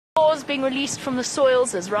Spores being released from the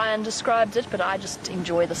soils as Ryan described it, but I just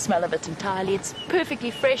enjoy the smell of it entirely. It's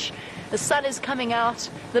perfectly fresh, the sun is coming out,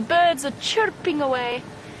 the birds are chirping away.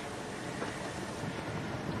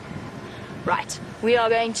 Right, we are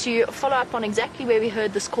going to follow up on exactly where we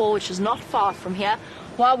heard this call, which is not far from here.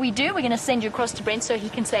 While we do, we're going to send you across to Brent so he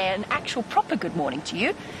can say an actual proper good morning to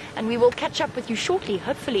you, and we will catch up with you shortly,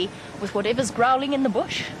 hopefully with whatever's growling in the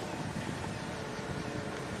bush.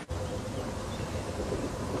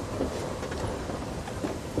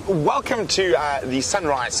 Welcome to the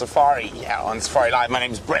Sunrise Safari here on Safari Live. My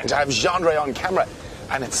name's Brent. I have Jean-Ray on camera,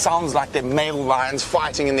 and it sounds like they're male lions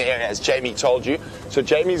fighting in the area, as Jamie told you. So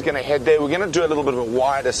Jamie's going to head there. We're going to do a little bit of a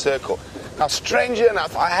wider circle. Now, strangely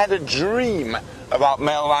enough, I had a dream about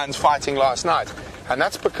male lions fighting last night, and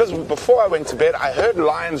that's because before I went to bed, I heard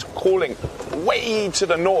lions calling way to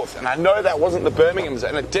the north, and I know that wasn't the Birminghams,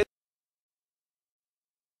 and it did.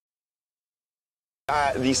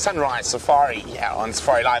 The Sunrise Safari here on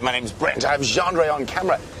Safari Live. My name's Brent. I have Jean-Ray on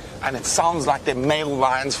camera, and it sounds like they're male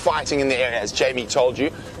lions fighting in the area, as Jamie told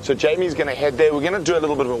you. So Jamie's going to head there. We're going to do a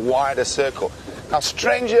little bit of a wider circle. Now,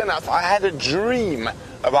 strangely enough, I had a dream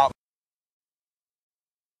about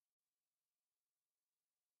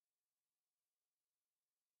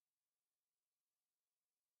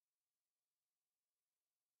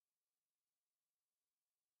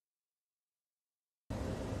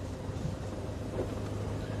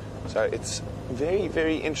So it's very,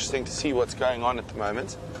 very interesting to see what's going on at the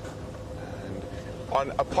moment. And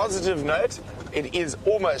on a positive note, it is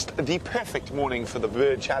almost the perfect morning for the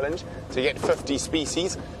bird challenge to get 50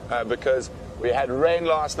 species because we had rain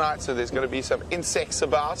last night, so there's going to be some insects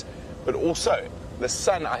about, but also the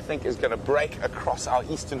sun, I think, is going to break across our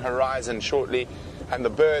eastern horizon shortly, and the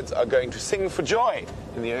birds are going to sing for joy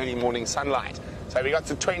in the early morning sunlight. So we got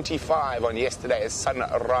to 25 on yesterday's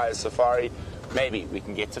Sunrise Safari. Maybe we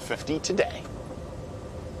can get to 50 today.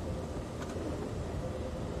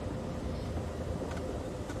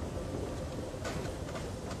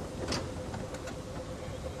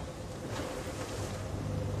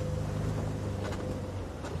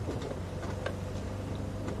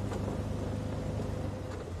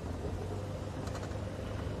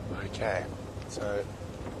 Okay, so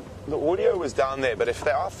the audio was down there, but if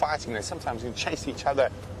they are fighting, they sometimes can chase each other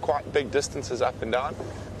quite big distances up and down.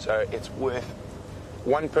 So it's worth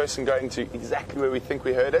one person going to exactly where we think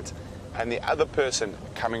we heard it, and the other person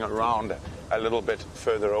coming around a little bit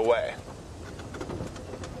further away.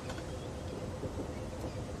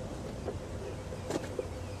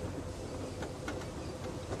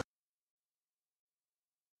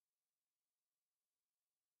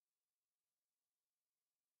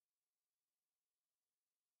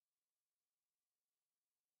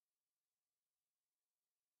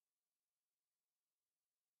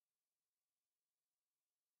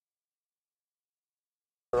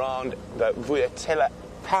 Around the Vuatela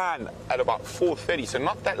Pan at about 4:30, so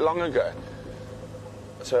not that long ago.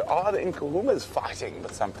 So are the Inkahumas fighting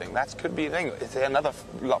with something? That could be a thing. Is there another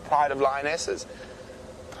pride of lionesses?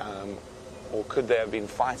 Or could they have been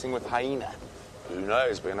fighting with hyena? Who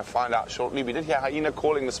knows? We're going to find out shortly. We did hear hyena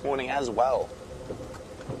calling this morning as well.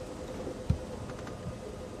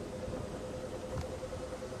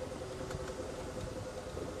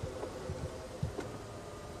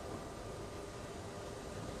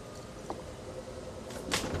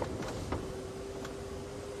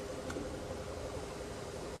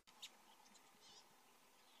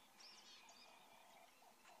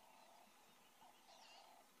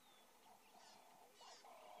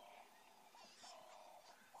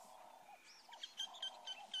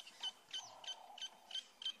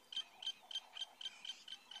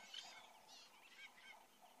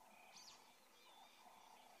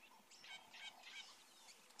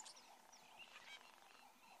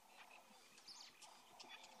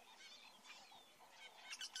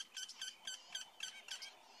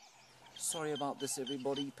 Sorry about this,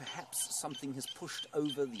 everybody. Perhaps something has pushed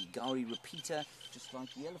over the Gauri repeater, just like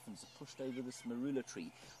the elephants have pushed over this marula tree.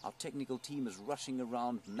 Our technical team is rushing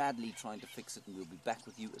around madly trying to fix it, and we'll be back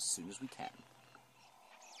with you as soon as we can.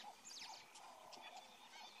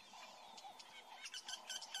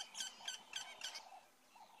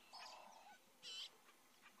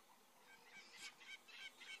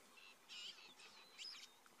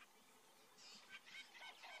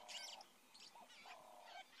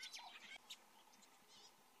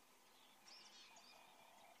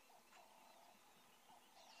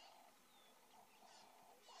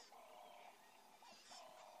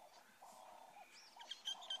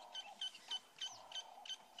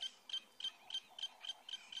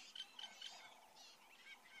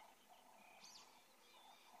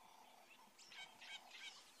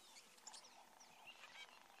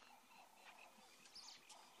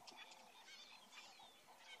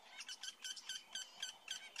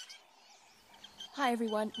 Hi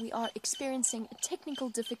everyone, we are experiencing technical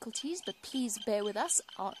difficulties, but please bear with us.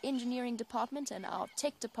 Our engineering department and our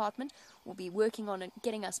tech department will be working on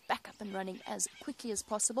getting us back up and running as quickly as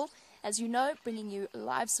possible. As you know, bringing you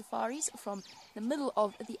live safaris from the middle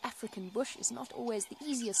of the African bush is not always the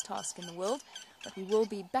easiest task in the world, but we will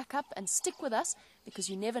be back up, and stick with us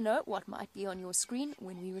because you never know what might be on your screen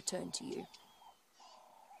when we return to you.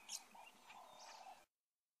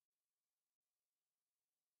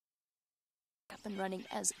 Up and running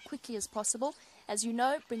as quickly as possible. As you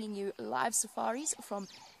know, bringing you live safaris from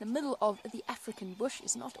the middle of the African bush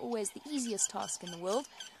is not always the easiest task in the world,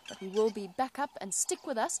 but we will be back up, and stick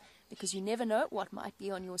with us because you never know what might be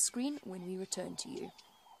on your screen when we return to you.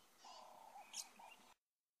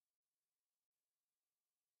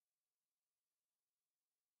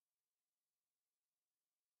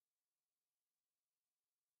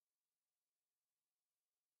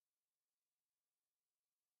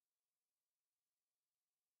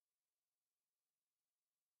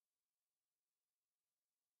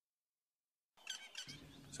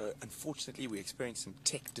 So unfortunately we experienced some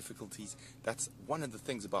tech difficulties. That's one of the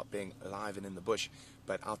things about being live and in the bush,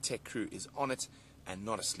 but our tech crew is on it and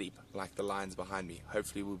not asleep like the lions behind me.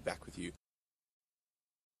 Hopefully we'll be back with you.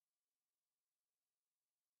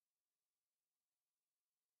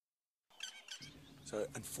 So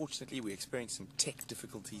unfortunately we experienced some tech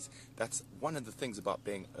difficulties. That's one of the things about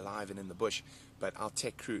being live and in the bush, but our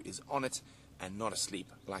tech crew is on it and not asleep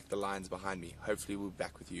like the lions behind me. Hopefully we'll be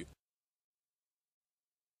back with you.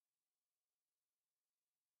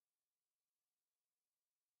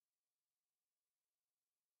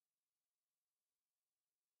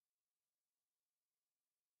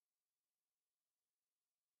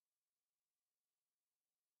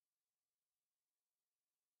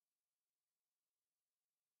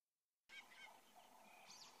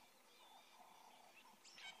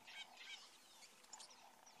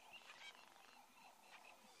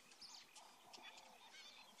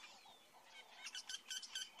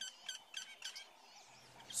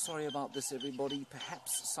 Sorry about this, everybody.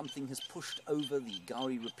 Perhaps something has pushed over the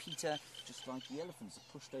Gauri repeater, just like the elephants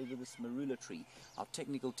have pushed over this marula tree. Our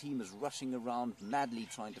technical team is rushing around madly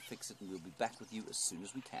trying to fix it, and we'll be back with you as soon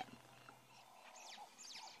as we can.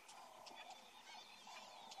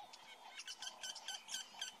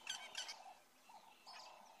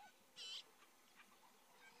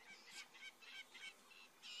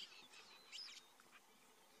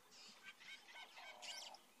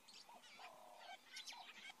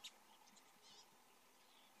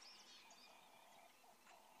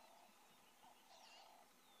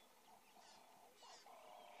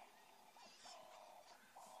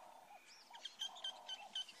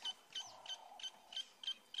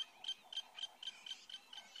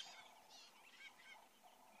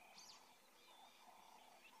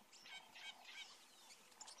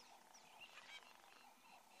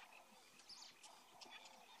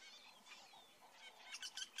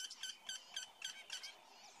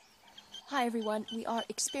 Hi everyone, we are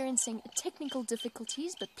experiencing technical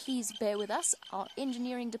difficulties, but please bear with us. Our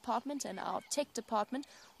engineering department and our tech department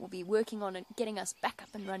will be working on getting us back up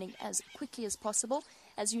and running as quickly as possible.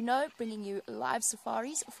 As you know, bringing you live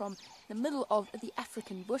safaris from the middle of the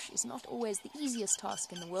African bush is not always the easiest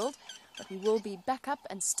task in the world, but we will be back up,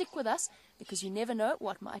 and stick with us because you never know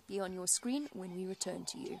what might be on your screen when we return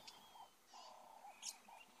to you.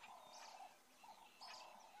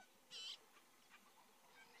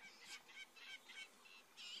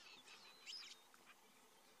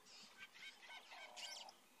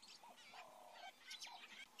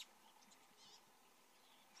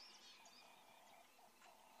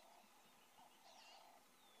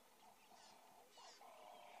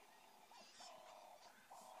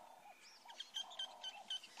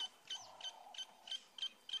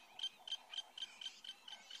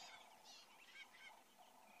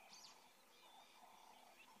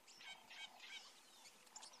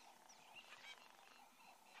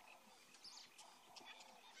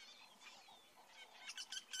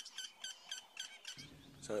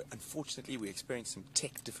 So unfortunately we experienced some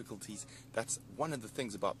tech difficulties. That's one of the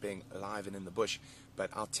things about being live and in the bush, but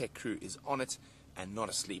our tech crew is on it and not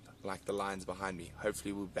asleep like the lions behind me.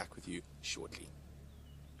 Hopefully we'll be back with you shortly.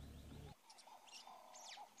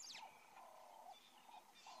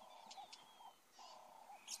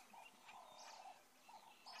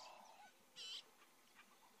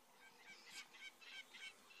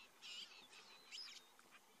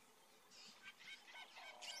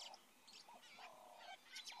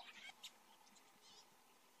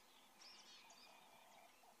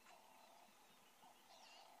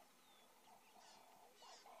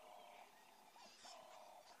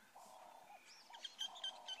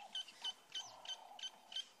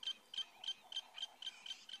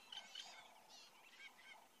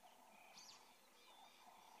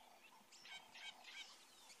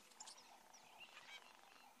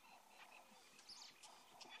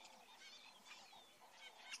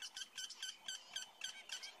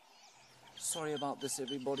 Sorry about this,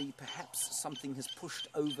 everybody. Perhaps something has pushed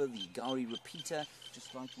over the Gowrie repeater,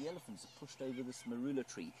 just like the elephants have pushed over this marula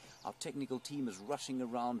tree. Our technical team is rushing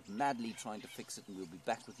around madly trying to fix it, and we'll be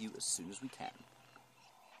back with you as soon as we can.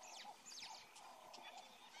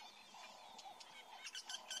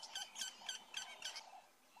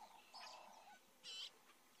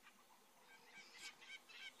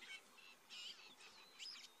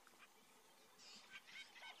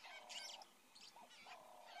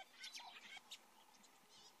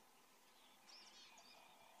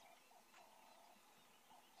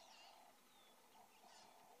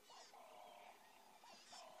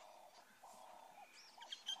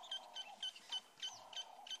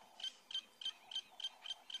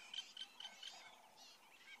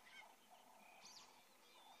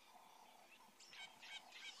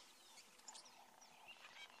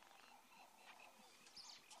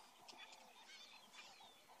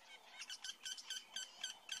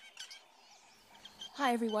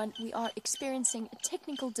 Hi everyone, we are experiencing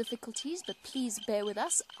technical difficulties, but please bear with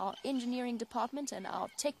us. Our engineering department and our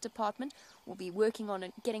tech department will be working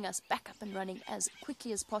on getting us back up and running as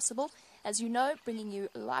quickly as possible. As you know, bringing you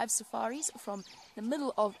live safaris from the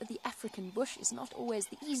middle of the African bush is not always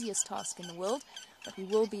the easiest task in the world, but we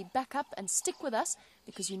will be back up, and stick with us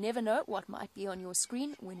because you never know what might be on your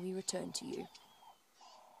screen when we return to you.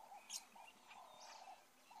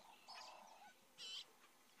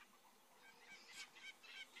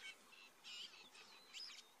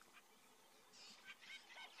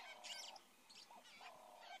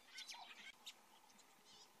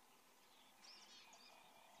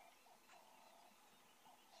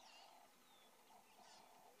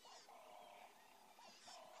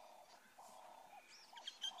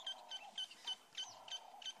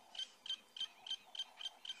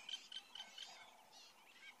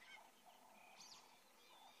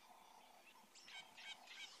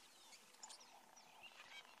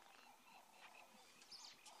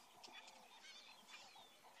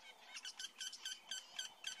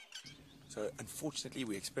 So unfortunately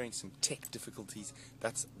we experienced some tech difficulties.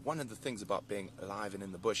 That's one of the things about being live and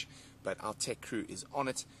in the bush, but our tech crew is on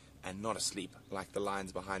it and not asleep like the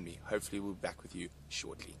lions behind me. Hopefully we'll be back with you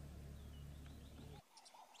shortly.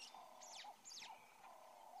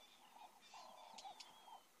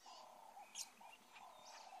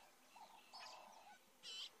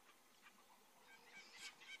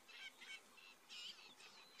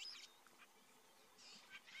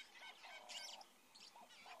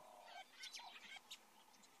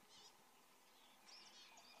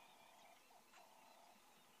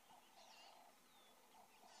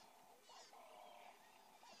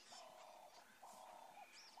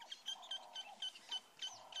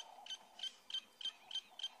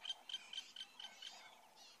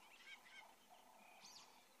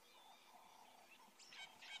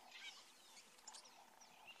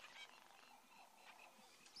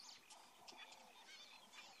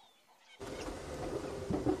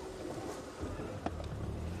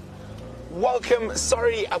 Welcome,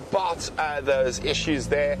 sorry about those issues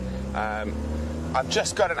there. I've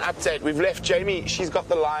just got an update. We've left Jamie, she's got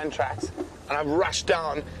the lion tracks, and I've rushed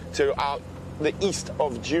down to the east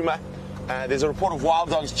of Djuma. There's a report of wild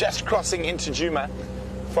dogs just crossing into Djuma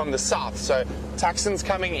from the south. So Tuxton's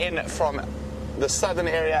coming in from the southern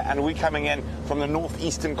area and we're coming in from the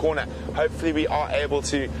northeastern corner. Hopefully we are able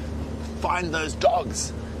to find those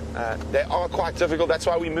dogs. They are quite difficult, that's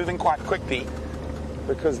why we're moving quite quickly,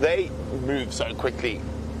 because they move so quickly.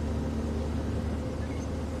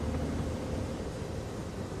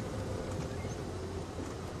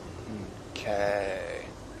 Okay,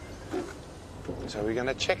 so we're going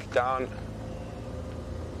to check down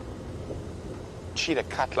Cheetah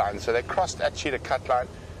Cut Line. So they crossed at Cheetah Cut Line.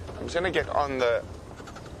 I'm just going to get on the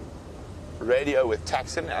radio with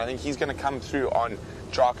Taxon. I think he's going to come through on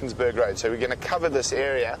Drakensberg Road. So we're going to cover this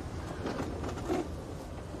area.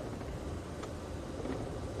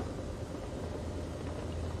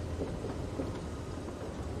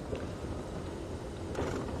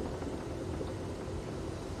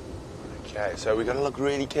 Okay, so we're going to look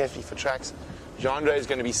really carefully for tracks. Jean-Andre is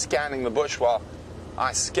going to be scanning the bush while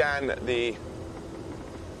I scan the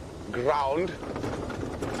ground.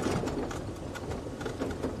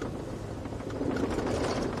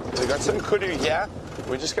 We've got some kudu here.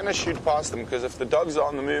 We're just going to shoot past them because if the dogs are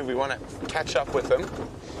on the move, we want to catch up with them.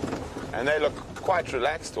 And they look quite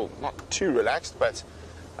relaxed, or not too relaxed, but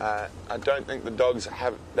I don't think the dogs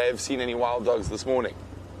have seen any wild dogs this morning.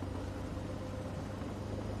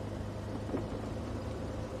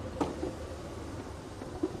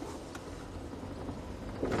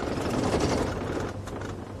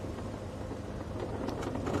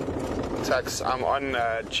 Tax. I'm on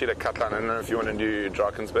Cheetah Cutline. I don't know if you want to do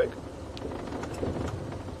Drakensberg.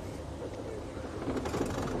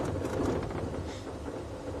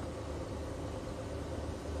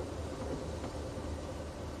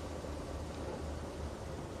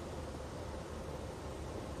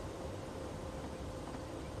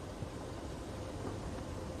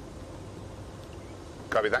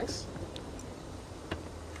 Copy, thanks.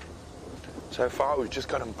 So far, we've just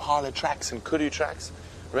got Impala tracks and kudu tracks.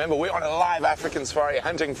 Remember, we're on a live African safari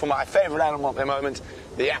hunting for my favorite animal at the moment,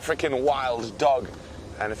 the African wild dog.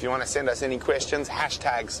 And if you want to send us any questions,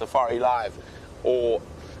 hashtag Safari Live, or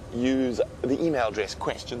use the email address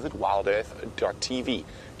questions@wildearth.tv.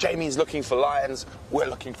 Jamie's looking for lions, we're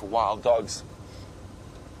looking for wild dogs.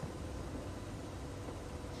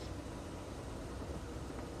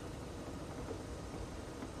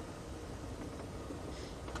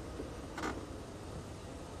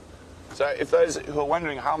 So if those who are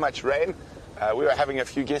wondering how much rain, we were having a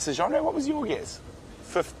few guesses. Jean-Ray, what was your guess?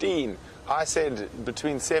 15. I said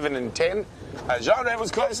between 7 and 10. Jean-Ray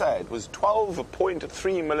was closer. It was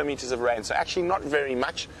 12.3 millimeters of rain. So actually not very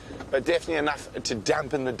much, but definitely enough to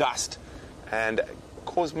dampen the dust and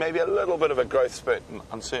cause maybe a little bit of a growth spurt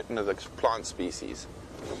on certain of the plant species.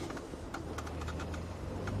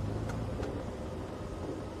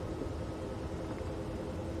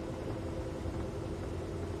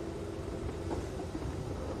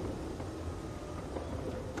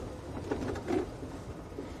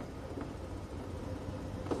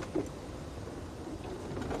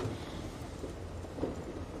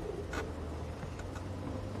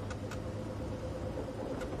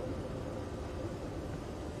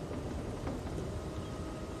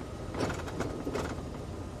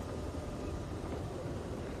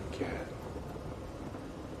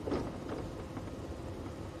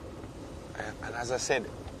 And as I said,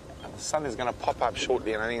 the sun is going to pop up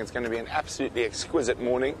shortly, and I think it's going to be an absolutely exquisite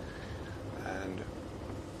morning. And I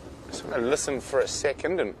just want to listen for a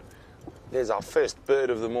second, and there's our first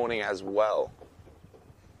bird of the morning as well.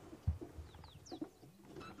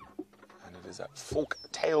 And it is a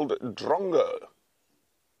fork-tailed drongo.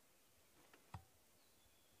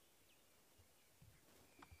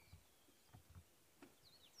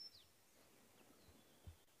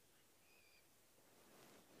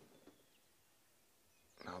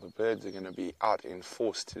 The birds are going to be out in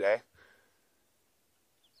force today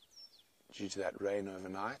due to that rain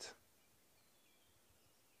overnight.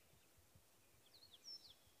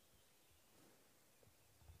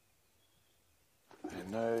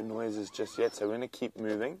 And no noises just yet, so we're going to keep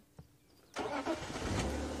moving.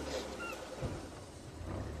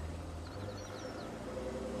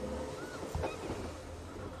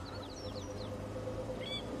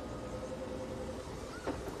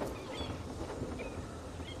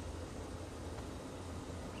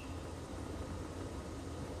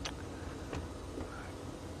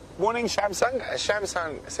 Morning, Shamsung.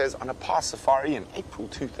 Shamsung says, on a past safari in April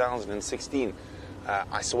 2016,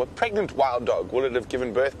 I saw a pregnant wild dog. Will it have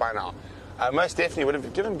given birth by now? Most definitely would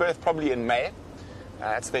have given birth probably in May.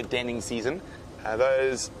 That's their denning season.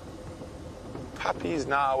 Those puppies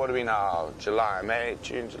now, what are we now? July, May,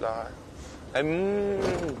 June, July.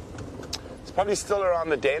 It's probably still around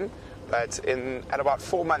the den, but at about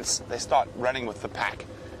 4 months, they start running with the pack.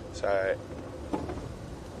 So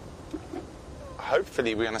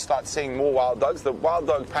hopefully we're going to start seeing more wild dogs. The wild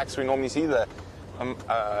dog packs we normally see, the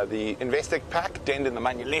Investec pack denned in the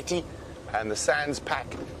Manuletti, and the Sands pack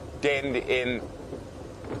denned in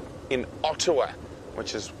Ottawa,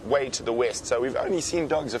 which is way to the west. So we've only seen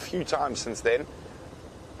dogs a few times since then.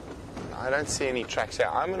 I don't see any tracks here.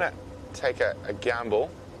 I'm going to take a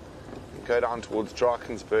gamble and go down towards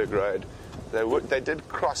Drakensberg Road. They did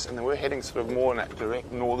cross, and they were heading sort of more in a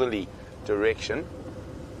direct northerly direction.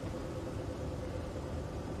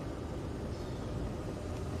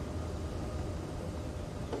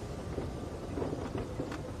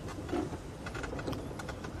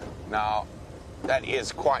 Now, that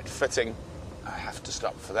is quite fitting. I have to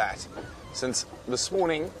stop for that. Since this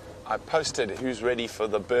morning I posted who's ready for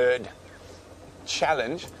the bird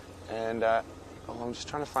challenge, and I'm just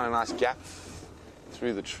trying to find a nice gap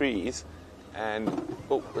through the trees. And,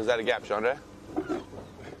 oh, was that a gap, Chandra?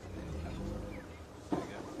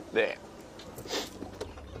 There.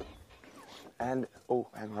 And, oh,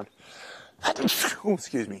 hang on. Oh,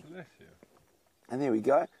 excuse me. And there we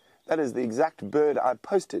go. That is the exact bird I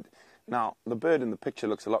posted. Now, the bird in the picture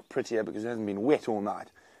looks a lot prettier because it hasn't been wet all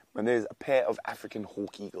night. But there's a pair of African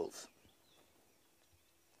hawk eagles.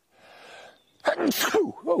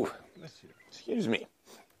 Oh, excuse me.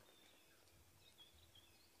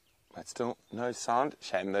 But still, no sound.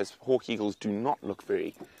 Shame, those hawk eagles do not look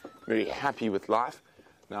very, very happy with life.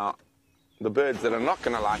 Now, the birds that are not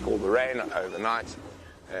going to like all the rain overnight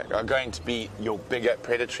are going to be your bigger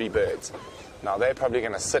predatory birds. Now, they're probably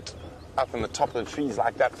going to sit up in the top of the trees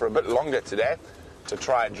like that for a bit longer today to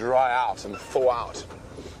try and dry out and thaw out.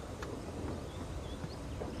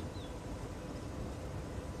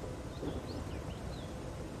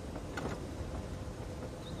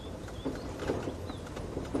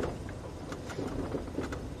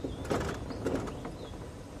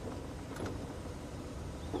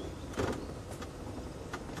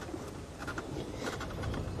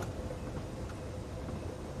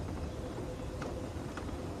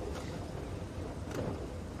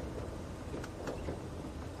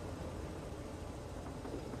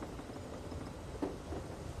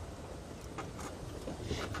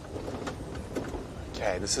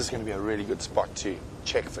 Okay, this is going to be a really good spot to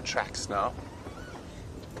check for tracks now.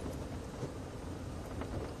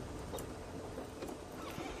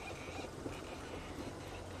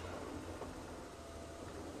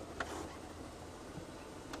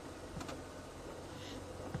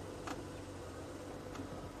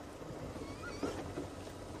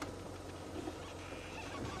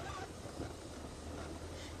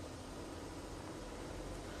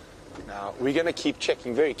 Now, we're going to keep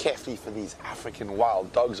checking very carefully for these African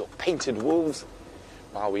wild dogs or painted wolves.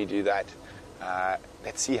 While we do that,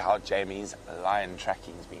 let's see how Jamie's lion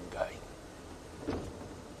tracking's been going.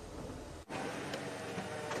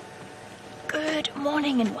 Good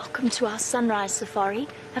morning and welcome to our sunrise safari.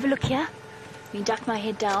 Have a look here. Let me duck my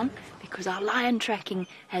head down because our lion tracking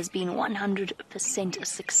has been 100%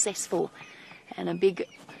 successful. And a big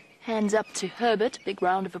hands up to Herbert, big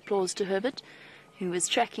round of applause to Herbert, who was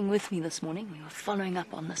tracking with me this morning. We were following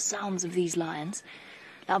up on the sounds of these lions.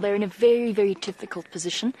 Now they're in a very, very difficult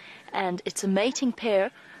position, and it's a mating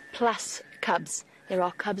pair plus cubs. There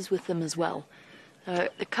are cubs with them as well.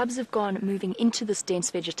 The cubs have gone moving into this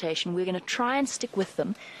dense vegetation. We're going to try and stick with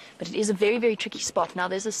them, but it is a very, very tricky spot. Now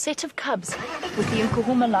there's a set of cubs with the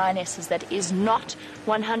Nkuhuma lionesses that is not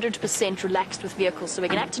 100% relaxed with vehicles, so we're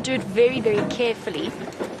going to have to do it very, very carefully.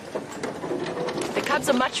 The cubs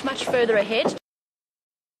are much, much further ahead.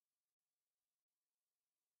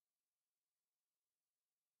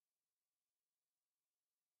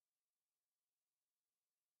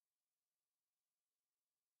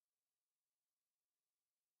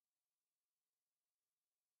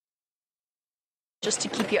 Just to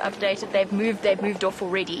keep you updated, they've moved off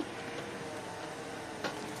already.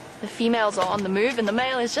 The females are on the move and the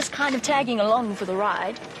male is just kind of tagging along for the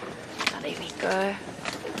ride. Now there we go.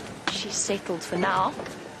 She's settled for now.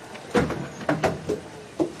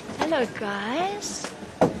 Hello guys.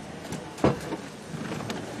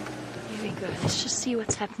 Here we go. Let's just see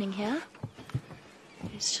what's happening here.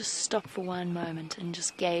 Let's just stop for one moment and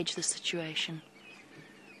just gauge the situation.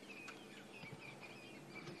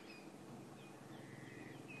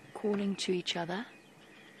 Calling to each other.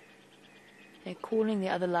 They're calling the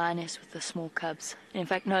other lioness with the small cubs. In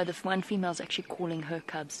fact, no, the one female's actually calling her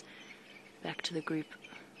cubs back to the group.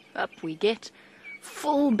 Up we get.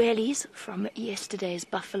 Full bellies from yesterday's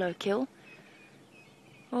buffalo kill.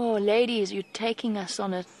 Oh, ladies, you're taking us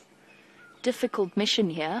on a difficult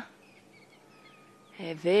mission here.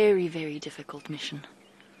 A very, very difficult mission.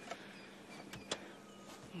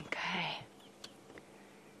 Okay.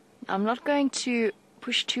 I'm not going to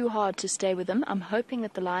push too hard to stay with them. I'm hoping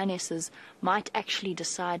that the lionesses might actually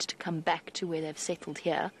decide to come back to where they've settled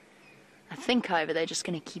here. I think, however, they're just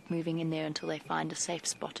going to keep moving in there until they find a safe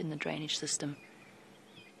spot in the drainage system.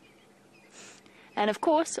 And of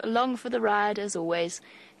course, along for the ride, as always,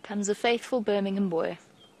 comes a faithful Birmingham boy,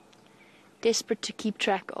 desperate to keep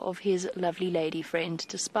track of his lovely lady friend,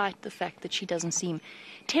 despite the fact that she doesn't seem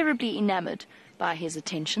terribly enamored by his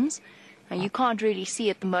attentions. Now, you can't really see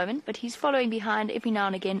at the moment, but he's following behind. Every now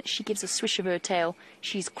and again, she gives a swish of her tail.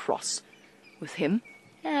 She's cross with him.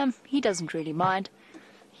 He doesn't really mind.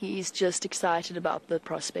 He's just excited about the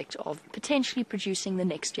prospect of potentially producing the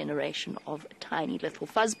next generation of tiny little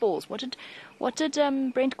fuzzballs. What did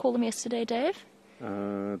Brent call them yesterday, Dave?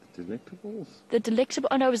 The delectables? The delectable.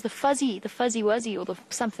 Oh no, it was the fuzzy wuzzy, or the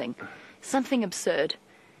something absurd.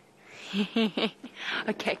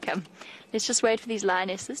 Okay, come. Let's just wait for these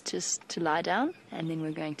lionesses to lie down, and then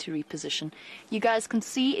we're going to reposition. You guys can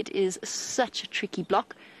see it is such a tricky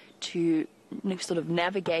block to sort of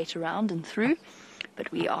navigate around and through, but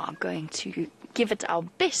we are going to give it our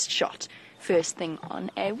best shot first thing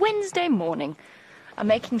on a Wednesday morning. I'm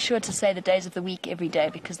making sure to say the days of the week every day,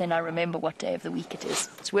 because then I remember what day of the week it is.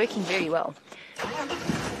 It's working very well.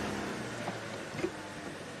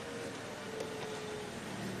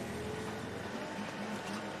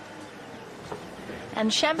 And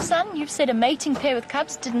Shamsun, you've said a mating pair with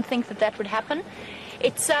cubs. Didn't think that that would happen.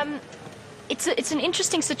 It's an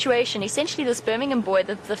interesting situation. Essentially, this Birmingham boy,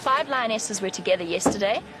 the 5 lionesses were together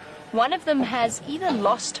yesterday. One of them has either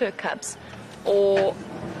lost her cubs, or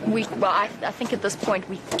I think at this point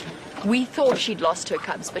we thought she'd lost her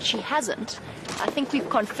cubs, but she hasn't. I think we've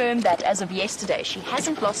confirmed that as of yesterday. She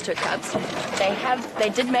hasn't lost her cubs. They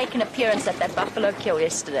did make an appearance at that buffalo kill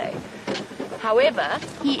yesterday. However,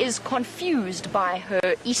 he is confused by her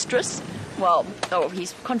estrus. Well,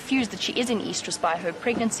 he's confused that she is in estrus by her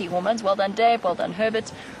pregnancy hormones. Well done, Dave. Well done,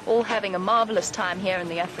 Herbert. All having a marvelous time here in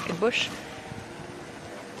the African bush.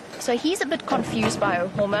 So he's a bit confused by her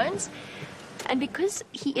hormones. And because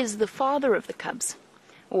he is the father of the cubs,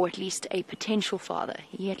 or at least a potential father,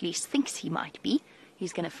 he at least thinks he might be.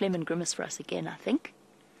 He's going to phlegm and grimace for us again, I think.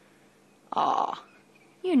 Ah,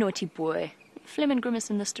 you naughty boy. Phlegm and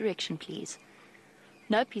grimace in this direction, please.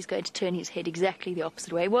 Nope, he's going to turn his head exactly the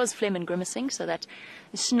opposite way. He was phlegm and grimacing, so that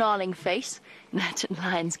snarling face that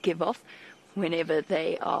lions give off whenever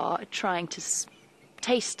they are trying to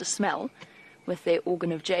taste a smell with their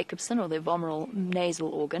organ of Jacobson, or their vomeral nasal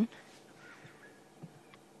organ.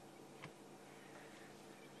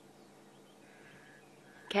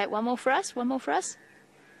 Okay, one more for us, one more for us.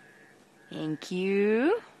 Thank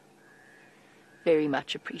you. Very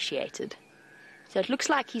much appreciated. So it looks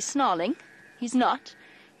like he's snarling. He's not.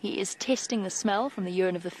 He is testing the smell from the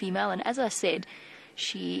urine of the female, and as I said,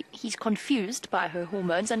 he's confused by her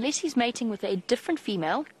hormones. Unless he's mating with a different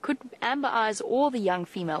female, could Amber Eyes or the young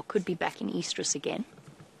female could be back in estrus again.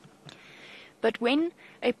 But when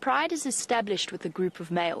a pride is established with a group of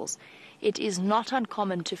males, it is not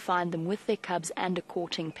uncommon to find them with their cubs and a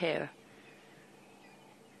courting pair.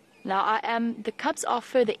 Now, the cubs are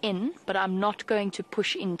further in, but I'm not going to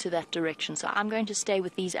push into that direction. So I'm going to stay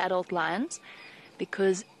with these adult lions,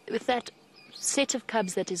 because with that set of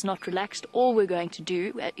cubs that is not relaxed, all we're going to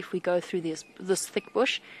do, if we go through this thick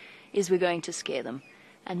bush, is we're going to scare them.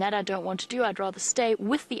 And that I don't want to do. I'd rather stay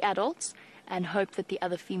with the adults and hope that the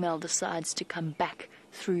other female decides to come back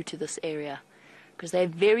through to this area. Because they're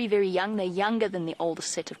very, very young. They're younger than the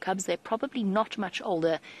oldest set of cubs. They're probably not much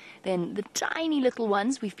older than the tiny little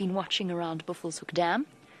ones we've been watching around Buffelshoek Dam.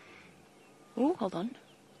 Oh, hold on.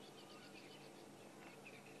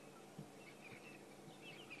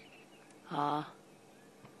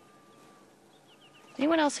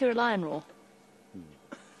 Anyone else hear a lion roar?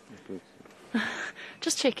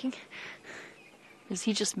 Just checking. Is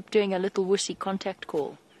he just doing a little wussy contact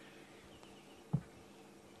call?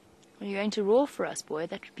 Are you going to roar for us, boy?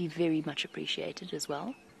 That would be very much appreciated as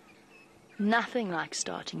well. Nothing like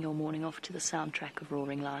starting your morning off to the soundtrack of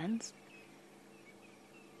roaring lions.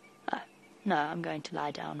 Oh, no, I'm going to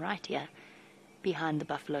lie down right here, behind the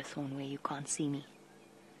buffalo thorn where you can't see me.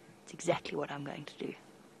 It's exactly what I'm going to do.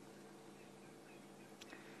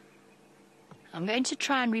 I'm going to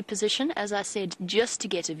try and reposition, as I said, just to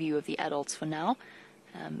get a view of the adults for now.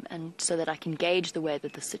 And so that I can gauge the way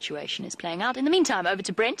that the situation is playing out. In the meantime, over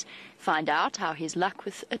to Brent, find out how his luck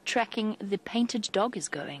with tracking the painted dog is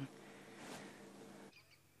going.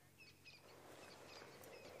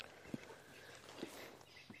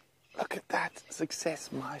 Look at that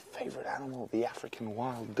success, my favorite animal, the African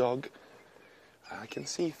wild dog. I can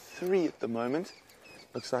see 3 at the moment.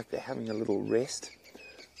 Looks like they're having a little rest.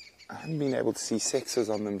 I haven't been able to see sexes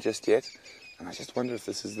on them just yet, and I just wonder if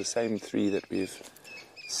this is the same 3 that we've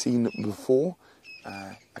seen before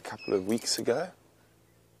a couple of weeks ago.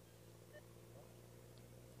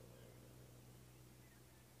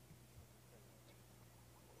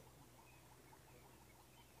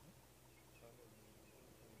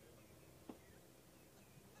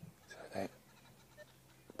 So they've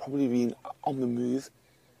probably been on the move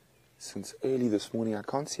since early this morning. I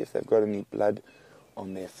can't see if they've got any blood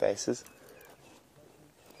on their faces.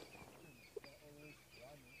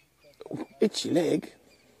 Oh, itchy leg.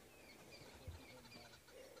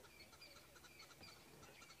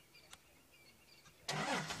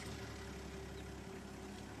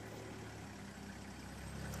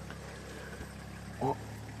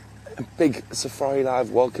 A big Safari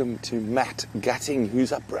Live welcome to Matt Gutting,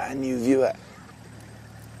 who's a brand new viewer.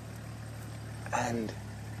 And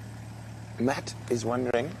Matt is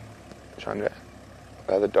wondering, Chandra,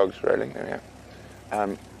 the dog's rolling, there we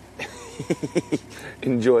are,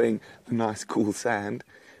 enjoying the nice cool sand.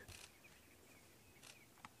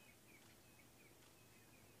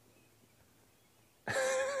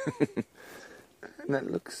 And that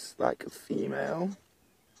looks like a female.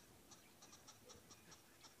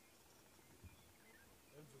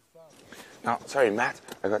 Now, sorry, Matt,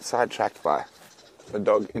 I got sidetracked by the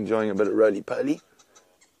dog enjoying a bit of roly-poly.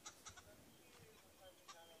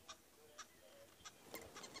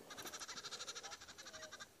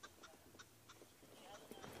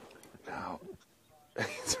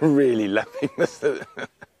 It's really loving this.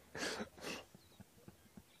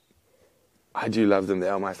 I do love them. They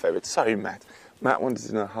are my favorite. Sorry, Matt. Matt wanted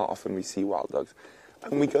to know how often we see wild dogs.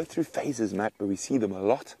 And we go through phases, Matt, but we see them a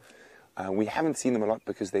lot. We haven't seen them a lot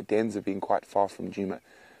because their dens have been quite far from Djuma.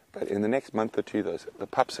 But in the next month or two, the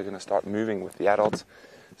pups are going to start moving with the adults.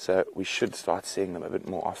 So we should start seeing them a bit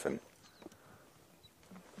more often.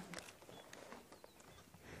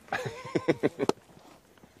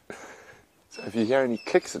 So if you hear any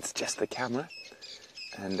clicks, it's just the camera.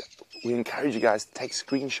 And we encourage you guys to take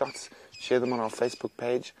screenshots, share them on our Facebook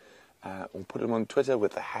page, or put them on Twitter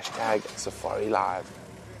with the hashtag SafariLive.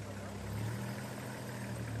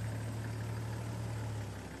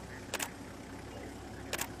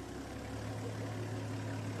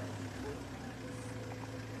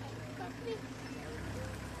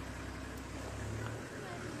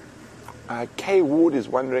 Kay Ward is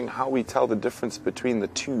wondering how we tell the difference between the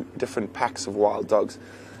two different packs of wild dogs.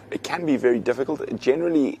 It can be very difficult.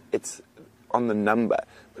 Generally, it's on the number,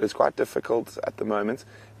 but it's quite difficult at the moment.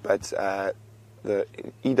 But the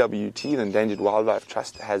EWT, the Endangered Wildlife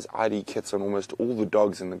Trust, has ID kits on almost all the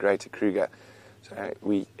dogs in the Greater Kruger. So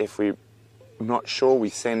if we're not sure, we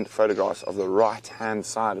send photographs of the right-hand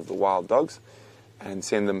side of the wild dogs and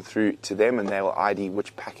send them through to them, and they will ID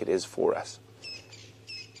which pack it is for us.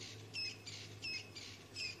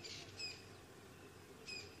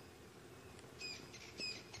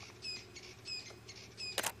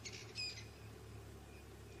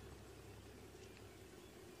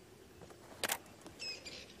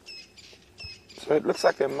 So it looks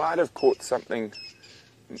like they might have caught something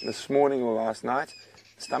this morning or last night.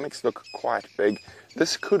 Stomachs look quite big.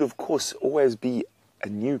 This could, of course, always be a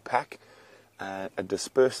new pack, a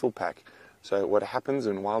dispersal pack. So what happens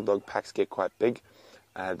when wild dog packs get quite big,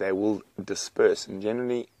 they will disperse. And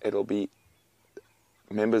generally, it'll be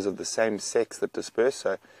members of the same sex that disperse.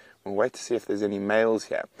 So we'll wait to see if there's any males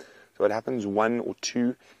here. So what happens, 1 or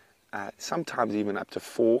 2, sometimes even up to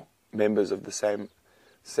 4 members of the same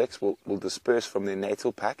sex will disperse from their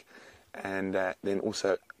natal pack, and then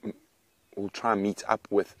also will try and meet up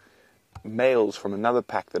with males from another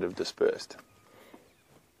pack that have dispersed.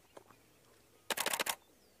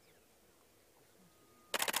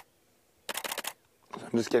 So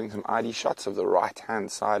I'm just getting some ID shots of the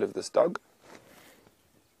right-hand side of this dog.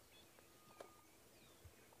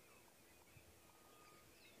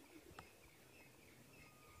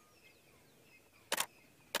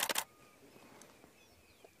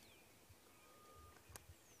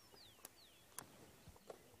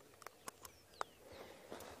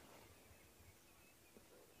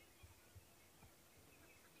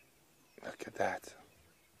 Look at that.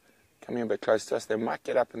 Coming a bit close to us. They might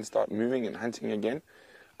get up and start moving and hunting again.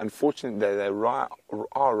 Unfortunately, they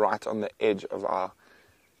are right on the edge of our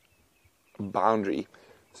boundary.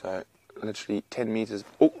 So, literally 10 meters.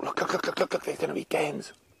 Oh, look, there's going to be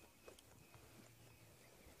games.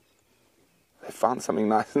 They found something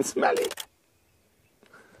nice and smelly.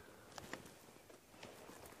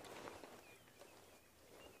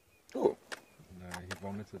 Oh. He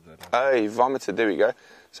vomited that. Oh, he vomited. There we go.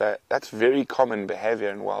 So that's very common behavior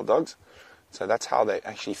in wild dogs. So that's how they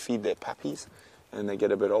actually feed their puppies, and they get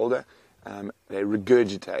a bit older. They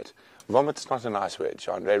regurgitate. Vomit's not a nice word,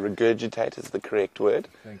 John. They regurgitate is the correct word.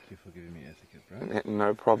 Thank you for giving me etiquette, bro.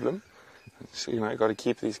 No problem. So, got to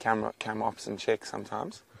keep these cam ops in check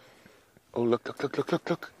sometimes. Oh, look.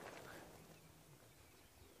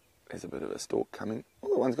 There's a bit of a stalk coming.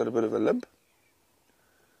 Oh, the one's got a bit of a limp.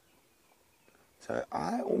 So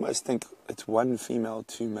I almost think it's 1 female,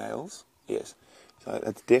 2 males. Yes. So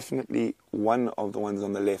that's definitely one of the ones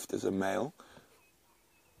on the left is a male.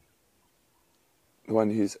 The one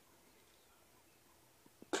who's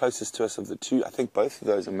closest to us of the 2, I think both of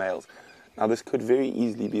those are males. Now this could very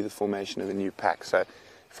easily be the formation of a new pack. So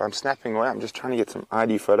if I'm snapping away, I'm just trying to get some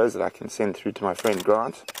ID photos that I can send through to my friend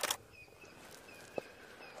Grant.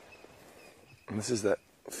 And this is the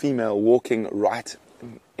female walking right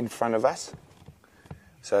in front of us.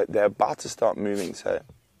 So they're about to start moving, so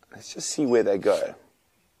let's just see where they go.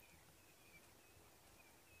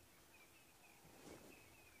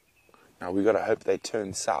 Now we've got to hope they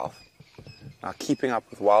turn south. Now keeping up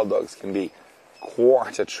with wild dogs can be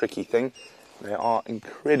quite a tricky thing. They are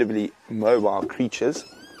incredibly mobile creatures.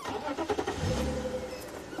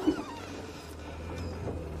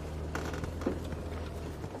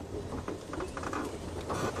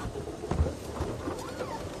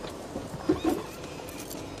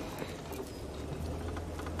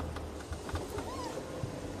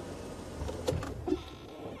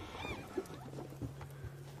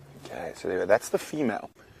 So that's the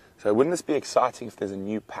female. So wouldn't this be exciting if there's a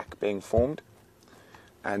new pack being formed?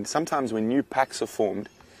 And sometimes when new packs are formed,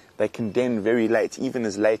 they can den very late, even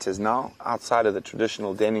as late as now, outside of the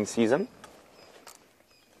traditional denning season.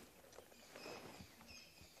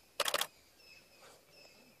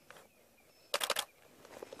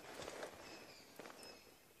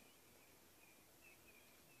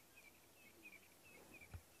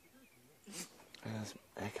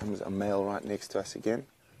 There comes a male right next to us again.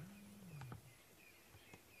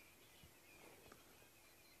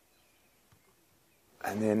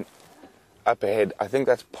 And then up ahead, I think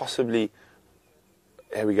that's possibly,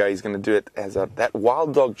 there we go, he's going to do it as that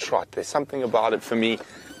wild dog trot. There's something about it for me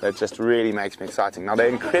that just really makes me exciting. Now, they're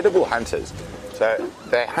incredible hunters. So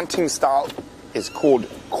their hunting style is called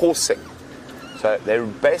coursing. So they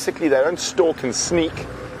don't stalk and sneak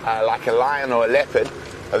like a lion or a leopard.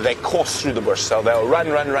 They course through the bush. So they'll run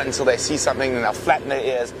until they see something, and they'll flatten their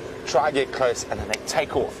ears, try to get close, and then they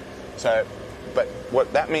take off. So, but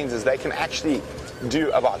what that means is they can actually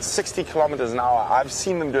do about 60 kilometers an hour. I've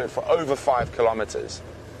seen them do it for over 5 kilometers.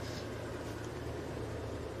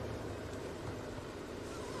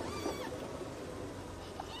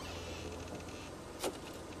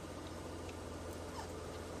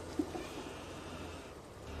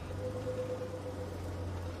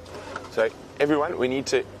 So everyone, we need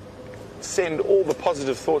to send all the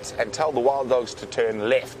positive thoughts and tell the wild dogs to turn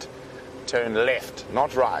left. Turn left,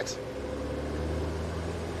 not right.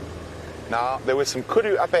 Now, there was some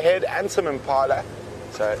kudu up ahead and some impala,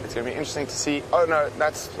 so it's going to be interesting to see. Oh no,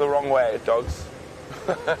 that's the wrong way, dogs.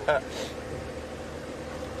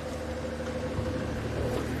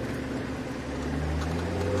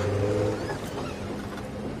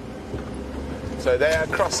 So they are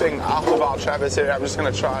crossing out of our Travis area. I'm just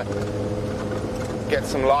going to try get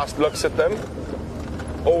some last looks at them.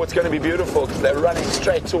 Oh, it's going to be beautiful because they're running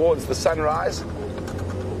straight towards the sunrise.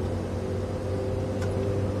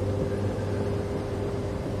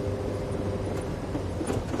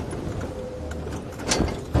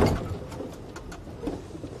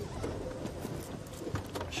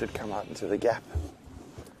 Should come out into the gap.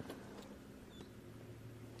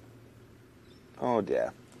 Oh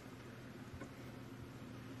dear.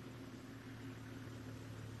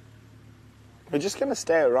 We're just going to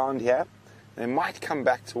stay around here. They might come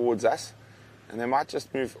back towards us, and they might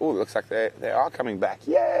just move. Oh, it looks like they are coming back.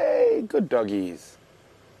 Yay! Good doggies.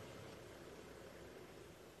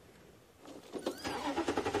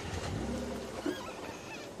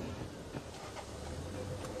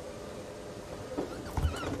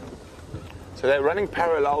 So they're running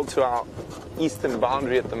parallel to our eastern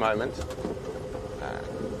boundary at the moment.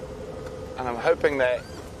 And I'm hoping they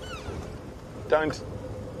don't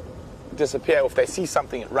disappear. If they see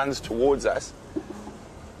something, it runs towards us.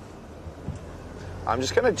 I'm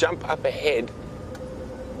just going to jump up ahead,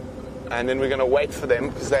 and then we're going to wait for them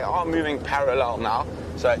because they are moving parallel now.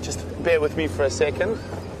 So just bear with me for a second.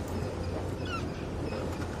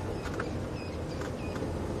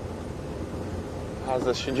 How's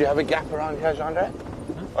this? Should you have a gap around here, Jean-Andre?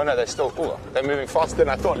 Oh no, they're moving faster than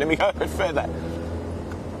I thought. Let me go a bit further.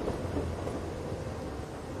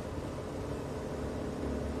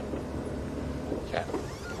 Okay,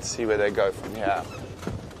 let's see where they go from here.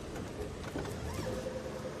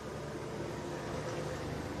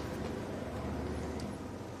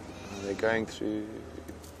 They're going through.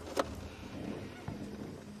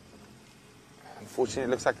 Unfortunately, it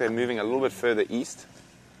looks like they're moving a little bit further east.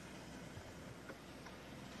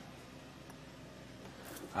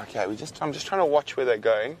 Okay, I'm just trying to watch where they're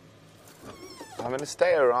going. I'm going to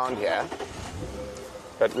stay around here,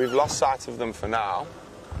 but we've lost sight of them for now.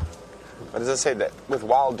 But as I said, that with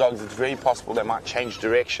wild dogs, it's very possible they might change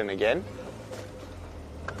direction again.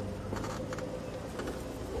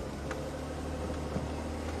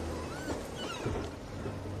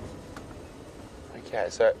 Okay,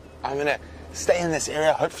 so I'm going to stay in this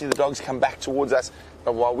area. Hopefully the dogs come back towards us.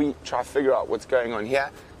 But while we try to figure out what's going on here,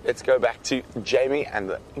 let's go back to Jamie and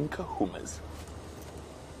the Inkahumas.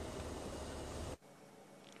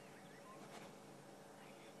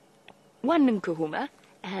 One Nkahuma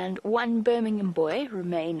and one Birmingham boy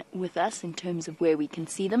remain with us in terms of where we can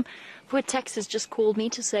see them. Poor Tax has just called me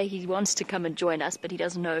to say he wants to come and join us, but he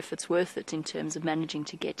doesn't know if it's worth it in terms of managing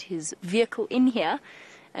to get his vehicle in here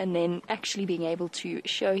and then actually being able to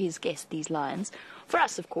show his guest these lions. For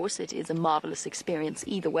us, of course, it is a marvelous experience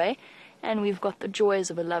either way, and we've got the joys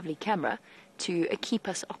of a lovely camera to keep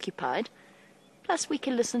us occupied. Plus, we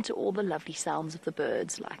can listen to all the lovely sounds of the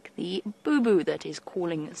birds, like the boo-boo that is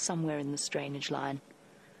calling somewhere in the drainage line.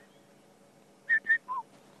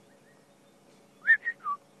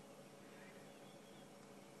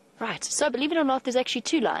 Right, so believe it or not, there's actually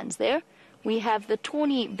two lions there. We have the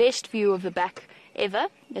tawny best view of the back ever.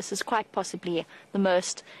 This is quite possibly the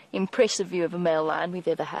most impressive view of a male lion we've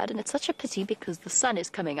ever had, and it's such a pity because the sun is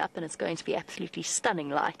coming up and it's going to be absolutely stunning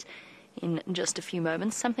light in just a few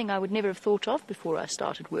moments, something I would never have thought of before I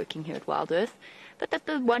started working here at Wild Earth, but that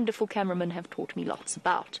the wonderful cameramen have taught me lots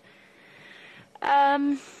about.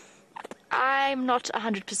 I'm not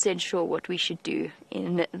 100% sure what we should do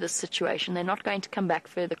in this situation. They're not going to come back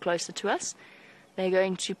further closer to us. They're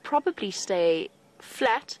going to probably stay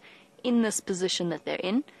flat in this position that they're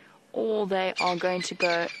in, or they are going to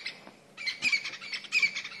go...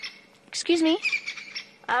 Excuse me,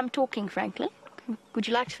 I'm talking, Franklin. Would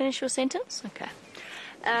you like to finish your sentence? Okay.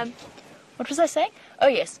 What was I saying? Oh,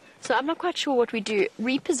 yes. So I'm not quite sure what we do.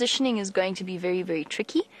 Repositioning is going to be very, very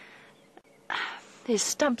tricky. There's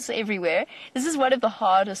stumps everywhere. This is one of the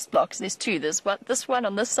hardest blocks. There's two. There's this one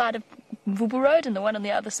on this side of Mvubu Road and the one on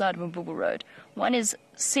the other side of Mvubu Road. One is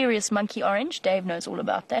serious monkey orange. Dave knows all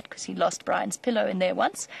about that because he lost Brian's pillow in there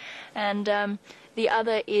once. And the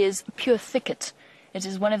other is pure thicket. It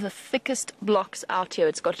is one of the thickest blocks out here.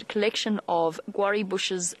 It's got a collection of guarri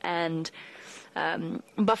bushes and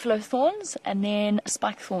buffalo thorns and then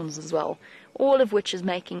spike thorns as well, all of which is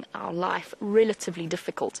making our life relatively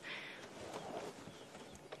difficult.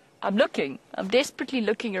 I'm desperately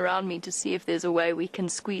looking around me to see if there's a way we can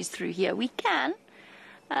squeeze through here. We can.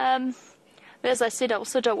 As I said, I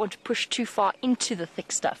also don't want to push too far into the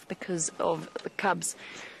thick stuff because of the cubs.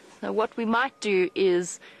 So what we might do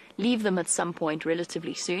is leave them at some point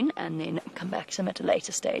relatively soon and then come back to them at a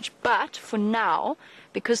later stage. But for now,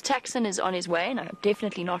 because Taxon is on his way, and I'm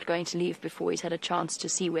definitely not going to leave before he's had a chance to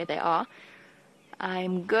see where they are,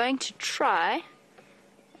 I'm going to try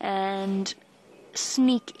and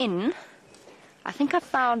sneak in. I think I'm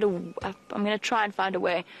going to try and find a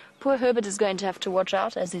way. Poor Herbert is going to have to watch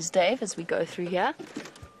out, as is Dave, as we go through here.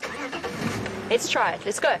 Let's try it.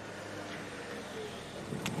 Let's go.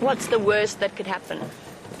 What's the worst that could happen?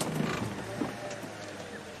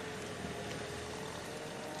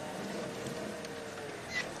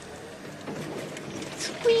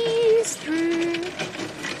 Squeeze through.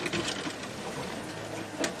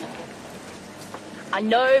 I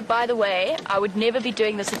know, by the way, I would never be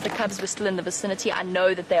doing this if the cubs were still in the vicinity. I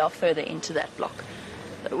know that they are further into that block.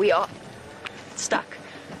 But we are stuck.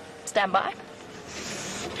 Stand by.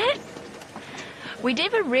 We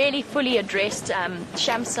never really fully addressed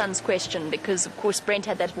Shamsun's question because, of course, Brent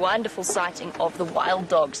had that wonderful sighting of the wild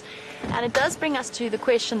dogs. And it does bring us to the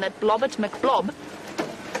question that Blobbert McBlob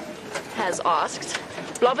has asked.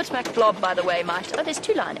 Blobbert McBlob, by the way, oh, there's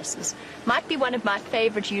two lionesses, might be one of my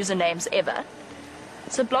favorite usernames ever.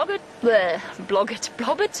 So Blobbert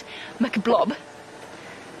McBlob.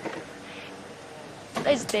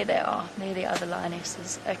 There they are. They're the other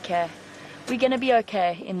lionesses. Okay. We're going to be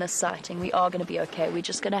okay in this sighting. We are going to be okay. We're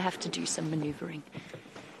just going to have to do some maneuvering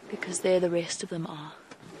because there the rest of them are.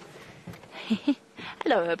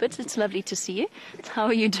 Hello, Herbert. It's lovely to see you. How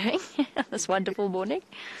are you doing this wonderful morning?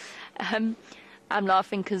 I'm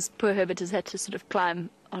laughing because poor Herbert has had to sort of climb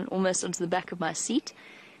almost onto the back of my seat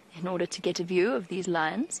in order to get a view of these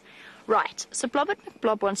lions. Right, so Blobbert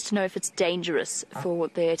McBlob wants to know if it's dangerous for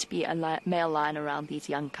there to be a male lion around these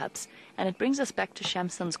young cubs. And it brings us back to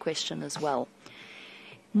Shamsun's question as well.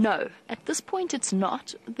 No, at this point it's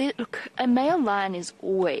not. Look, a male lion is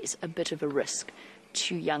always a bit of a risk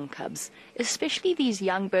to young cubs, especially these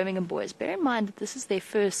young Birmingham boys. Bear in mind that this is their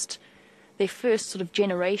first sort of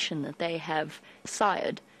generation that they have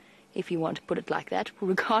sired, if you want to put it like that,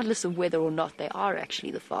 regardless of whether or not they are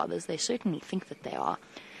actually the fathers. They certainly think that they are.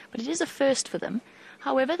 But it is a first for them.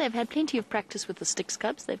 However, they've had plenty of practice with the Styx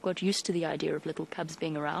cubs. They've got used to the idea of little cubs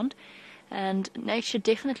being around. And nature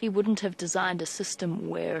definitely wouldn't have designed a system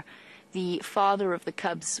where the father of the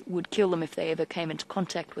cubs would kill them if they ever came into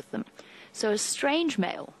contact with them. So a strange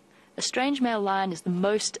male lion is the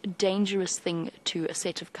most dangerous thing to a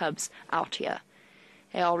set of cubs out here.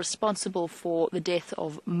 They are responsible for the death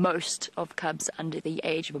of most of cubs under the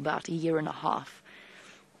age of about a year and a half.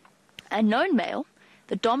 A known male,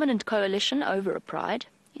 the dominant coalition over a pride,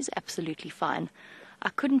 is absolutely fine. I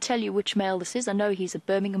couldn't tell you which male this is. I know he's a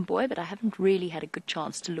Birmingham boy, but I haven't really had a good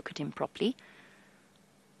chance to look at him properly.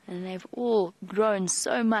 And they've all grown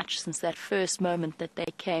so much since that first moment that they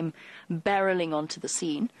came barreling onto the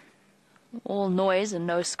scene. All noise and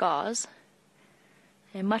no scars.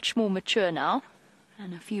 They're much more mature now,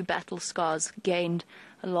 and a few battle scars gained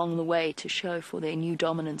along the way to show for their new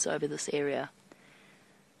dominance over this area.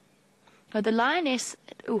 Now the lioness,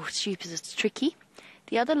 oh, it's tricky.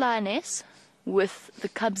 The other lioness with the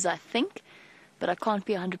cubs, I think, but I can't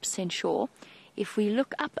be 100% sure. If we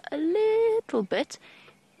look up a little bit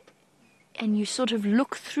and you sort of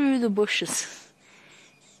look through the bushes,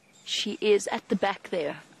 She is at the back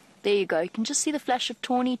there. There you go. You can just see the flash of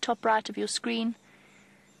tawny top right of your screen.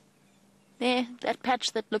 There, that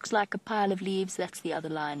patch that looks like a pile of leaves, that's the other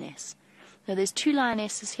lioness. So there's 2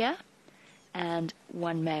 lionesses here and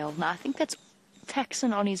 1 male. Now I think that's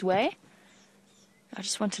Taxon on his way. I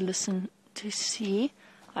just want to listen to see.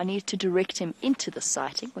 I need to direct him into the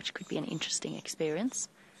sighting, which could be an interesting experience.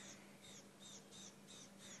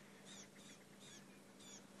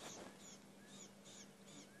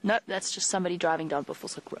 Nope, that's just somebody driving down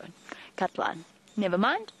Buffelshoek Road. Cut line. Never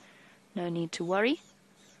mind. No need to worry.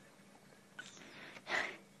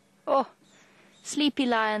 Oh, sleepy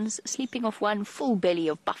lions sleeping off one full belly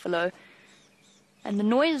of buffalo. And the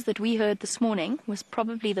noise that we heard this morning was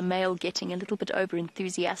probably the male getting a little bit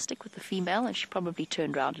over-enthusiastic with the female, and she probably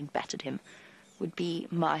turned round and battered him, would be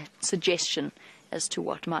my suggestion as to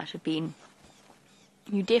what might have been.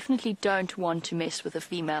 You definitely don't want to mess with a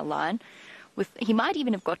female lion. He might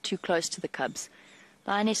even have got too close to the cubs.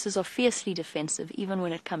 Lionesses are fiercely defensive, even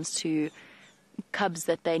when it comes to cubs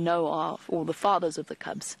that they know are, or the fathers of the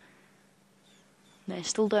cubs. They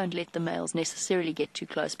still don't let the males necessarily get too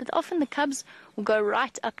close, but often the cubs will go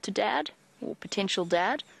right up to dad, or potential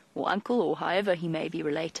dad, or uncle, or however he may be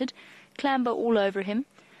related, clamber all over him,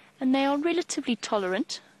 and they are relatively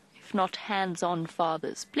tolerant, if not hands-on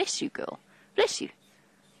fathers. Bless you, girl. Bless you.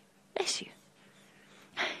 Bless you.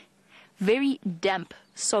 Very damp,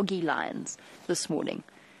 soggy lions this morning.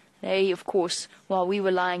 They, of course, while we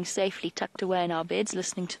were lying safely tucked away in our beds,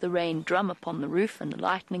 listening to the rain drum upon the roof and the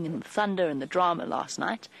lightning and the thunder and the drama last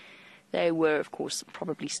night, they were, of course,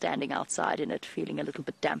 probably standing outside in it, feeling a little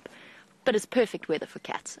bit damp. But it's perfect weather for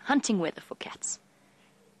cats, hunting weather for cats.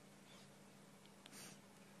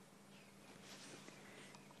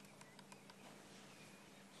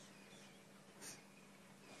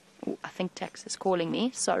 Oh, I think Tex is calling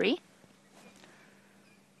me, sorry.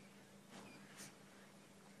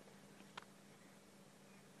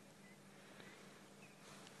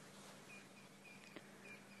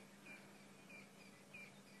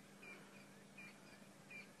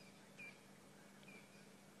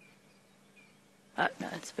 Oh, no,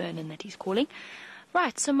 it's Vernon that he's calling.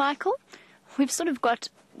 Right, so Michael, we've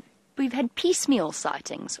had piecemeal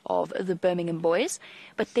sightings of the Birmingham boys,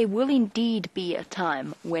 but there will indeed be a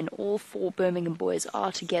time when all 4 Birmingham boys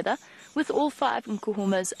are together with all 5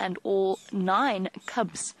 Nkuhumas and all 9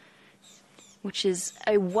 cubs, which is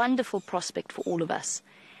a wonderful prospect for all of us.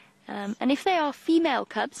 And if they are female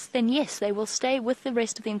cubs, then yes, they will stay with the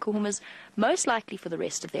rest of the Nkuhumas, most likely for the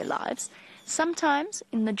rest of their lives. Sometimes,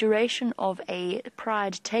 in the duration of a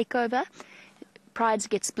pride takeover, prides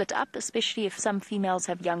get split up, especially if some females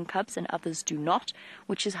have young cubs and others do not,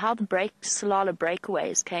 which is how the Salala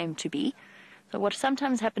breakaways came to be. So what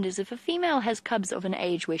sometimes happens is if a female has cubs of an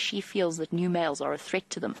age where she feels that new males are a threat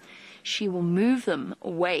to them, she will move them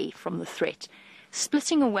away from the threat,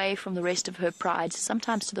 splitting away from the rest of her prides,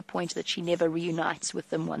 sometimes to the point that she never reunites with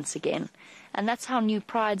them once again. And that's how new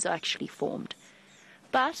prides are actually formed.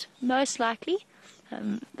 But, most likely,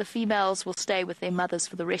 the females will stay with their mothers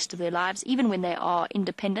for the rest of their lives, even when they are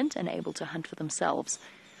independent and able to hunt for themselves.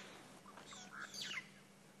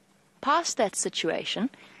 Past that situation,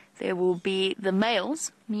 there will be the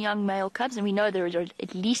males, young male cubs, and we know there are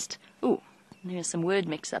at least, there's some word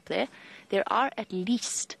mix-up there. There are at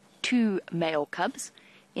least 2 male cubs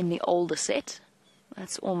in the older set.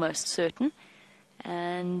 That's almost certain.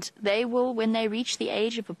 And they will, when they reach the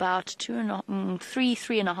age of about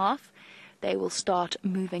 3.5, they will start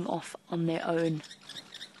moving off on their own.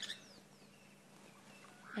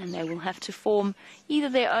 And they will have to form either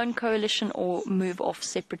their own coalition or move off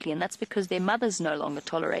separately. And that's because their mothers no longer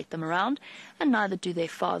tolerate them around, and neither do their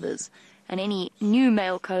fathers. And any new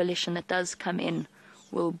male coalition that does come in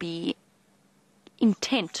will be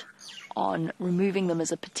intent on removing them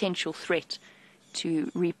as a potential threat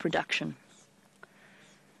to reproduction.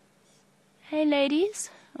 Hey ladies,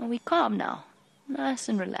 are we calm now? Nice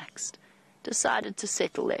and relaxed. Decided to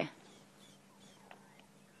settle there.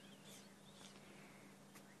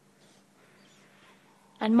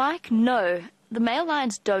 And Mike, no, the male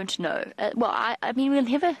lions don't know. I mean,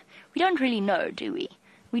 we don't really know, do we?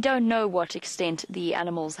 We don't know what extent the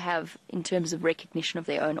animals have in terms of recognition of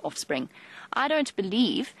their own offspring. I don't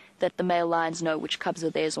believe that the male lions know which cubs are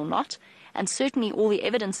theirs or not. And certainly all the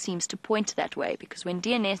evidence seems to point that way, because when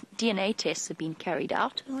DNA tests have been carried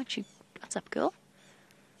out... What's up, girl?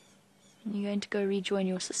 You're going to go rejoin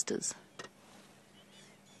your sisters.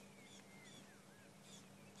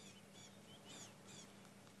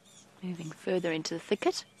 Moving further into the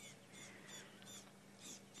thicket.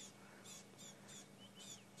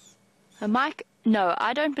 Mike, no,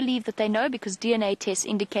 I don't believe that they know, because DNA tests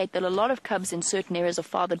indicate that a lot of cubs in certain areas are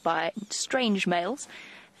fathered by strange males,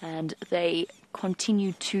 and they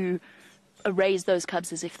continue to raise those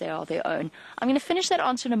cubs as if they are their own. I'm going to finish that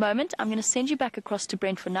answer in a moment. I'm going to send you back across to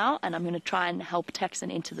Brent for now, and I'm going to try and help Taxon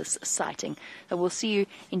into this sighting. So we'll see you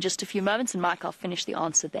in just a few moments, and Mike, I'll finish the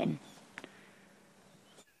answer then.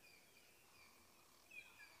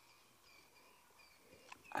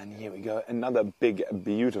 And here we go, another big,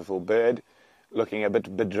 beautiful bird, looking a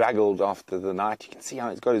bit bedraggled after the night. You can see how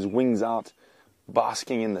he's got his wings out,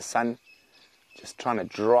 basking in the sun, just trying to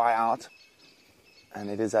dry out. And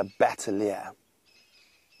it is a Bateleur.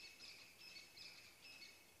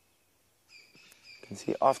 You can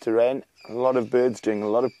see after rain, a lot of birds doing a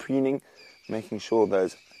lot of preening, making sure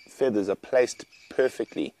those feathers are placed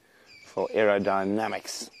perfectly for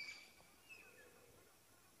aerodynamics.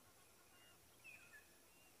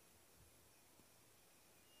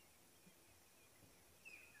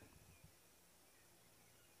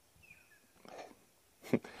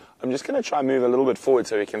 I'm just going to try and move a little bit forward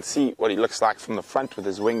so we can see what he looks like from the front with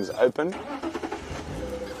his wings open.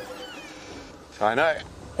 So I know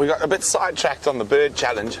we got a bit sidetracked on the bird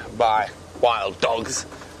challenge by wild dogs,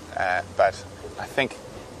 but I think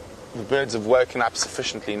the birds have woken up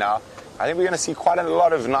sufficiently now. I think we're going to see quite a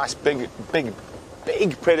lot of nice big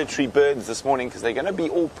predatory birds this morning, because they're going to be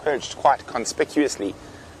all perched quite conspicuously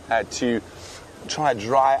to try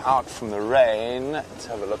dry out from the rain. Let's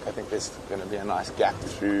have a look. I think there's going to be a nice gap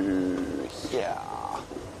through here.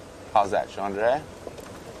 How's that, Chandra?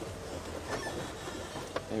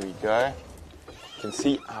 There we go. You can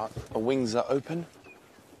see how the wings are open.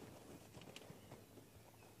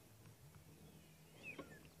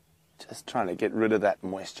 Just trying to get rid of that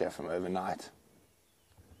moisture from overnight.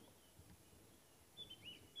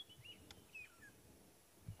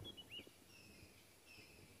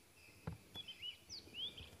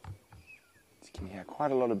 You can hear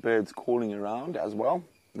quite a lot of birds calling around as well,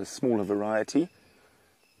 the smaller variety,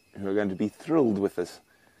 who are going to be thrilled with this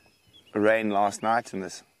rain last night and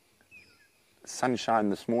this sunshine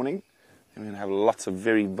this morning. And we're going to have lots of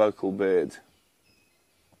very vocal birds.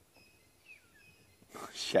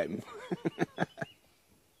 Shame.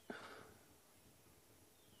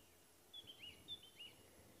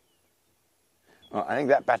 Well, I think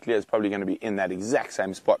that Bateleur is probably going to be in that exact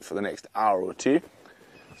same spot for the next hour or two.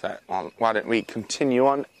 So why don't we continue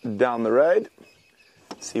on down the road,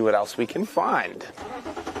 see what else we can find.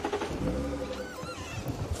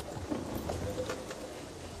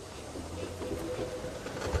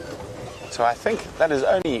 So I think that is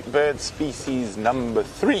only bird species number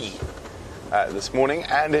 3 this morning,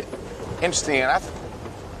 and interestingly enough,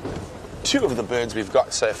 2 of the birds we've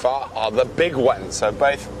got so far are the big ones. So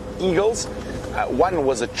both eagles. One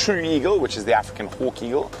was a true eagle, which is the African hawk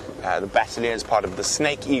eagle. The Bateleur is part of the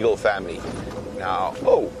snake eagle family. Now,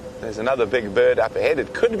 oh, there's another big bird up ahead.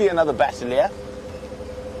 It could be another Bateleur.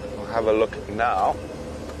 We'll have a look now.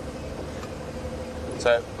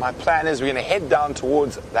 So my plan is we're going to head down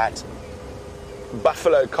towards that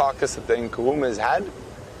buffalo carcass that the Nkuhumas had,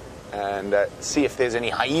 and see if there's any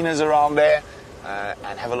hyenas around there,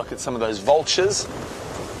 and have a look at some of those vultures.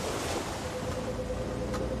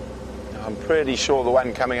 I'm pretty sure the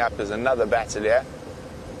one coming up is another Bateleur.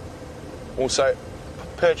 Also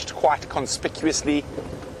perched quite conspicuously,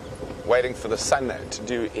 waiting for the sun to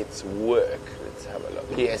do its work. Let's have a look.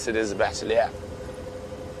 Yes, it is a Bateleur.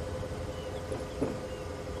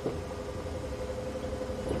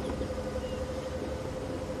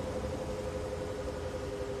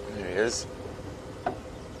 There he is.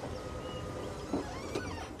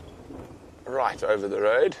 Right over the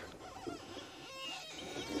road.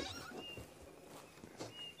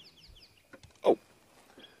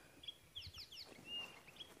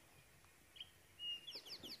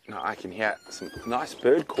 Now I can hear some nice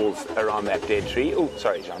bird calls around that dead tree. Oh,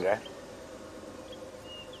 sorry, Chandra.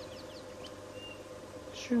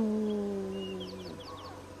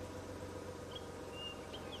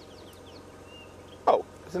 Oh,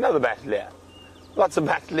 there's another Bateleur. Lots of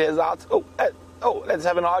Bateleurs out. Oh, let's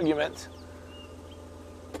have an argument.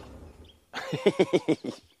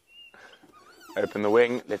 Open the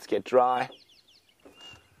wing. Let's get dry.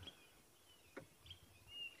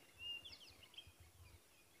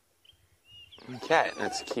 Okay,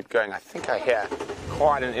 let's keep going. I think I hear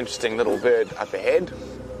quite an interesting little bird up ahead,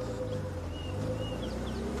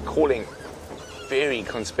 calling very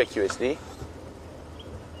conspicuously.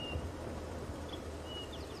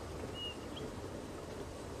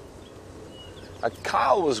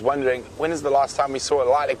 Kyle was wondering, when is the last time we saw a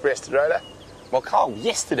lilac-breasted roller? Well, Kyle,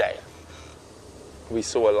 yesterday we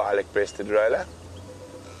saw a lilac-breasted roller.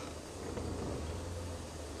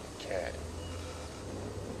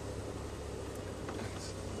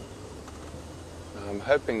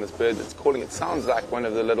 hoping this bird that's calling, it sounds like one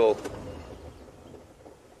of the little...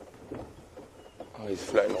 Oh, he's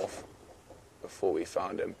flown off before we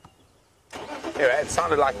found him. Anyway, it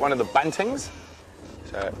sounded like one of the buntings.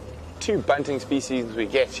 So, 2 bunting species we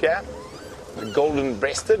get here. The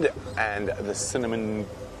golden-breasted and the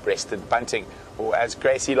cinnamon-breasted bunting, or as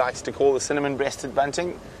Gracie likes to call the cinnamon-breasted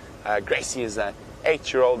bunting. Gracie is an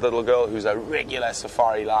 8-year-old little girl who's a regular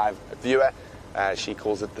Safari Live viewer. She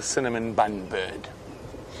calls it the cinnamon bun bird.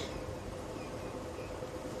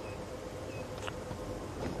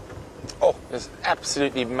 Oh, there's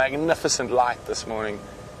absolutely magnificent light this morning,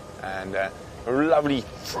 and a lovely,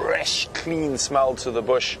 fresh, clean smell to the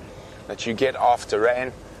bush that you get after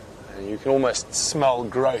rain. And you can almost smell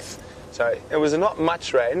growth. So it was not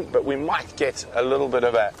much rain, but we might get a little bit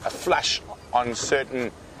of a flush on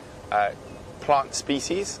certain plant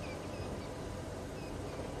species.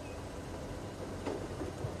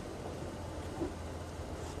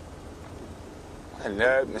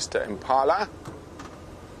 Hello, Mr. Impala.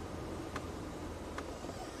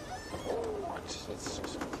 Let's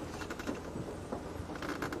just...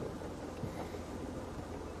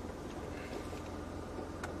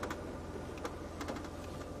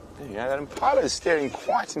 There you go. That Impala is staring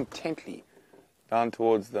quite intently down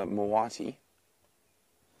towards the Moati.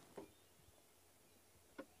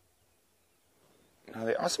 Now,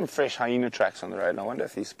 there are some fresh hyena tracks on the road, and I wonder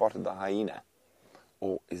if he spotted the hyena.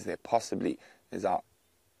 Or is there possibly...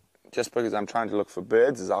 just because I'm trying to look for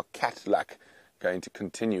birds, is our cat luck going to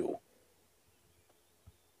continue?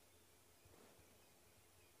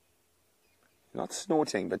 Not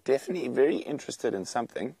snorting, but definitely very interested in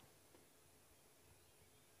something.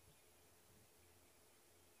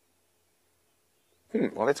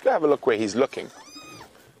 Well, let's go have a look where he's looking.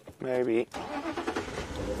 Maybe.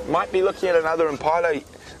 Might be looking at another impala.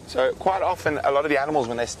 So quite often, a lot of the animals,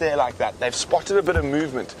 when they stare like that, they've spotted a bit of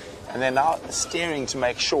movement, and they're now staring to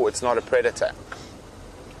make sure it's not a predator.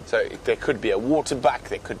 So there could be a waterbuck,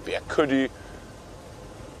 there could be a kudu,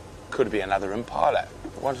 could be another impala.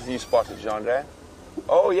 What have you spotted, Jean-Andre?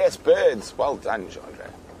 Oh, yes, birds. Well done, Jean-Andre.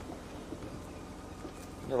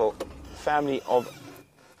 Little family of...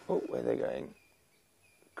 Oh, where are they going?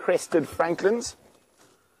 Crested francolins.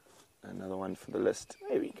 Another one for the list.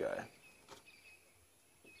 There we go.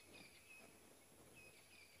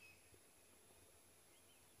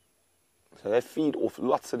 So they feed off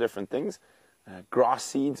lots of different things. Grass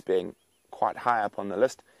seeds being quite high up on the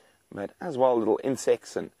list, but as well little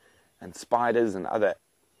insects and spiders and other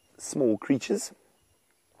small creatures.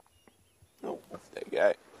 Oh, there you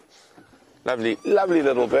go. Lovely, lovely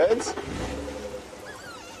little birds.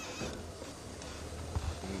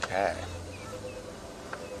 Okay.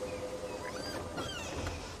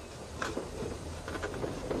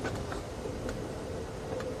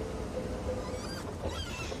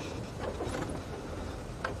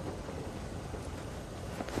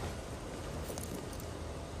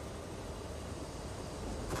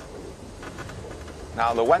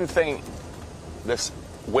 Now, the one thing, this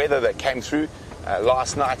weather that came through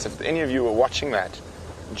last night, if any of you were watching that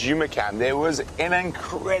Jumacam, there was an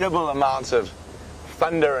incredible amount of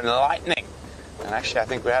thunder and lightning. And actually, I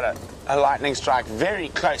think we had a lightning strike very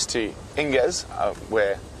close to Inga's,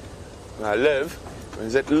 where I live,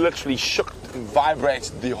 because it literally shook and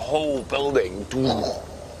vibrated the whole building.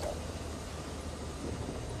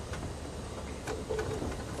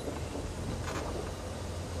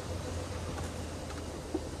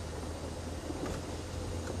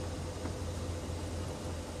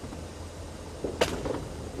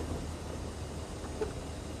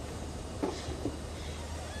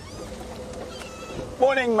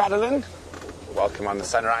 Morning, Madeline. Welcome on the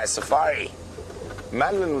Sunrise Safari.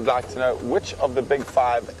 Madeline would like to know which of the big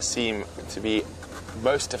five seem to be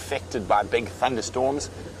most affected by big thunderstorms,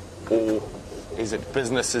 or is it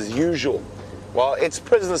business as usual? Well, it's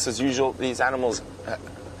business as usual. These animals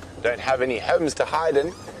don't have any homes to hide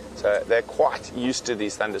in, so they're quite used to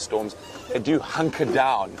these thunderstorms. They do hunker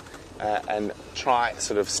down and try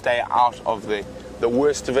sort of stay out of the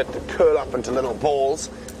worst of it, to curl up into little balls,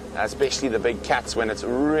 especially the big cats when it's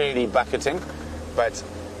really bucketing. But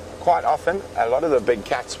quite often, a lot of the big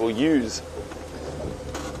cats will use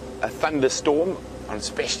a thunderstorm,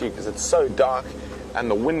 especially because it's so dark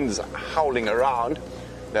and the wind's howling around.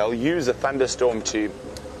 They'll use a thunderstorm to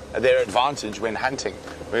their advantage when hunting.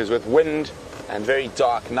 Whereas with wind and very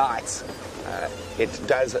dark nights, it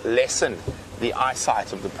does lessen the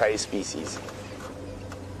eyesight of the prey species.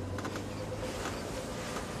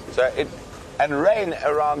 And rain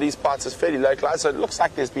around these parts is fairly localized, so it looks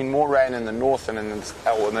like there's been more rain in the north and in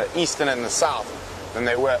the east and in the south than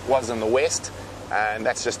there was in the west. and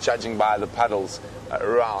that's just judging by the puddles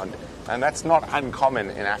around. And that's not uncommon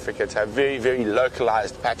in Africa to have very, very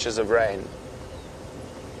localized patches of rain.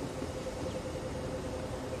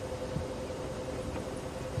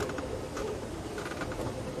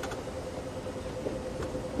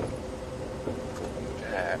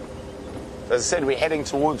 As I said, we're heading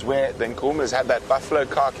towards where the Nkuhumas had that buffalo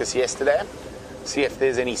carcass yesterday. See if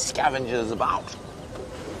there's any scavengers about.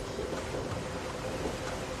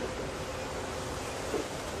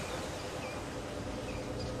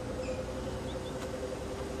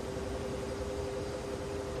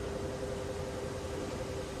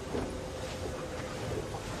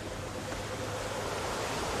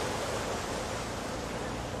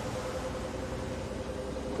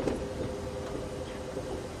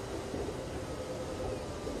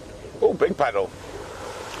 Oh, big puddle.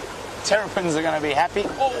 Terrapins are going to be happy.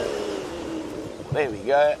 Oh, there we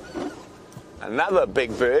go. Another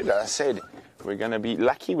big bird. I said we're going to be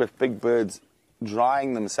lucky with big birds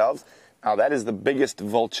drying themselves. Now, that is the biggest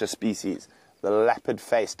vulture species, the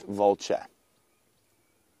leopard-faced vulture.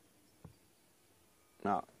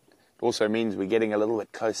 Now, it also means we're getting a little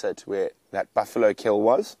bit closer to where that buffalo kill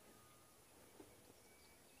was.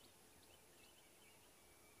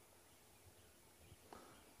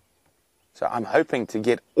 So I'm hoping to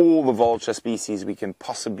get all the vulture species we can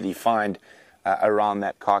possibly find around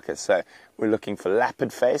that carcass. So we're looking for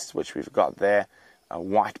leopard-faced, which we've got there, a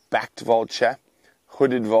white-backed vulture,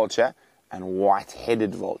 hooded vulture, and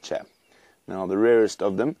white-headed vulture. Now the rarest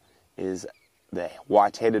of them is the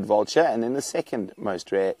white-headed vulture, and then the second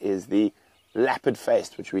most rare is the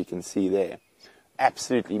leopard-faced, which we can see there.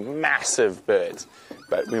 Absolutely massive birds.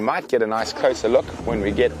 But we might get a nice closer look when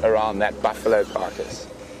we get around that buffalo carcass.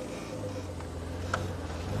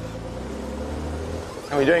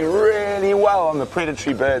 And we're doing really well on the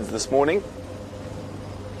predatory birds this morning.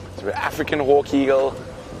 So we're African hawk eagle,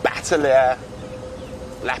 bateleur,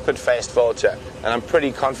 leopard-faced vulture. And I'm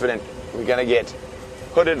pretty confident we're going to get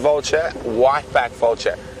hooded vulture, white-backed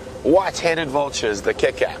vulture. White-headed vulture is the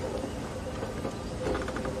kicker.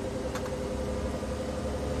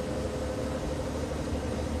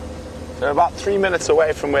 So we're about 3 minutes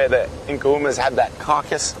away from where the Nkuhumas had that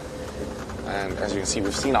carcass. And as you can see,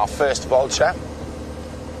 we've seen our first vulture.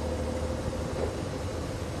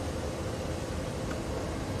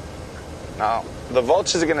 Now, the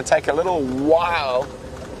vultures are going to take a little while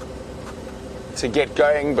to get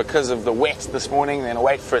going because of the wet this morning. They're going to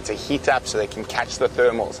wait for it to heat up so they can catch the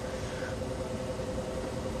thermals.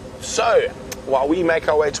 So, while we make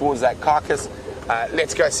our way towards that carcass,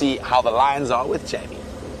 let's go see how the lions are with Jamie.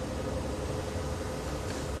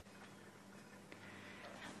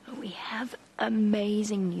 We have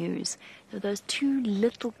amazing news. So those two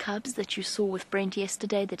little cubs that you saw with Brent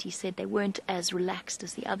yesterday that he said they weren't as relaxed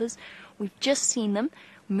as the others, we've just seen them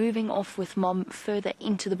moving off with Mom further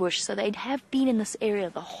into the bush. So they'd have been in this area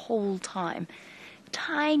the whole time.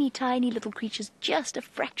 Tiny, tiny little creatures, just a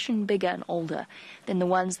fraction bigger and older than the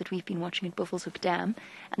ones that we've been watching at Buffelshoek Dam,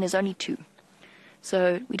 and there's only 2.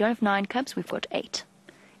 So we don't have 9 cubs, we've got 8.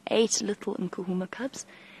 8 little Nkuhuma cubs.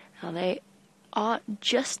 Now they are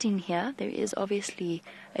just in here. There is obviously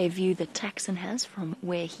a view that Taxon has from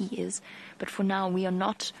where he is, but for now we are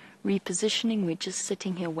not repositioning. We're just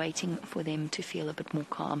sitting here waiting for them to feel a bit more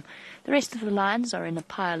calm. The rest of the lions are in a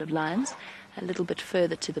pile of lions a little bit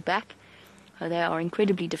further to the back. They are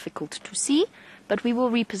incredibly difficult to see, but we will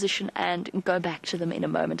reposition and go back to them in a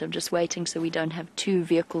moment. I'm just waiting so we don't have 2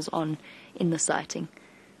 vehicles on in the sighting.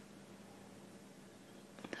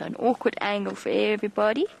 So an awkward angle for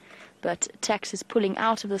everybody. But Tax is pulling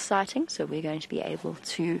out of the sighting, so we're going to be able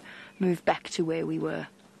to move back to where we were.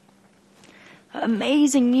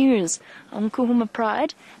 Amazing news on Nkuhuma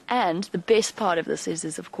Pride, and the best part of this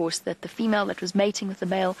is of course that the female that was mating with the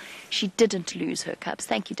male, she didn't lose her cubs.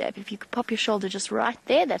 Thank you, Dave. If you could pop your shoulder just right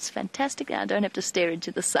there, that's fantastic. Now I don't have to stare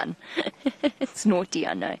into the sun. It's naughty,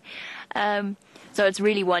 I know. So it's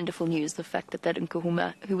really wonderful news, the fact that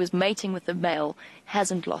Nkuhuma, who was mating with the male,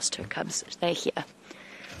 hasn't lost her cubs. They're here.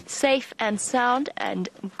 Safe and sound and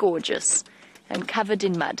gorgeous and covered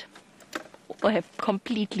in mud. They're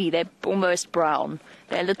almost brown.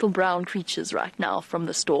 They're little brown creatures right now from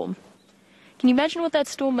the storm. Can you imagine what that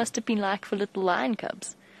storm must have been like for little lion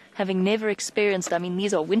cubs? Having never experienced, I mean,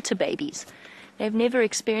 these are winter babies. They've never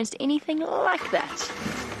experienced anything like that.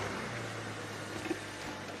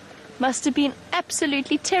 Must have been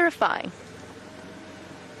absolutely terrifying.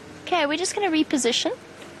 Okay, we're just going to reposition.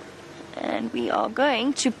 And we are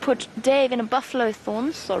going to put Dave in a buffalo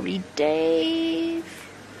thorn. Sorry, Dave.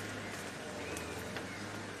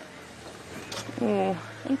 Oh,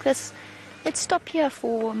 I think let's stop here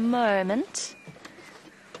for a moment.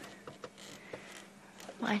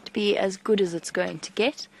 Might be as good as it's going to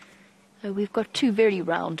get. So we've got two very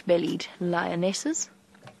round-bellied lionesses,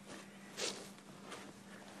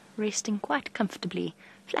 resting quite comfortably,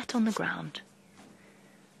 flat on the ground.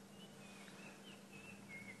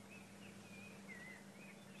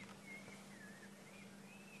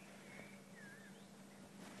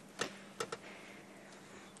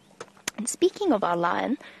 And speaking of our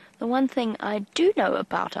lion, the one thing I do know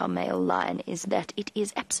about our male lion is that it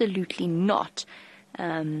is absolutely not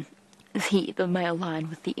the male lion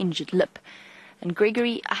with the injured lip. And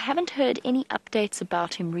Gregory, I haven't heard any updates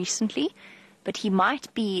about him recently, but he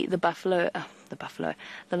might be the buffalo.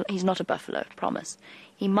 He's not a buffalo, promise.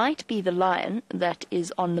 He might be the lion that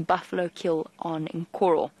is on the buffalo kill on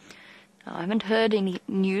Nkoro. Now, I haven't heard any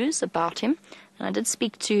news about him. And I did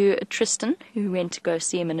speak to Tristan, who went to go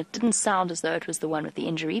see him, and it didn't sound as though it was the one with the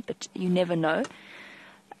injury, but you never know.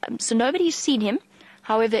 So nobody's seen him.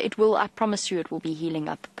 However, I promise you, it will be healing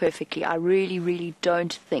up perfectly. I really, really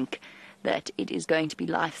don't think that it is going to be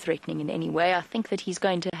life-threatening in any way. I think that he's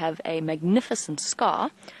going to have a magnificent scar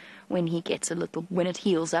when it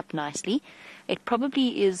heals up nicely. It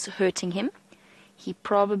probably is hurting him. He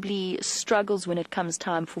probably struggles when it comes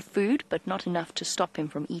time for food, but not enough to stop him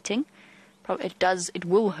from eating. It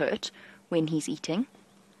will hurt when he's eating,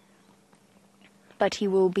 but he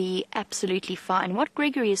will be absolutely fine. What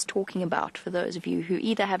Gregory is talking about, for those of you who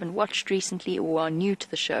either haven't watched recently or are new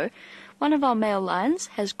to the show, one of our male lions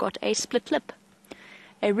has got a split lip,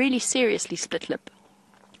 a really seriously split lip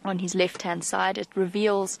on his left-hand side.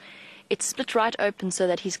 It's split right open so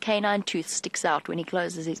that his canine tooth sticks out when he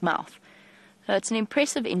closes his mouth. So it's an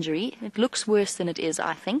impressive injury. It looks worse than it is,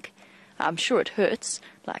 I think. I'm sure it hurts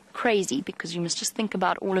like crazy, because you must just think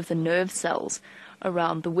about all of the nerve cells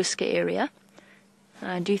around the whisker area.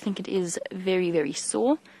 I do think it is very, very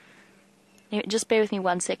sore. Just bear with me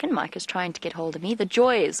 1 second. Mike is trying to get hold of me. The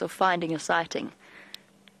joys of finding a sighting.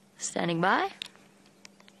 Standing by.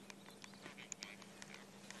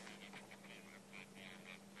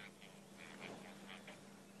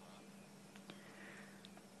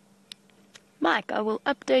 Mike, I will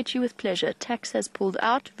update you with pleasure. Tax has pulled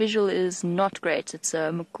out. Visual is not great. It's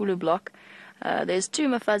a Makulu block. There's two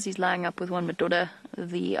Mafazis lying up with one Madoda.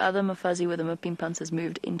 The other Mafazi with the Mapimpans has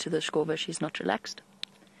moved into the Shkova. She's not relaxed.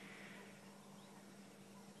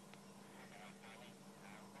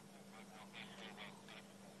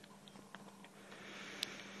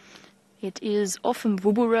 It is off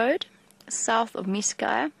Mvubu Road, south of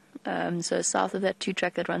Miskaya. So south of that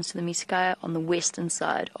 2-track that runs to the Miskaya, on the western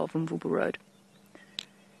side of Mvubu Road.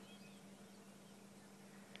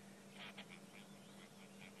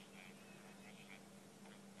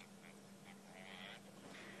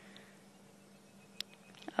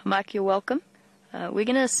 Mike, you're welcome. We're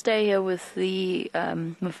going to stay here with the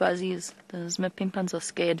Mafazis. Those Mapimpans are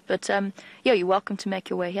scared. But, yeah, you're welcome to make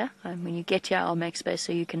your way here. When you get here, I'll make space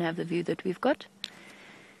so you can have the view that we've got.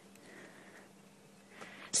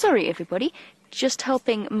 Sorry, everybody. Just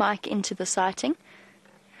helping Mike into the sighting.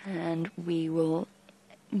 And we will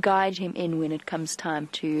guide him in when it comes time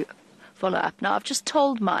to follow up. Now, I've just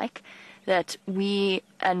told Mike that we,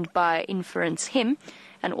 and by inference him,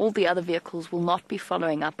 and all the other vehicles will not be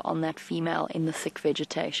following up on that female in the thick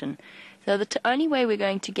vegetation. So the only way we're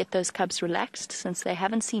going to get those cubs relaxed, since they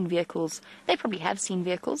haven't seen vehicles, they probably have seen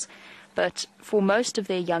vehicles, but for most of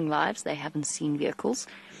their young lives, they haven't seen vehicles.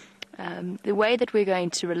 The way that we're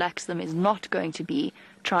going to relax them is not going to be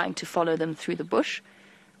trying to follow them through the bush.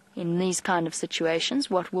 In these kind of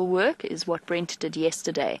situations, what will work is what Brent did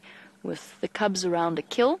yesterday, with the cubs around a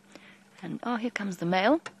kill. And, oh, here comes the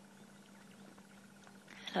male.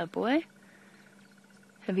 Hello, boy.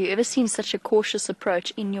 Have you ever seen such a cautious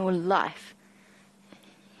approach in your life?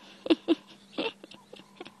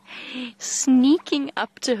 Sneaking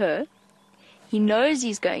up to her. He knows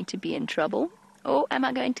he's going to be in trouble. Oh, am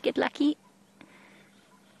I going to get lucky?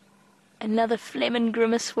 Another phlegm and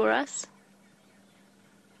grimace for us.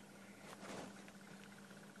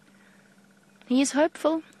 He is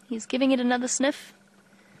hopeful. He's giving it another sniff.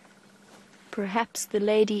 Perhaps the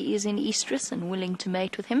lady is in estrus and willing to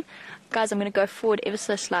mate with him. Guys, I'm going to go forward ever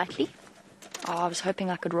so slightly. Oh, I was hoping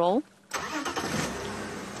I could roll.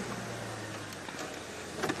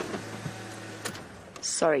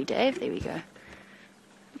 Sorry, Dave. There we go.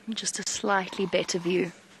 Just a slightly better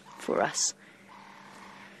view for us.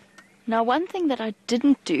 Now, one thing that I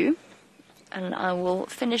didn't do, and I will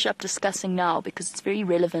finish up discussing now because it's very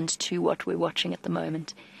relevant to what we're watching at the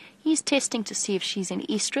moment. He's testing to see if she's in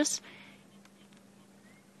estrus.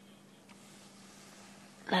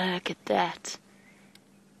 Look at that.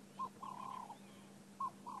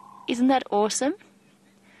 Isn't that awesome?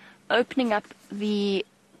 Opening up the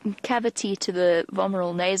cavity to the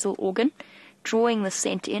vomeral nasal organ, drawing the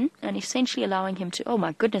scent in and essentially allowing him to, oh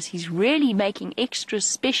my goodness, he's really making extra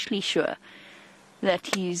specially sure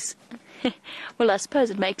that he's, well, I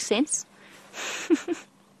suppose it makes sense.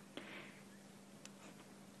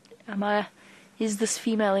 Is this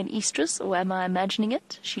female in estrus, or am I imagining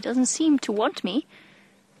it? She doesn't seem to want me,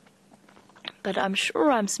 but I'm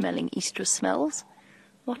sure I'm smelling estrus smells.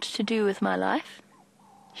 What to do with my life?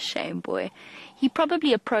 Shame boy. He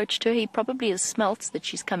probably approached her, he probably has smelt that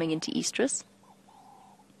she's coming into estrus.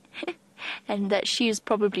 And that she is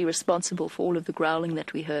probably responsible for all of the growling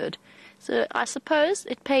that we heard. So I suppose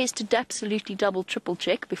it pays to absolutely double triple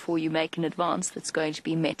check before you make an advance that's going to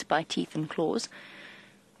be met by teeth and claws,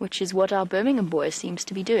 which is what our Birmingham boy seems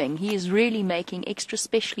to be doing. He is really making extra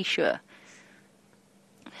specially sure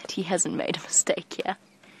that he hasn't made a mistake here.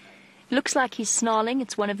 Looks like he's snarling.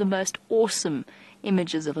 It's one of the most awesome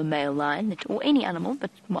images of a male lion, or any animal,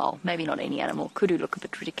 but, well, maybe not any animal. Kudu look a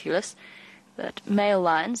bit ridiculous. But male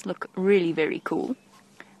lions look really very cool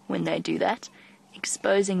when they do that,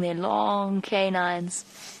 exposing their long canines.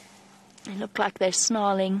 They look like they're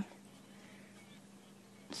snarling,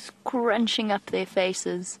 scrunching up their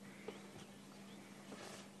faces.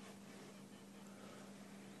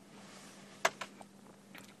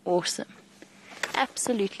 Awesome.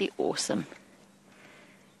 Absolutely awesome.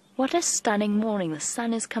 What a stunning morning. The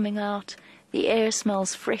sun is coming out. The air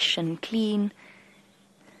smells fresh and clean.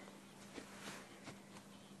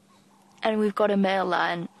 And we've got a male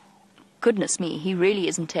lion. Goodness me, he really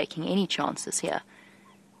isn't taking any chances here.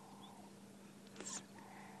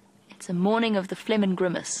 It's a morning of the phlegm and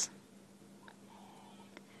grimace.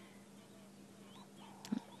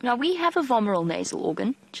 Now, we have a vomeral nasal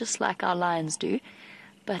organ, just like our lions do,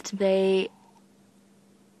 but they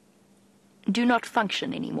do not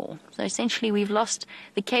function anymore. So essentially we've lost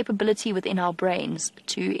the capability within our brains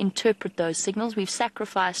to interpret those signals. We've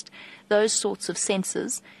sacrificed those sorts of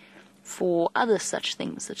senses for other such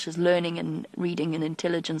things, such as learning and reading and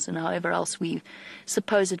intelligence and however else we've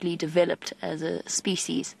supposedly developed as a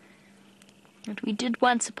species. But we did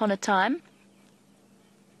once upon a time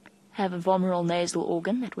have a vomeral nasal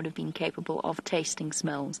organ that would have been capable of tasting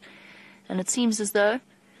smells. And it seems as though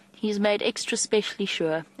he's made extra specially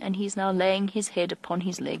sure, and he's now laying his head upon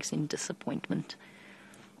his legs in disappointment.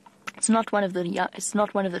 It's not one of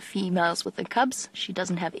the females with the cubs. She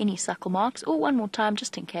doesn't have any suckle marks. Oh, one more time,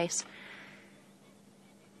 just in case.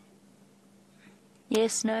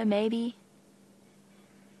 Yes, no, maybe.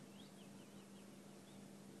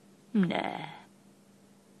 Nah.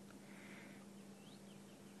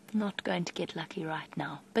 Not going to get lucky right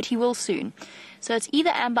now, but he will soon. So it's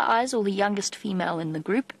either Amber Eyes or the youngest female in the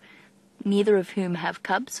group, neither of whom have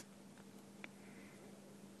cubs.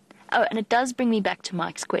 Oh, and it does bring me back to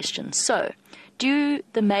Mike's question. So, do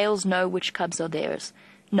the males know which cubs are theirs?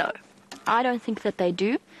 No, I don't think that they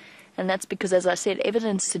do. And that's because, as I said,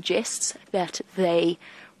 evidence suggests that they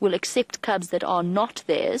will accept cubs that are not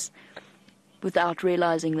theirs without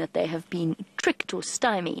realizing that they have been tricked or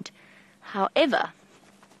stymied. However,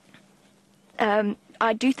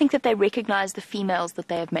 I do think that they recognize the females that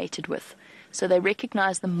they have mated with. So they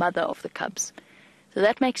recognize the mother of the cubs. So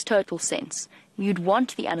that makes total sense. You'd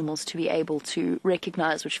want the animals to be able to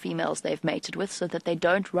recognize which females they've mated with so that they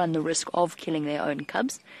don't run the risk of killing their own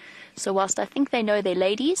cubs. So whilst I think they know their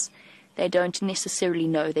ladies, they don't necessarily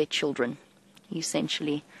know their children,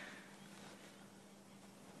 essentially.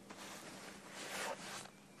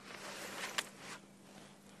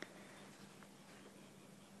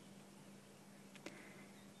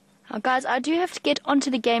 Now, guys, I do have to get onto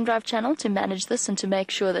the Game Drive channel to manage this and to make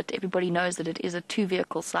sure that everybody knows that it is a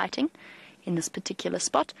 2-vehicle sighting in this particular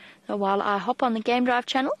spot. So while I hop on the Game Drive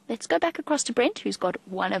channel, let's go back across to Brent, who's got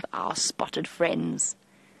one of our spotted friends.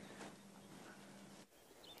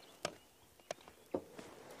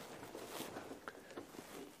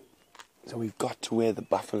 So we've got to where the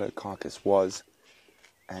buffalo carcass was,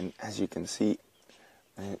 and as you can see,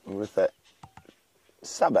 with a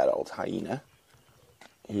sub-adult hyena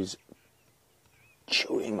who's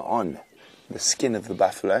chewing on the skin of the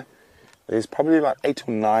buffalo. There's probably about 8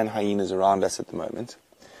 or 9 hyenas around us at the moment.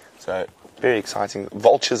 So, very exciting.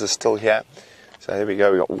 Vultures are still here. So there we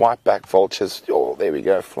go, we've got white-backed vultures. Oh, there we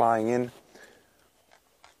go, flying in.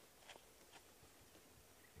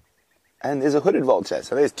 And there's a hooded vulture.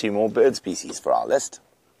 So there's 2 more bird species for our list.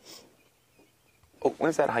 Oh,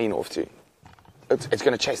 where's that hyena off to? It's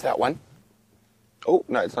going to chase that one. Oh,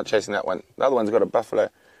 no, it's not chasing that one. The other one's got a buffalo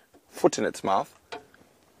foot in its mouth.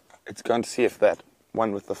 It's going to see if that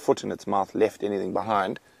one with the foot in its mouth left anything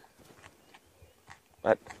behind.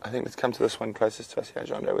 But I think let's come to this one closest to us here,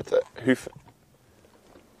 John, with the hoof.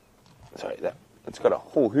 Sorry, it's got a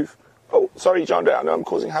whole hoof. Oh, sorry, John, I know I'm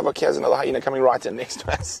causing havoc. Here's another hyena coming right in next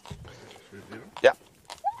to us. Yeah.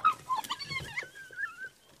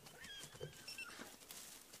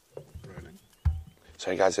 Rolling.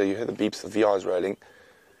 Sorry, guys, so you heard the beeps, the VR is rolling.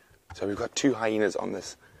 So we've got 2 hyenas on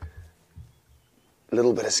this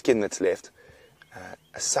little bit of skin that's left,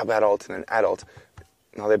 a sub-adult and an adult.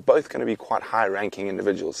 Now, they're both going to be quite high-ranking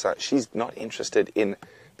individuals, so she's not interested in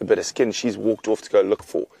the bit of skin. She's walked off to go look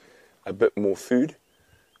for a bit more food,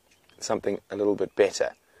 something a little bit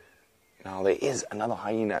better. Now, there is another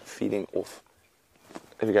hyena feeding off.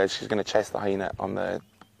 There we go. She's going to chase the hyena on the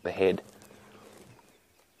head.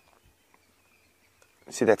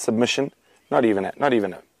 See that submission? Not even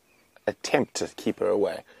a attempt to keep her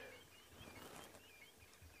away.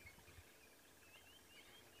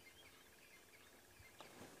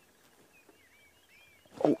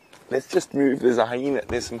 Oh, let's just move. There's a hyena.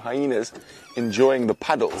 There's some hyenas enjoying the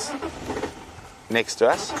puddles next to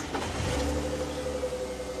us.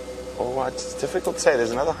 Oh, it's difficult to say.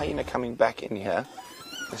 There's another hyena coming back in here.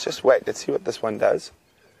 Let's just wait. Let's see what this one does.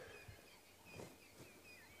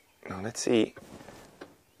 Now, let's see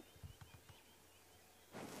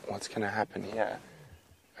what's going to happen here.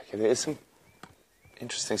 Okay, there is some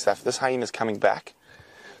interesting stuff. This hyena's coming back.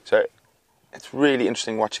 So, it's really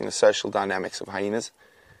interesting watching the social dynamics of hyenas.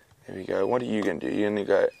 There we go. What are you going to do? You're going to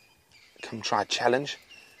go, come try challenge.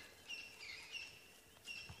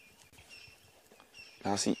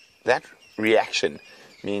 Now, see, that reaction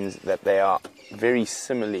means that they are very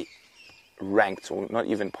similarly ranked, or not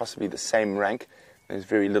even possibly the same rank. There's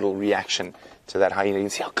very little reaction to that hyena. You can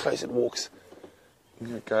see how close it walks.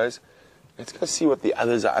 There it goes. Let's go see what the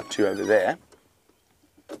others are up to over there.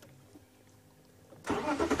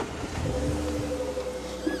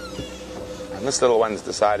 And this little one's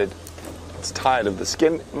decided it's tired of the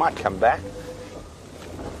skin. It might come back.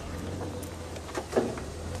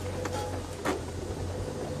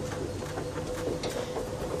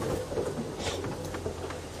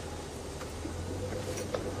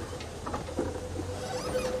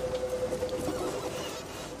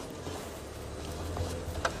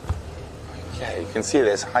 Okay, you can see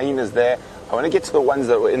there's hyenas there. I want to get to the ones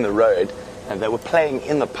that were in the road and they were playing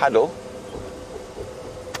in the puddle.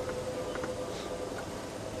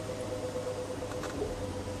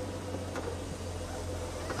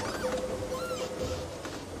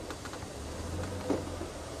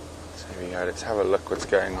 So here we go, let's have a look what's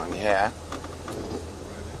going on here.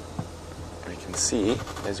 We can see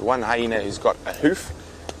there's one hyena who's got a hoof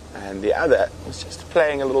and the other is just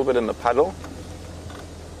playing a little bit in the puddle.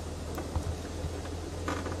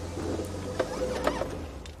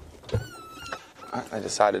 I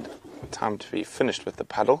decided time to be finished with the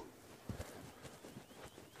puddle.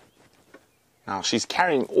 Now she's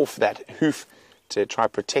carrying off that hoof to try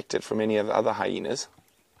protect it from any of the other hyenas.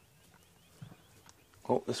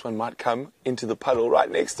 Oh, this one might come into the puddle right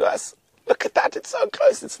next to us. Look at that, it's so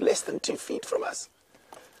close, it's less than 2 feet from us.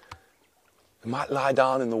 It might lie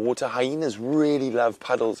down in the water. Hyenas really love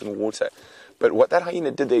puddles and water. But what that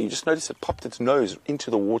hyena did there, you just notice it popped its nose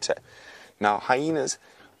into the water. Now, hyenas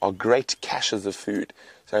are great caches of food.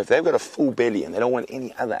 So if they've got a full belly and they don't want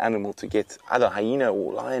any other animal to get, either hyena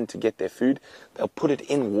or lion to get their food, they'll put it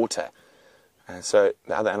in water. And so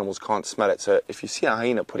the other animals can't smell it. So if you see a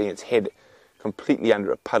hyena putting its head completely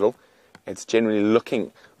under a puddle, it's generally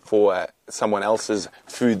looking for someone else's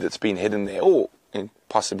food that's been hidden there, or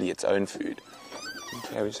possibly its own food.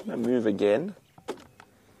 Okay, we're just going to move again.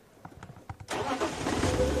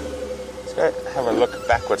 Let's go have a look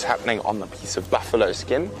back what's happening on the piece of buffalo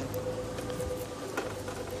skin.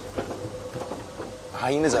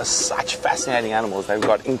 Hyenas are such fascinating animals. They've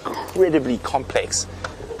got incredibly complex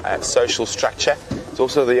social structure. It's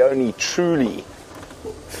also the only truly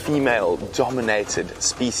female-dominated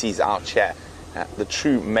species out here, the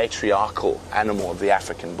true matriarchal animal of the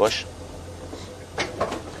African bush.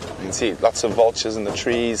 You can see lots of vultures in the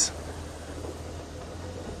trees.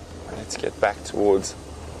 Let's get back towards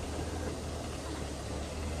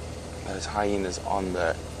those hyenas on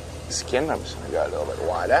the skin. I'm just going to go a little bit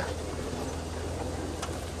wider.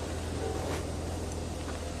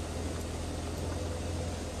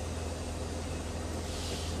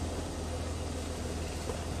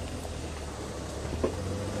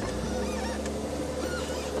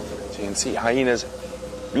 So you can see hyenas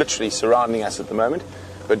literally surrounding us at the moment.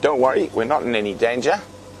 But don't worry, we're not in any danger.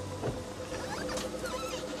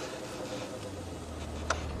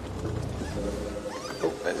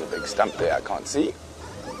 Oh, there's a big stump there I can't see.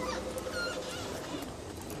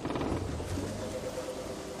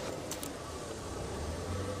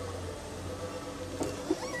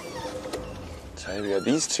 So here we go.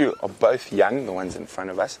 These two are both young, the ones in front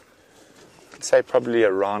of us. I'd say probably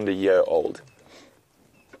around a year old.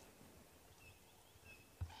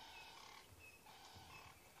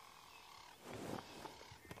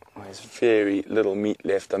 There's very little meat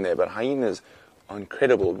left on there, but hyenas are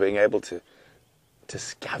incredible, being able to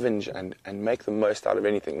scavenge and make the most out of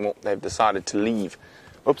anything. Well, they've decided to leave,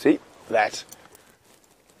 oopsie, that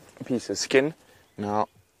piece of skin. Now,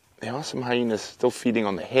 there are some hyenas still feeding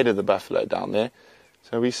on the head of the buffalo down there,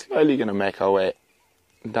 so we're slowly going to make our way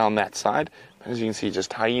down that side. As you can see,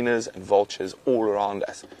 just hyenas and vultures all around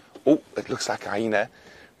us. Oh, it looks like a hyena,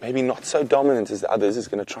 maybe not so dominant as the others, is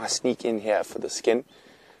going to try sneak in here for the skin.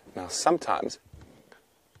 Now, sometimes,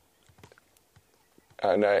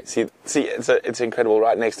 oh no, see, it's incredible.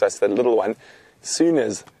 Right next to us, that little one, as soon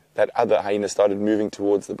as that other hyena started moving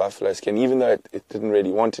towards the buffalo skin, even though it didn't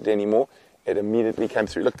really want it anymore, it immediately came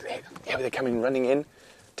through. Look, yeah, they're coming running in,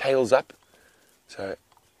 tails up. So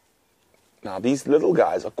now these little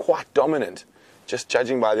guys are quite dominant, just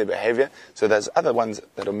judging by their behavior. So those other ones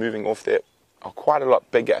that are moving off there are quite a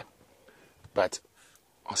lot bigger, but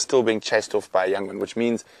are still being chased off by a young one, which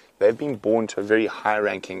means they've been born to a very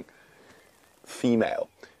high-ranking female.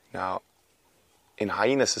 Now, in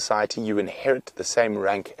hyena society, you inherit the same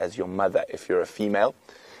rank as your mother if you're a female.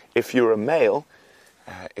 If you're a male,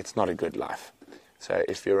 it's not a good life. So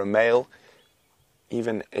if you're a male,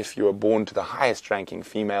 even if you are born to the highest-ranking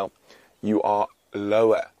female, you are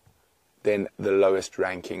lower than the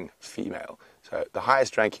lowest-ranking female. So the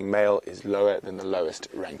highest-ranking male is lower than the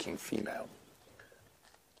lowest-ranking female.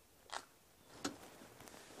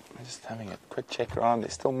 Just having a quick check around.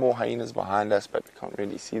 There's still more hyenas behind us, but we can't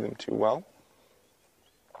really see them too well.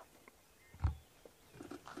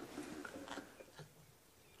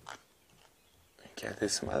 Okay,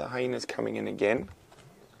 there's some other hyenas coming in again.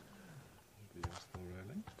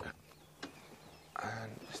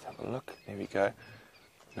 And just have a look. There we go.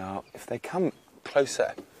 Now, if they come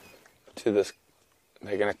closer to this,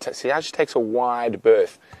 they're going to see how she takes a wide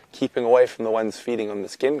berth, keeping away from the ones feeding on the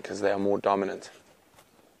skin because they are more dominant.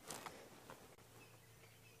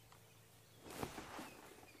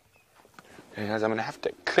 Okay, guys, I'm going to have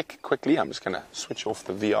to click quickly. I'm just going to switch off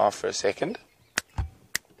the VR for a second.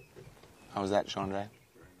 How was that, Chandra?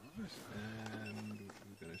 Very nice. And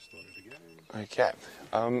we're going to start it again. Okay.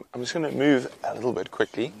 I'm just going to move a little bit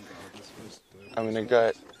quickly. I'm going to go...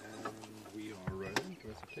 And we are rolling. Do I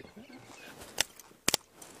have to click that?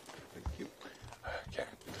 Thank you. Okay.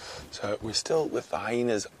 So we're still with the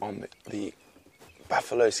hyenas on the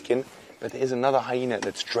buffalo skin, but there's another hyena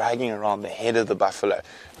that's dragging around the head of the buffalo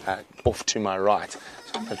off to my right. So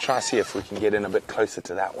I'm going to try to see if we can get in a bit closer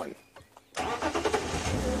to that one.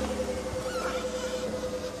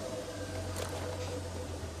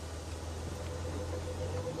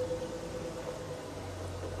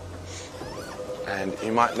 And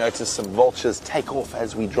you might notice some vultures take off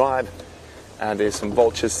as we drive. There's some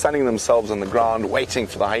vultures sunning themselves on the ground, waiting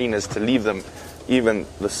for the hyenas to leave them even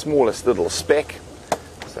the smallest little speck.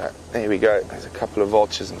 So there we go. There's a couple of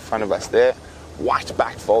vultures in front of us there.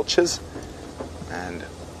 White-backed vultures. And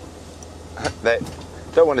they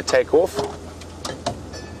don't want to take off.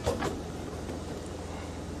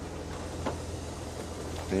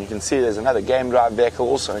 And you can see there's another game drive vehicle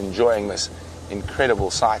also enjoying this incredible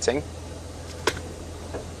sighting.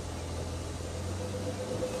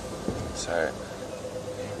 So,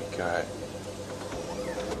 there we go.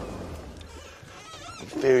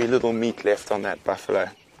 Very little meat left on that buffalo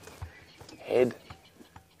head.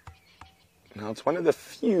 Now it's one of the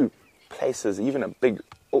few places, even a big,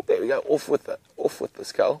 oh there we go, off with the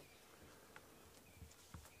skull.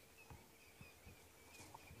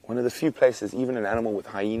 One of the few places even an animal with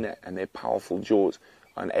hyena and their powerful jaws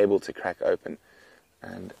are unable to crack open.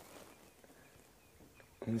 And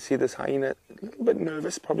you can see this hyena, a little bit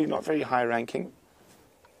nervous, probably not very high ranking.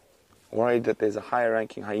 Worried that there's a higher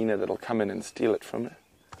ranking hyena that'll come in and steal it from her.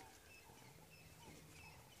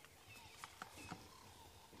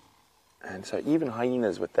 And so even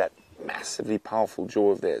hyenas with that massively powerful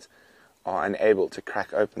jaw of theirs are unable to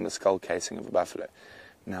crack open the skull casing of a buffalo.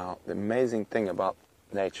 Now, the amazing thing about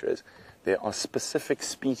nature is there are specific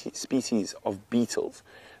species of beetles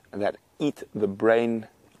that eat the brain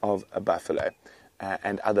of a buffalo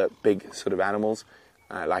and other big sort of animals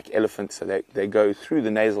like elephants. So they go through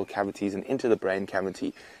the nasal cavities and into the brain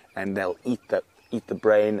cavity, and they'll eat the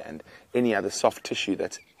brain and any other soft tissue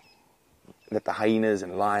that the hyenas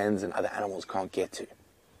and lions and other animals can't get to.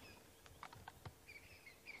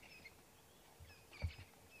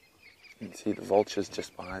 You can see the vultures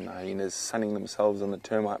just behind the hyenas sunning themselves on the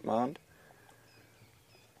termite mound.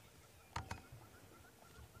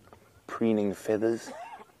 preening feathers.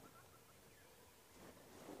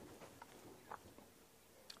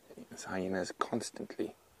 This hyena is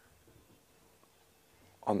constantly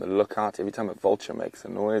on the lookout. Every time a vulture makes a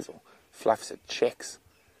noise or fluffs, it checks,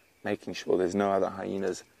 making sure there's no other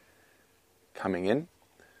hyenas coming in.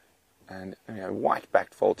 And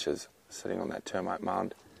white-backed vultures sitting on that termite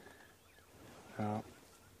mound.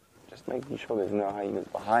 Just making sure there's no hyenas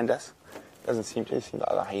behind us. Doesn't seem to seem the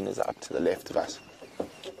other hyenas are up to the left of us.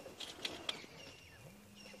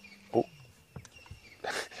 Oh,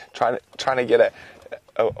 trying to get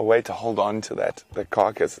a way to hold on to the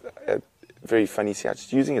carcass. Very funny. See how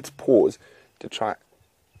it's using its paws to try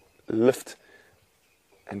lift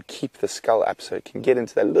and keep the skull up so it can get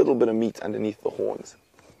into that little bit of meat underneath the horns.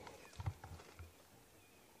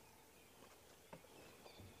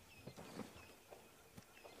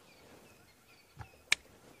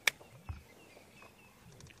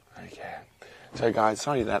 Okay. So guys,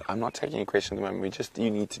 sorry that I'm not taking a question at the moment.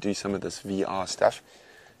 You need to do some of this VR stuff.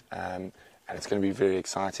 And it's going to be very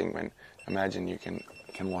exciting when, imagine you can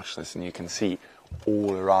watch this and you can see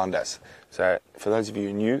all around us. So for those of you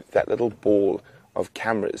who knew, that little ball of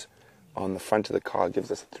cameras on the front of the car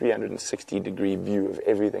gives us a 360-degree view of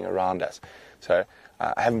everything around us. So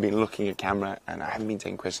I haven't been looking at camera and I haven't been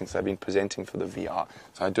taking questions. So I've been presenting for the VR.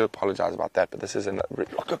 So I do apologize about that, but this is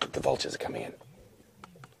look, the vultures are coming in.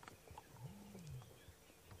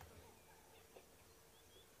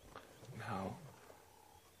 Now,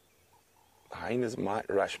 the hyenas might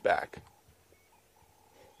rush back.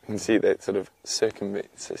 You can see that sort of circumvent.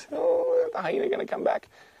 Says, oh, the hyena going to come back.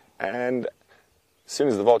 And as soon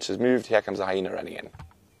as the vulture's moved, here comes the hyena running in.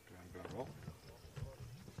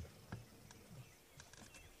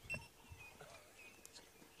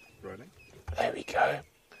 There we go.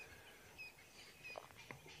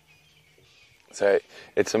 So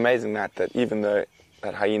it's amazing that even though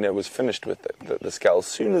that hyena was finished with the skull, as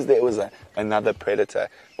soon as there was another predator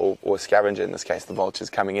or scavenger, in this case the vultures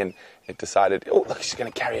coming in, it decided, oh look, she's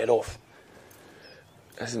going to carry it off.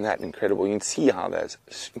 Isn't that incredible? You can see how there's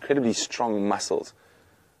incredibly strong muscles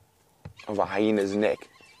of a hyena's neck.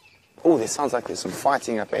 Oh, there sounds like there's some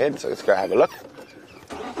fighting up ahead, so let's go have a look.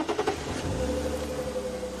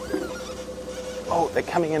 Oh, they're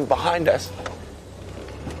coming in behind us.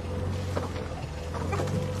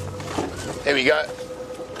 There we go.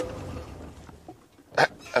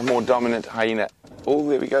 A more dominant hyena. Oh,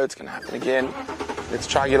 there we go. It's going to happen again. Let's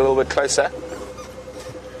try and get a little bit closer.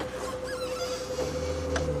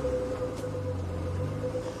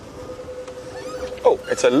 Oh,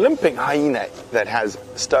 it's a limping hyena that has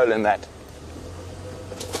stolen that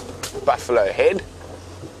buffalo head.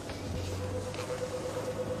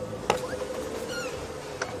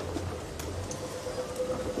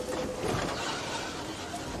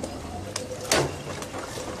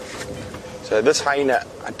 So this hyena,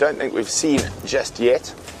 I don't think we've seen just yet.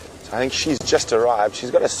 So I think she's just arrived.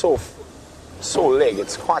 She's got a sore leg.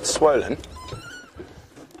 It's quite swollen.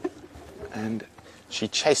 And she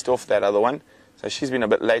chased off that other one. So she's been a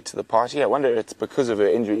bit late to the party. I wonder if it's because of her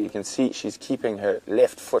injury. You can see she's keeping her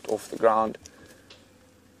left foot off the ground.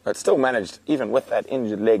 But still managed, even with that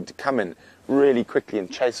injured leg, to come in really quickly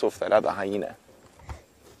and chase off that other hyena.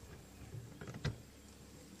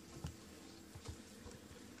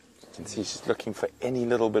 You can see she's looking for any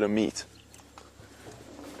little bit of meat.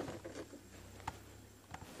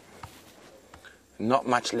 Not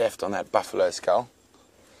much left on that buffalo skull.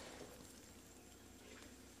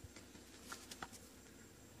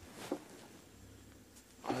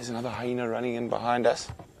 Oh, there's another hyena running in behind us.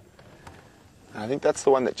 And I think that's the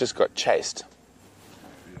one that just got chased.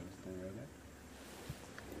 You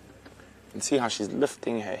can see how she's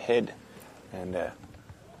lifting her head and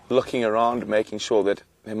looking around, making sure that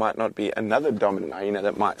there might not be another dominant hyena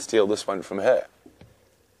that might steal this one from her.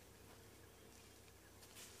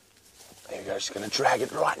 There we go, she's going to drag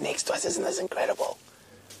it right next to us. Isn't this incredible?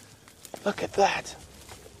 Look at that.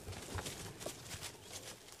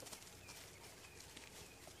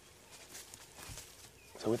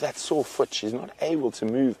 So with that sore foot, she's not able to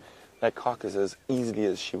move that carcass as easily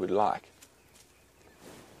as she would like.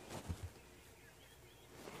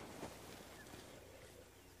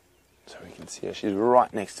 So we can see her, she's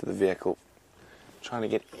right next to the vehicle, trying to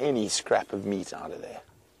get any scrap of meat out of there.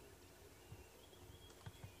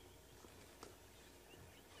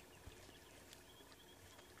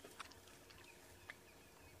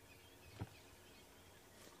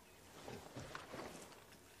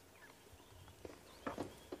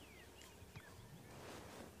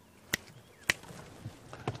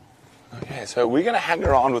 Okay, so we're going to hang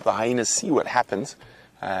around with the hyenas, see what happens,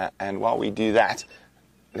 and while we do that,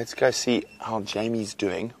 let's go see how Jamie's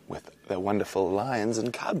doing with the wonderful lions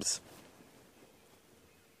and cubs.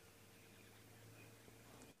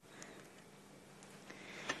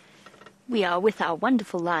 We are with our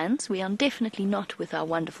wonderful lions. We are definitely not with our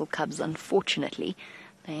wonderful cubs, unfortunately.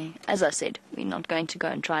 As I said, we're not going to go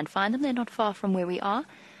and try and find them. They're not far from where we are.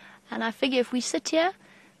 And I figure if we sit here,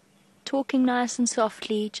 talking nice and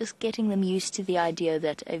softly, just getting them used to the idea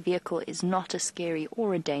that a vehicle is not a scary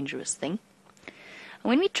or a dangerous thing. And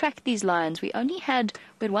when we tracked these lions, we had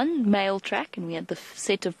one male track, and we had the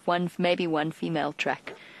set of maybe one female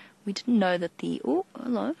track. We didn't know that oh,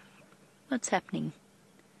 hello. What's happening?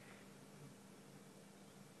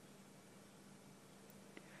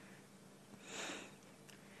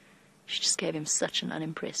 She just gave him such an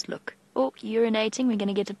unimpressed look. Oh, urinating.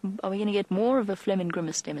 Are we going to get more of a phlegm and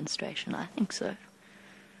grimace demonstration? I think so.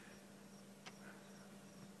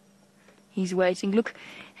 He's waiting. Look,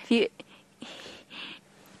 you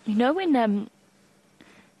know when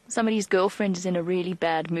somebody's girlfriend is in a really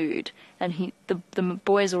bad mood, and the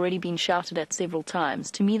boy's already been shouted at several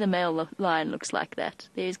times. To me, the male lion looks like that.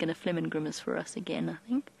 There's going to phlegm and grimace for us again, I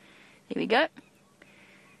think. There we go.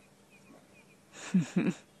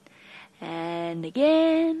 And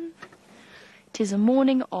again. It is a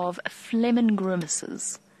morning of phlegm and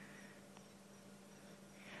grimaces.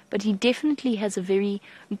 But he definitely has a very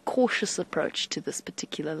cautious approach to this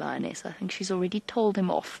particular lioness. I think she's already told him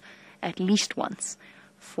off at least once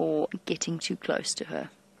for getting too close to her.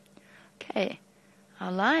 Okay,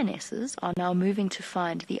 our lionesses are now moving to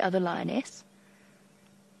find the other lioness,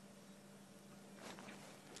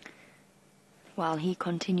 while he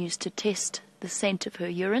continues to test the scent of her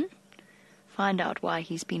urine, find out why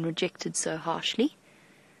he's been rejected so harshly.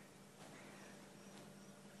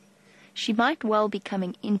 She might well be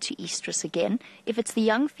coming into estrus again. If it's the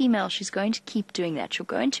young female, she's going to keep doing that. She'll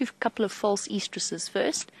go into a couple of false estruses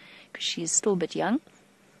first, because she's still a bit young,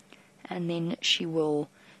 and then she will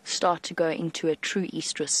start to go into a true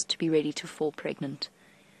estrus to be ready to fall pregnant.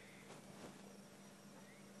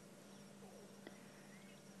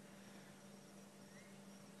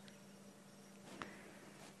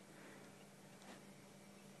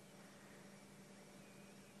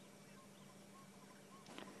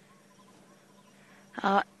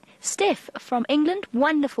 Steph from England,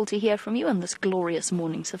 wonderful to hear from you on this glorious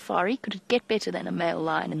morning safari. Could it get better than a male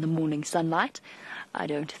lion in the morning sunlight? I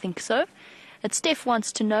don't think so. But Steph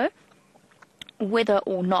wants to know whether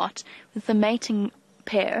or not, with the mating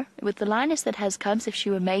pair, with the lioness that has cubs, if she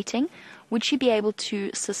were mating, would she be able to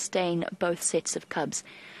sustain both sets of cubs?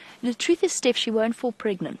 The truth is, Steph, she won't fall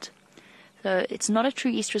pregnant. So it's not a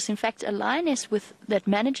true estrus. In fact, a lioness that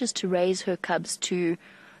manages to raise her cubs to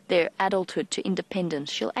their adulthood, to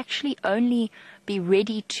independence, she'll actually only be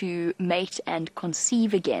ready to mate and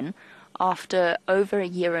conceive again after over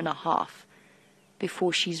 1.5 years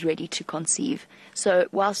before she's ready to conceive. So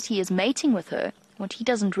whilst he is mating with her, what he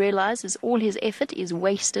doesn't realize is all his effort is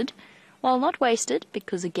wasted. Well, not wasted,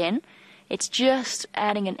 because again, it's just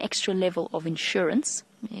adding an extra level of insurance.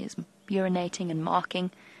 He's urinating and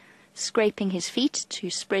marking, scraping his feet to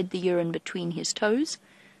spread the urine between his toes,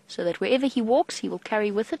 so that wherever he walks, he will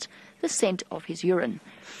carry with it the scent of his urine.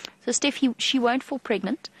 So Steph, she won't fall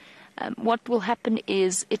pregnant. What will happen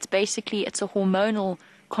is it's a hormonal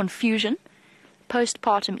confusion,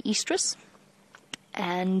 postpartum estrus,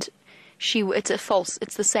 and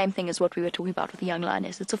it's the same thing as what we were talking about with the young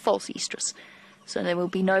lioness. It's a false estrus. So there will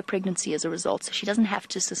be no pregnancy as a result. So she doesn't have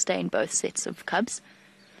to sustain both sets of cubs.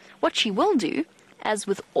 What she will do, as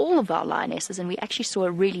with all of our lionesses, and we actually saw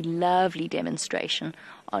a really lovely demonstration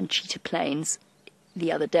on Cheetah Plains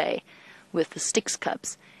the other day with the Styx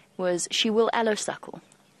cubs, was she will allosuckle.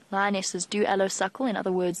 Lionesses do allosuckle. In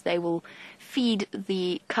other words, they will feed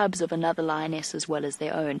the cubs of another lioness as well as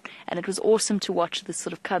their own. And it was awesome to watch the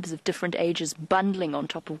sort of cubs of different ages bundling on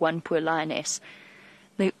top of one poor lioness.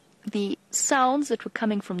 The sounds that were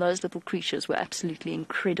coming from those little creatures were absolutely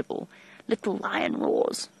incredible. Little lion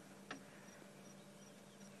roars.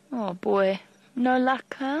 Oh boy, no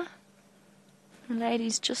luck, huh? The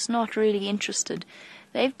lady's just not really interested.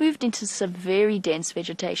 They've moved into some very dense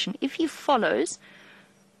vegetation. If he follows,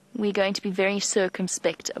 we're going to be very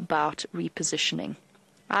circumspect about repositioning.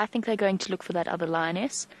 I think they're going to look for that other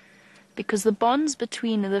lioness, because the bonds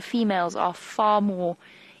between the females are far more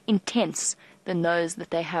intense than those that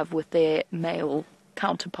they have with their male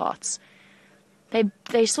counterparts.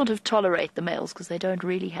 They sort of tolerate the males because they don't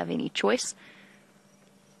really have any choice.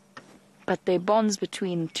 But their bonds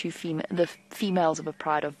between the females of a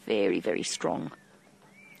pride are very, very strong.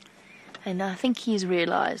 And I think he's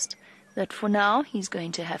realized that for now he's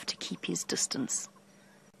going to have to keep his distance.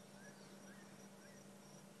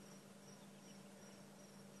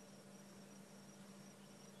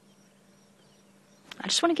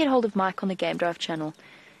 just want to get hold of Mike on the Game Drive channel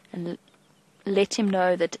and let him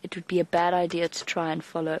know that it would be a bad idea to try and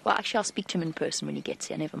follow. Well, actually, I'll speak to him in person when he gets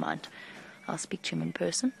here. Never mind. I'll speak to him in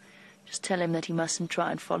person. Just tell him that he mustn't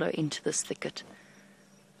try and follow into this thicket.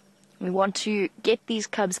 We want to get these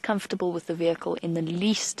cubs comfortable with the vehicle in the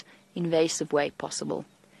least invasive way possible.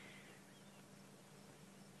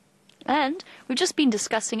 And we've just been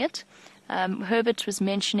discussing it. Herbert was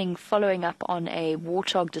mentioning following up on a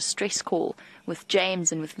warthog distress call with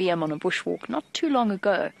James and with Liam on a bushwalk not too long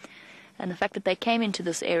ago. And the fact that they came into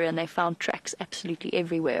this area and they found tracks absolutely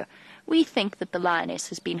everywhere. We think that the lioness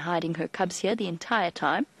has been hiding her cubs here the entire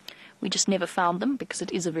time. We just never found them because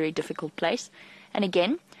it is a very difficult place. And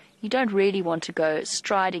again, you don't really want to go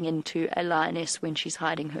striding into a lioness when she's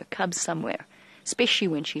hiding her cubs somewhere, especially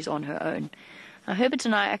when she's on her own. Now, Herbert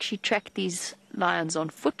and I actually tracked these lions on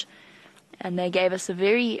foot, and they gave us a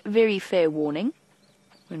very, very fair warning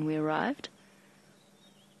when we arrived.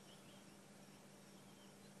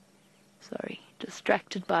 Sorry,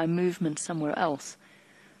 distracted by movement somewhere else.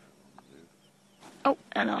 Oh,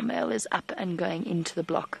 and our male is up and going into the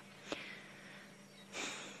block.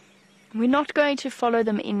 We're not going to follow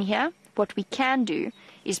them in here. What we can do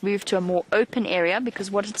is move to a more open area, because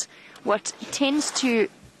what tends to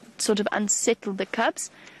sort of unsettle the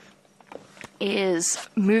cubs is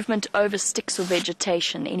movement over sticks or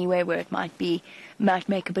vegetation, anywhere where it might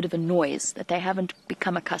make a bit of a noise that they haven't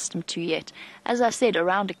become accustomed to yet. As I said,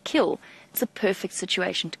 around a kill, it's a perfect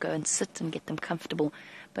situation to go and sit and get them comfortable.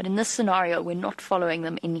 But in this scenario, we're not following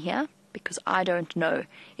them in here, because I don't know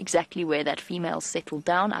exactly where that female's settled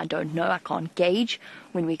down. I don't know. I can't gauge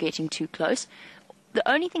when we're getting too close. The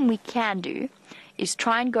only thing we can do is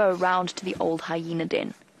try and go around to the old hyena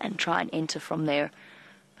den and try and enter from there.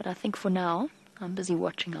 But I think for now, I'm busy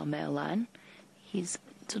watching our male lion. He's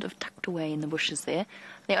sort of tucked away in the bushes there.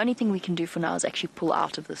 The only thing we can do for now is actually pull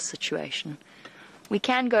out of this situation. We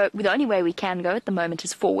can go, the only way we can go at the moment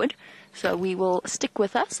is forward. So we will stick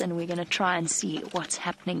with us and we're going to try and see what's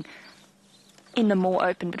happening in the more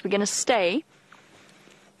open, but we're going to stay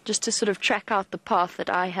just to sort of track out the path that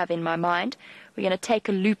I have in my mind. We're going to take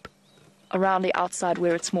a loop around the outside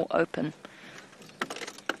where it's more open.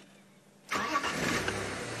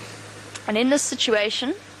 And in this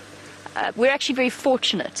situation, we're actually very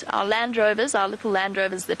fortunate. Our Land Rovers, our little Land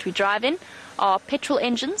Rovers that we drive in, are petrol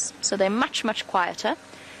engines, so they're much, much quieter.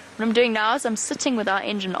 What I'm doing now is I'm sitting with our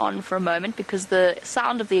engine on for a moment, because the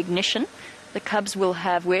sound of the ignition, the cubs will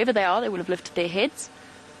have, wherever they are, they will have lifted their heads.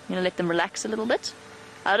 I'm going to let them relax a little bit.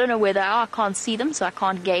 I don't know where they are. I can't see them, so I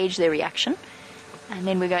can't gauge their reaction. And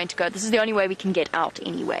then we're going to go. This is the only way we can get out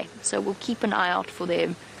anyway. So we'll keep an eye out for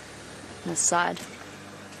them on this side.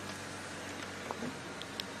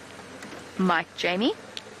 Mike, Jamie.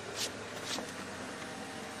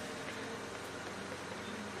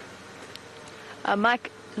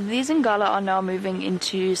 Mike, these Ingala are now moving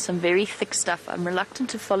into some very thick stuff. I'm reluctant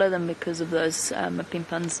to follow them because of those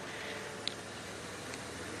pimpans.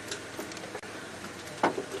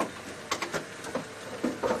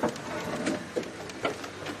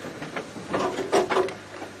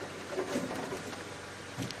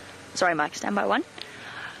 Sorry, Mike, stand by one.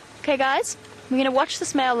 Okay, guys, we're going to watch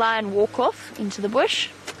this male lion walk off into the bush.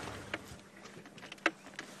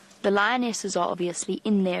 The lionesses are obviously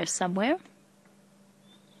in there somewhere.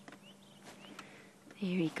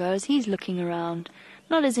 There he goes. He's looking around.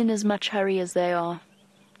 Not as in as much hurry as they are.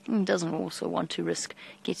 He doesn't also want to risk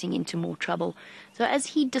getting into more trouble. So as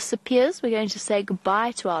he disappears, we're going to say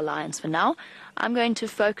goodbye to our lions for now. I'm going to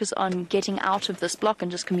focus on getting out of this block and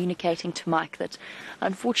just communicating to Mike that,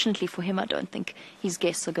 unfortunately for him, I don't think his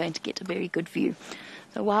guests are going to get a very good view.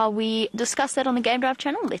 So while we discuss that on the Game Drive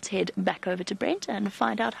channel, let's head back over to Brent and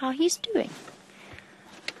find out how he's doing.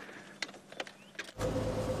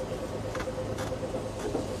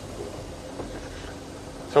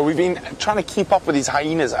 So we've been trying to keep up with these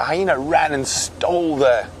hyenas. A hyena ran and stole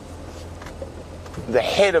the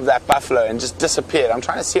head of that buffalo and just disappeared. I'm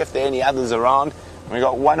trying to see if there are any others around. We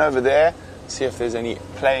got one over there. See if there's any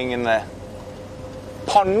playing in the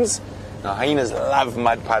ponds. Now, hyenas love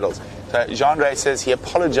mud puddles. So Jean-Ray says he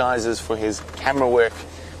apologizes for his camera work.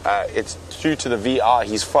 It's due to the VR.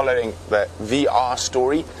 He's following the VR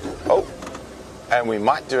story. Oh, and we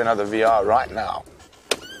might do another VR right now.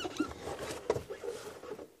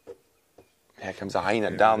 Here comes a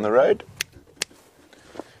hyena down the road.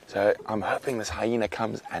 So I'm hoping this hyena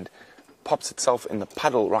comes and pops itself in the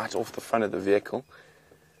puddle right off the front of the vehicle.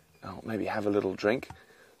 I'll maybe have a little drink.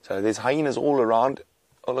 So there's hyenas all around.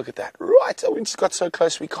 Oh, look at that. Right, oh, we just got so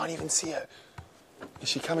close we can't even see her. Is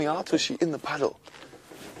she coming out or is she in the puddle?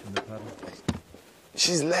 In the puddle.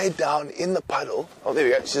 she's laid down in the puddle. Oh, there we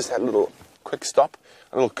go. She just had a little quick stop,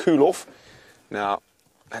 a little cool off. Now,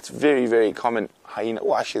 that's very, very common hyena.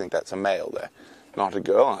 Oh, I actually think that's a male there, not a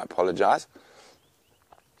girl. I apologize.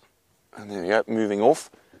 And there we go, moving off.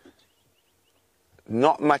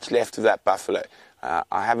 Not much left of that buffalo.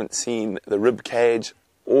 I haven't seen the rib cage.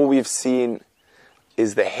 All we've seen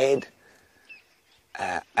is the head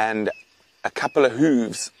and a couple of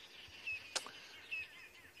hooves.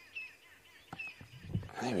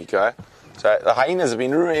 There we go. So the hyenas have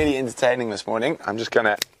been really entertaining this morning. I'm just going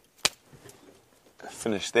to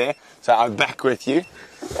finish there. So I'm back with you.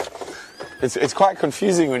 It's quite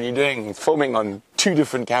confusing when you're filming on 2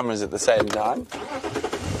 different cameras at the same time.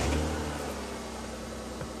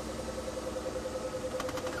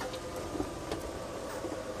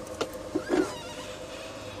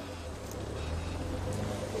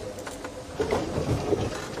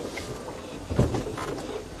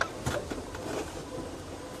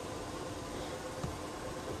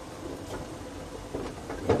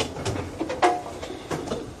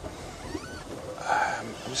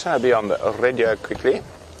 I'm just going to be on the radio quickly.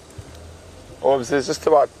 There's just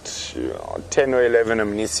about 10 or 11 of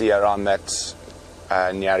them see around that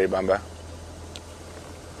Nyari Bamba.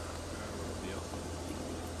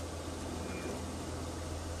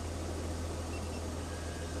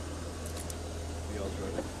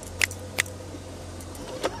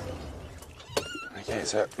 Okay,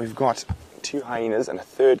 so we've got 2 hyenas and a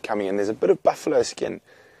third coming in. There's a bit of buffalo skin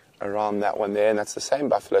around that one there, and that's the same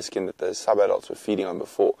buffalo skin that the sub-adults were feeding on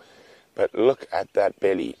before. But look at that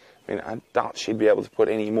belly. I mean, I doubt she'd be able to put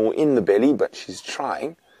any more in the belly, but she's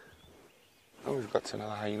trying. Oh, we've got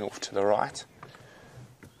another hyena off to the right.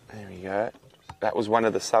 There we go. That was one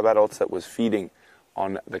of the sub-adults that was feeding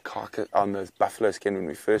on the carcass, on the buffalo skin when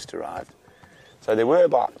we first arrived. So there were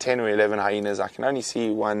about 10 or 11 hyenas. I can only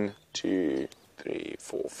see 1, 2, 3,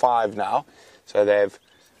 4, 5 now. So they've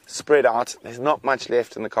spread out. There's not much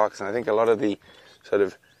left in the carcass, and I think a lot of the sort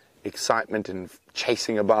of excitement and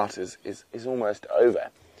chasing about is almost over.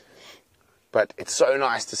 But it's so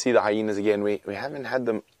nice to see the hyenas again. We haven't had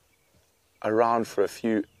them around for a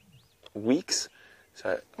few weeks.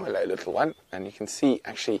 So, hello little one. And you can see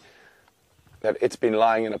actually that it's been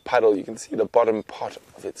lying in a puddle. You can see the bottom part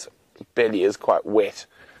of its belly is quite wet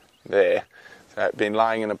there. So it's been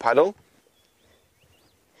lying in a puddle.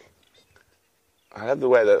 I love the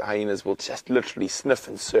way that hyenas will just literally sniff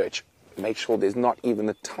and search, make sure there's not even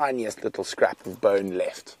the tiniest little scrap of bone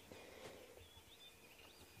left.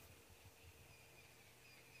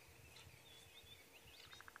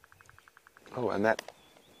 Oh, and that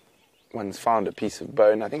one's found a piece of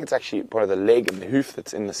bone. I think it's actually part of the leg and the hoof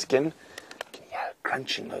that's in the skin. You can hear it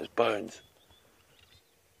crunching those bones.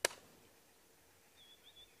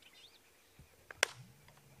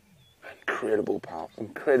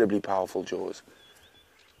 Incredibly powerful jaws.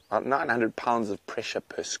 About 900 pounds of pressure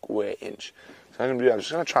per square inch. So I'm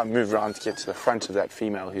just going to try and move around to get to the front of that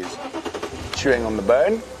female who's chewing on the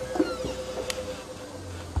bone.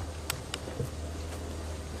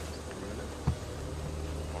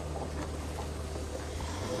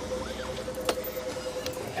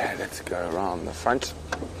 Yeah, let's go around the front.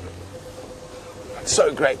 It's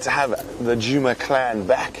so great to have the Juma clan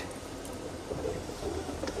back.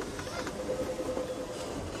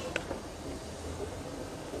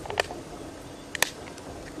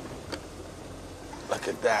 Look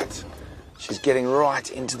at that. She's getting right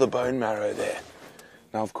into the bone marrow there.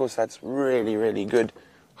 Now, of course, that's really, really good.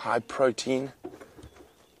 High protein.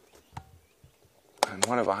 And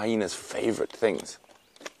one of a hyena's favorite things.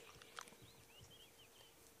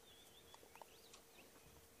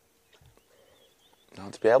 Now,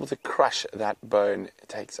 to be able to crush that bone, it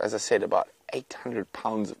takes, as I said, about 800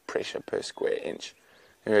 pounds of pressure per square inch.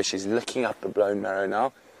 Anyway, she's licking up the bone marrow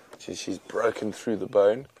now. She's broken through the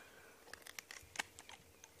bone.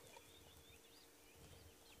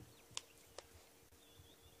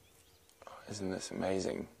 Isn't this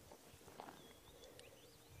amazing?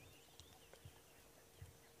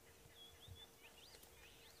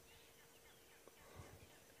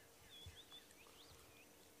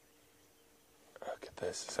 Look at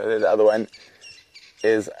this. So the other one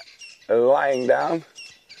is lying down.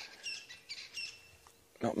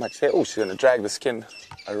 Not much there. Oh, she's going to drag the skin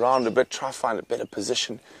around a bit, try to find a better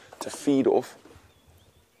position to feed off.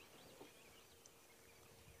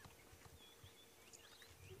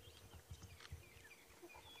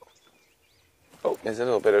 Oh, there's a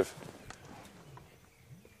little bit of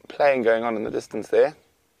playing going on in the distance there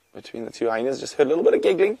between the 2 hyenas. Just heard a little bit of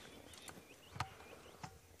giggling.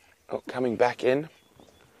 Oh, coming back in.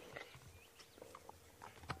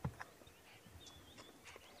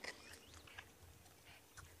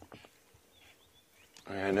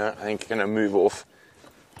 No, I think you're going to move off.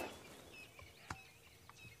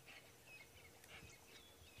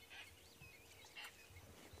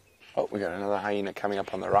 Oh, we got another hyena coming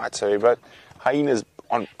up on the right. So we've got hyenas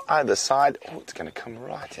on either side. Oh, it's going to come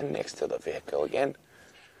right in next to the vehicle again.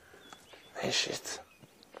 There she is.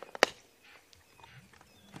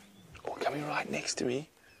 Oh, coming right next to me.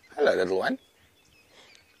 Hello, little one.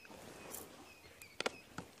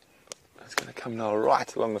 It's going to come now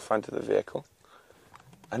right along the front of the vehicle,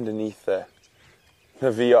 underneath the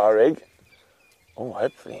VR rig. Oh,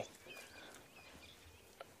 hopefully.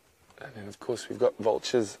 And then, of course, we've got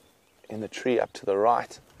vultures in the tree up to the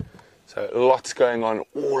right. So lots going on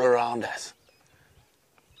all around us.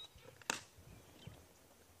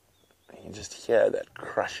 You can just hear that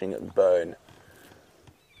crushing of bone.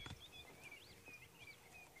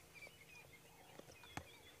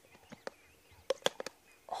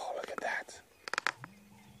 Oh, look at that.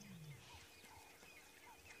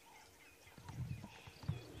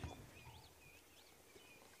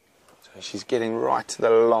 So she's getting right to the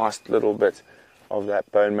last little bit of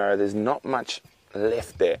that bone marrow. There's not much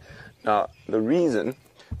left there. Now, the reason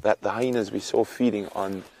that the hyenas we saw feeding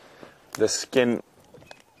on the skin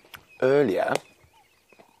earlier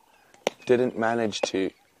didn't manage to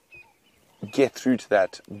get through to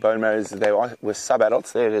that bone marrow is they were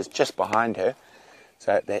sub-adults. There it is, just behind her.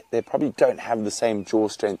 So they probably don't have the same jaw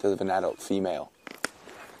strength of an adult female.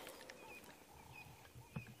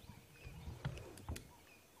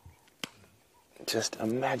 Just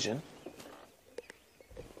imagine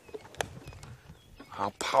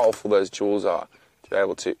how powerful those jaws are to be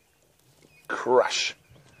able to crush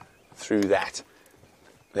through that.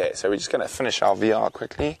 There, so we're just going to finish our VR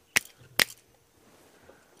quickly.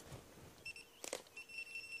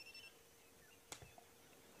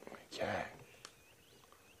 Okay.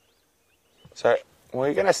 So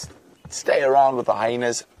we're going to stay around with the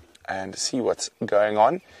hyenas and see what's going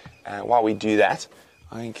on. While we do that,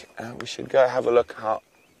 I think we should go have a look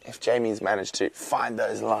if Jamie's managed to find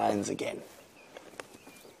those lions again.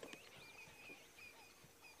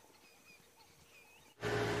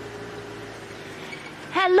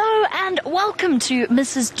 Hello and welcome to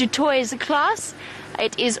Mrs. Dutoy's class.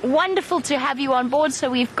 It is wonderful to have you on board. So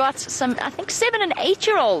we've got some, I think, 7 and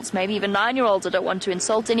 8-year-olds, maybe even 9-year-olds, I don't want to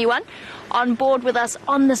insult anyone, on board with us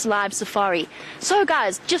on this live safari. So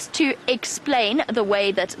guys, just to explain the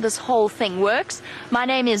way that this whole thing works, my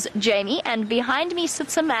name is Jamie and behind me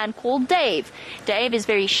sits a man called Dave. Dave is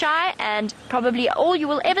very shy and probably all you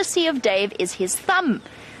will ever see of Dave is his thumb.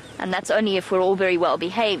 And that's only if we're all very well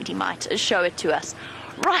behaved, he might show it to us.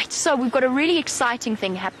 Right, so we've got a really exciting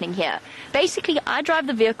thing happening here. Basically, I drive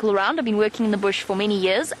the vehicle around. I've been working in the bush for many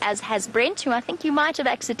years, as has Brent, who I think you might have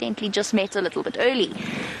accidentally just met a little bit early.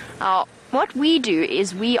 What we do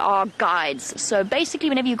is we are guides. So basically,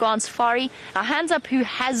 whenever you go on safari, now hands up who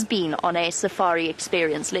has been on a safari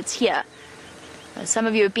experience. Let's hear. Some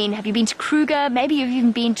of you have you been to Kruger? Maybe you've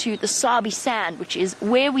even been to the Sabi Sand, which is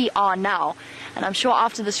where we are now. And I'm sure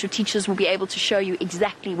after this, your teachers will be able to show you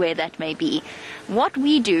exactly where that may be. What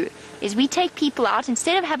we do is we take people out.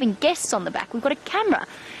 Instead of having guests on the back, we've got a camera.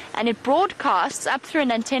 And it broadcasts up through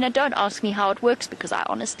an antenna. Don't ask me how it works because I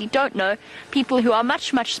honestly don't know. People who are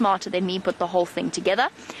much, much smarter than me put the whole thing together.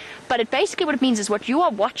 But basically what it means is what you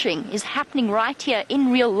are watching is happening right here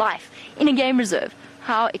in real life in a game reserve.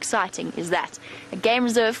 How exciting is that? A game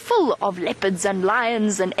reserve full of leopards and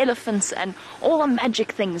lions and elephants and all the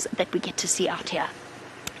magic things that we get to see out here.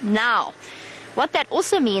 Now, what that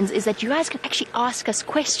also means is that you guys can actually ask us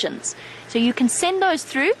questions. So you can send those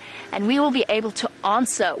through and we will be able to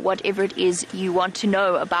answer whatever it is you want to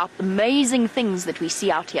know about the amazing things that we see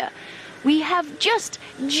out here. We have just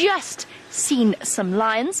seen some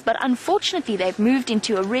lions, but unfortunately they've moved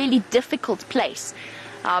into a really difficult place.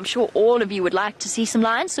 I'm sure all of you would like to see some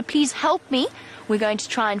lions, so please help me. We're going to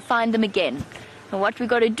try and find them again. And what we've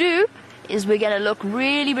got to do is we're going to look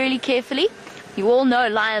really, really carefully. You all know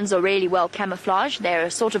lions are really well camouflaged.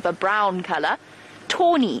 They're sort of a brown color.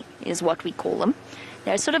 Tawny is what we call them.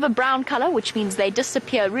 They're sort of a brown color, which means they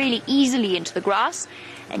disappear really easily into the grass.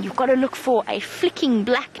 And you've got to look for a flicking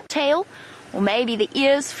black tail, or maybe the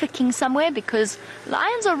ears flicking somewhere, because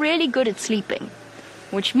lions are really good at sleeping,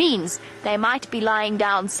 which means they might be lying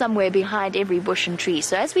down somewhere behind every bush and tree.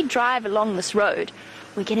 So as we drive along this road,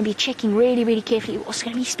 we're going to be checking really, really carefully. We're also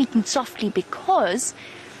going to be speaking softly because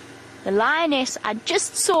the lioness I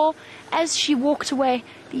just saw as she walked away,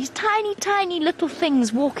 these tiny, tiny little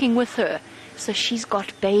things walking with her. So she's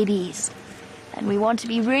got babies. And we want to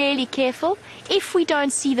be really careful. If we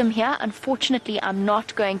don't see them here, unfortunately, I'm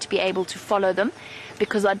not going to be able to follow them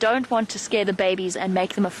because I don't want to scare the babies and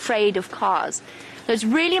make them afraid of cars. So it's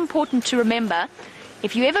really important to remember,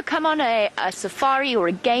 if you ever come on a safari or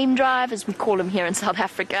a game drive, as we call them here in South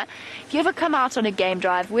Africa, if you ever come out on a game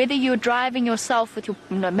drive, whether you're driving yourself with your,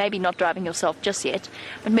 no, maybe not driving yourself just yet,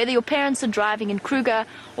 but whether your parents are driving in Kruger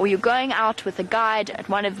or you're going out with a guide at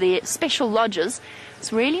one of the special lodges,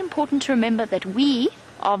 it's really important to remember that we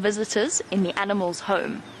are visitors in the animal's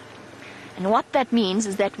home. And what that means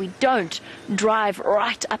is that we don't drive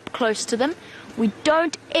right up close to them. We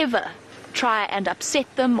don't ever try and upset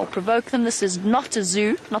them or provoke them. This is not a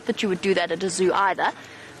zoo. Not that you would do that at a zoo either.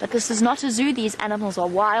 But this is not a zoo. These animals are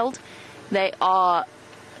wild. They are,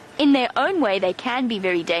 in their own way, they can be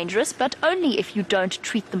very dangerous, but only if you don't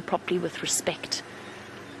treat them properly with respect.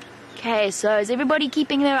 Okay, so is everybody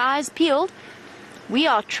keeping their eyes peeled? We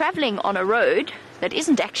are traveling on a road that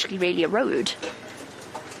isn't actually really a road.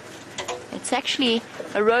 It's actually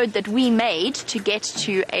a road that we made to get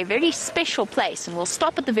to a very special place, and we'll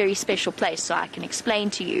stop at the very special place so I can explain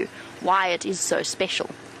to you why it is so special.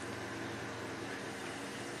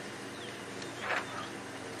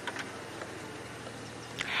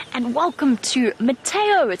 And welcome to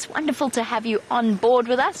Mateo. It's wonderful to have you on board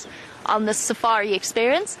with us on this safari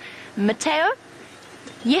experience. Mateo,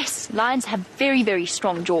 yes, lions have very, very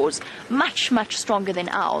strong jaws, much, much stronger than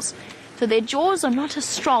ours. So their jaws are not as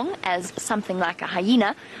strong as something like a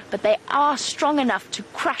hyena, but they are strong enough to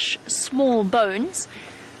crush small bones.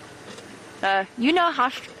 You know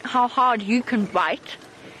how hard you can bite.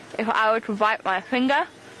 If I were to bite my finger,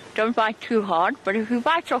 don't bite too hard, but if you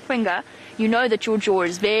bite your finger, you know that your jaw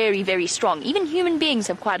is very, very strong. Even human beings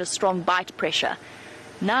have quite a strong bite pressure.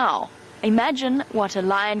 Now, imagine what a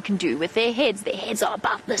lion can do with their heads. Their heads are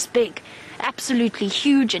about this big, absolutely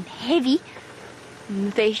huge and heavy.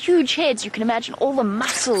 With their huge heads, you can imagine all the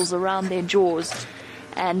muscles around their jaws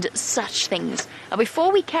and such things. Now,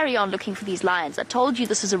 before we carry on looking for these lions, I told you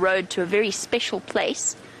this is a road to a very special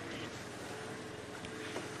place.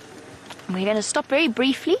 We're going to stop very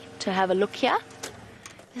briefly to have a look here.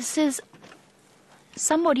 This is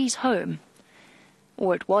somebody's home,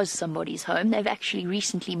 or it was somebody's home. They've actually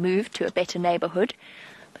recently moved to a better neighborhood,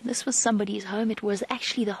 but this was somebody's home. It was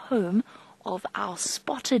actually the home of our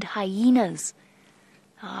spotted hyenas.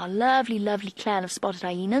 Our lovely, lovely clan of spotted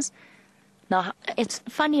hyenas. Now, it's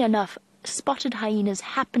funny enough, spotted hyenas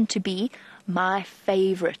happen to be my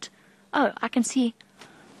favorite. Oh, I can see.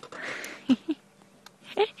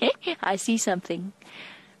 I see something.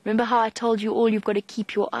 Remember how I told you all you've got to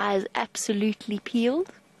keep your eyes absolutely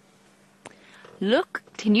peeled? Look,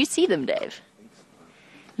 can you see them, Dave?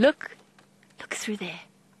 Look through there.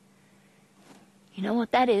 You know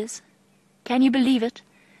what that is? Can you believe it?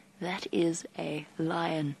 That is a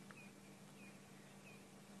lion.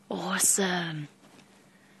 Awesome.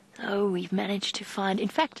 Oh, we've managed to find... In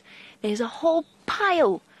fact, there's a whole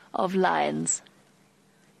pile of lions.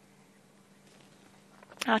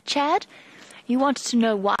 Now, Chad, you wanted to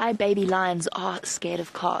know why baby lions are scared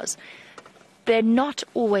of cars. They're not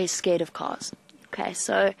always scared of cars. Okay,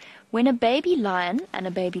 so when a baby lion and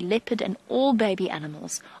a baby leopard and all baby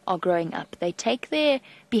animals are growing up, they take their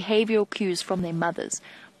behavioral cues from their mothers.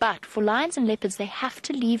 But for lions and leopards, they have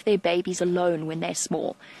to leave their babies alone when they're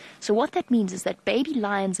small. So what that means is that baby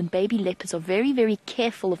lions and baby leopards are very, very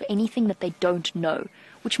careful of anything that they don't know,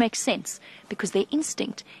 which makes sense because their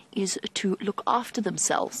instinct is to look after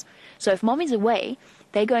themselves. So if mommy's away,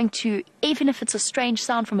 they're going to, even if it's a strange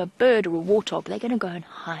sound from a bird or a warthog, they're going to go and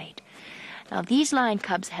hide. Now, these lion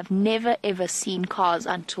cubs have never, ever seen cars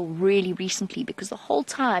until really recently because the whole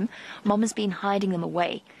time, mom has been hiding them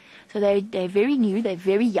away. So they're very new, they're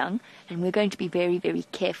very young, and we're going to be very, very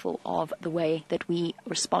careful of the way that we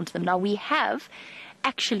respond to them. Now, we have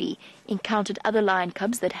actually encountered other lion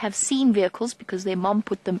cubs that have seen vehicles because their mom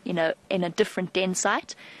put them in a different den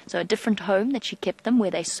site, so a different home that she kept them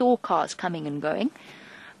where they saw cars coming and going.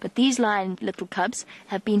 But these lion little cubs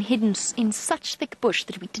have been hidden in such thick bush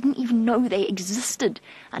that we didn't even know they existed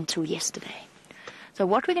until yesterday. So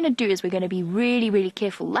what we're going to do is we're going to be really, really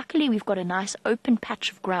careful. Luckily, we've got a nice open patch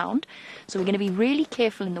of ground, so we're going to be really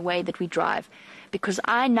careful in the way that we drive, because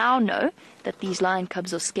I now know that these lion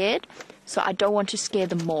cubs are scared, so I don't want to scare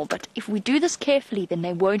them more. But if we do this carefully, then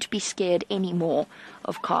they won't be scared anymore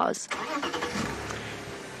of cars.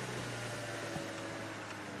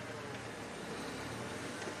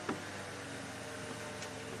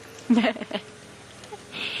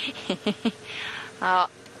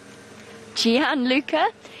 Gianluca,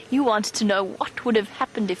 you wanted to know what would have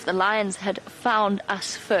happened if the lions had found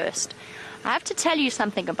us first. I have to tell you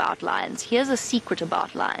something about lions. Here's a secret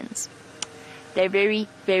about lions. They're very,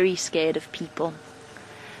 very scared of people.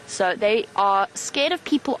 So they are scared of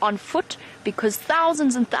people on foot because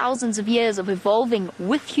thousands and thousands of years of evolving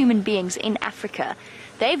with human beings in Africa,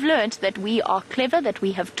 they've learned that we are clever, that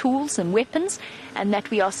we have tools and weapons, and that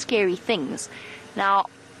we are scary things. Now,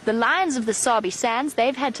 the lions of the Sabi Sands,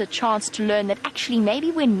 they've had a chance to learn that actually maybe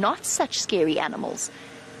we're not such scary animals.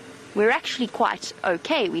 We're actually quite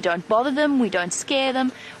okay. We don't bother them, we don't scare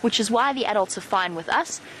them, which is why the adults are fine with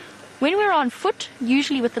us. When we're on foot,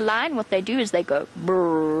 usually with the lion, what they do is they go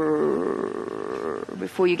brrrr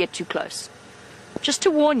before you get too close. Just to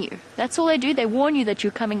warn you. That's all they do. They warn you that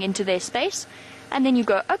you're coming into their space, and then you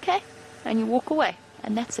go, okay, and you walk away.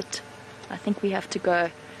 And that's it. I think we have to go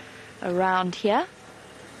around here.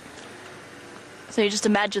 So you just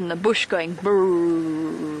imagine the bush going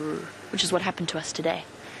brrrr, which is what happened to us today.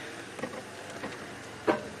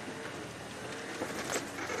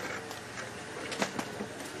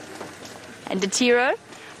 And Datiro,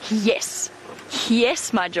 yes,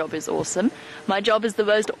 my job is awesome. My job is the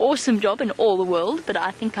most awesome job in all the world, but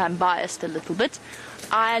I think I'm biased a little bit.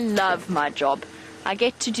 I love my job. I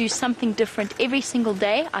get to do something different every single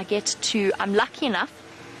day. I'm lucky enough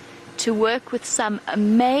to work with some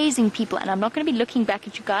amazing people, and I'm not going to be looking back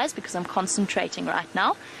at you guys because I'm concentrating right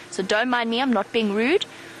now. So don't mind me, I'm not being rude.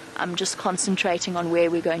 I'm just concentrating on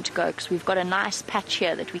where we're going to go because we've got a nice patch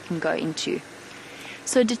here that we can go into.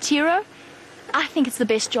 So Datiro, I think it's the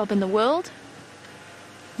best job in the world.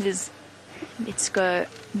 Let's go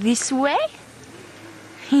this way.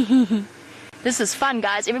 This is fun,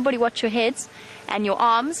 guys. Everybody watch your heads and your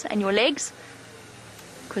arms and your legs,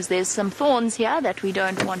 because there's some thorns here that we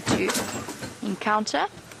don't want to encounter.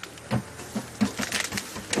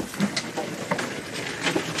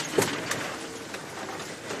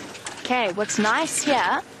 Okay, what's nice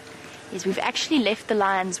here is we've actually left the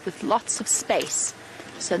lions with lots of space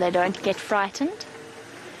so they don't get frightened.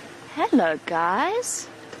 Hello, guys.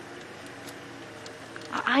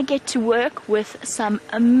 I get to work with some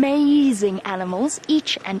amazing animals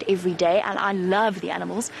each and every day, and I love the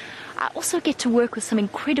animals. I also get to work with some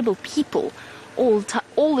incredible people all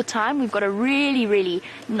the time. We've got a really, really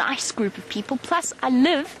nice group of people. Plus, I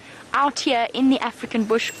live out here in the African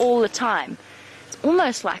bush all the time. It's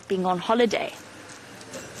almost like being on holiday.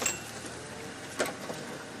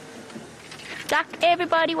 Duck,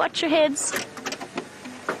 everybody, watch your heads.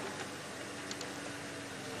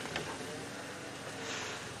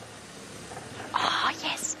 Oh,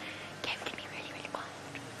 yes. Okay, we can be really, really quiet.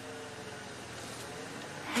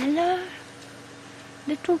 Hello,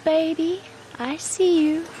 little baby. I see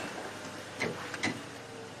you.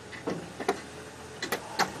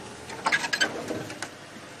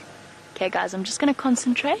 Okay, guys, I'm just going to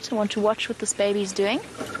concentrate. I want to watch what this baby's doing.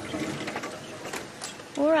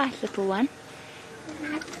 All right, little one.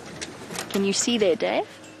 Can you see there, Dave?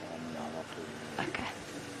 Okay.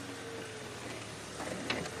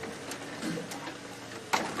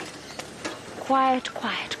 Quiet,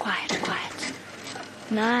 quiet, quiet, quiet.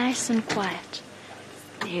 Nice and quiet.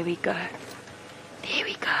 There we go. There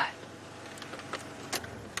we go.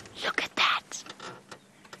 Look at that.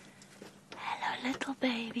 Hello, little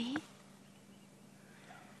baby.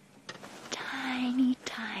 Tiny,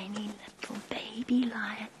 tiny little baby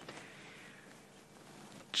lion.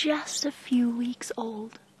 Just a few weeks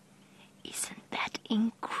old. Isn't that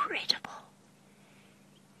incredible?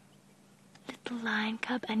 Little lion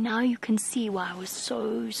cub. And now you can see why I was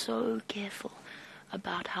so careful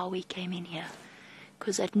about how we came in here.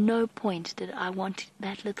 Because at no point did I want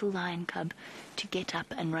that little lion cub to get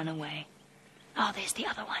up and run away. Oh, there's the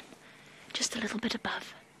other one. Just a little bit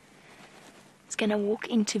above. It's going to walk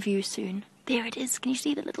into view soon. There it is. Can you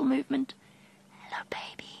see the little movement? Hello,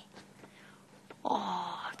 baby.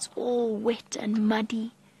 Oh, it's all wet and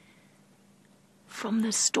muddy from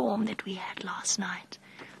the storm that we had last night.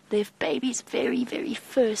 Their baby's very, very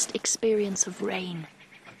first experience of rain.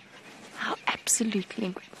 How absolutely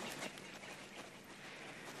incredible.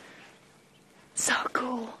 So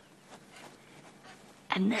cool.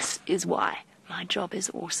 And this is why my job is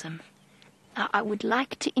awesome. Now, I would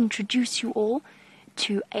like to introduce you all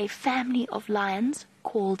to a family of lions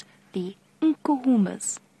called the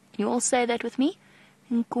Nkuhumas. Can you all say that with me?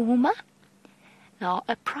 Nkuhuma? Now,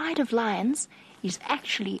 a pride of lions is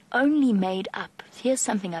actually only made up. Here's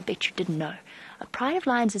something I bet you didn't know. A pride of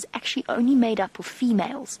lions is actually only made up of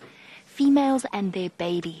females. Females and their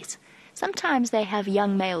babies. Sometimes they have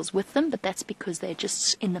young males with them, but that's because they're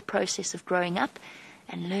just in the process of growing up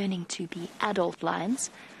and learning to be adult lions.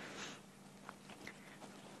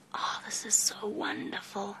 Oh, this is so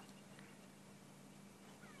wonderful.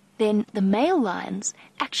 then the male lions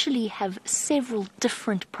actually have several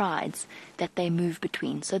different prides that they move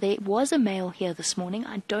between. So there was a male here this morning.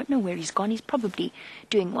 I don't know where he's gone. He's probably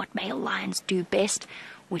doing what male lions do best,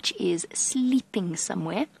 which is sleeping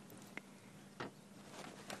somewhere.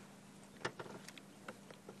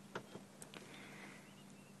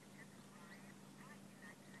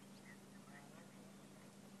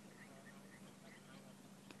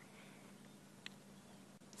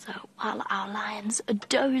 So while our lions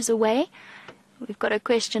doze away, we've got a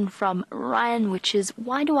question from Ryan, which is,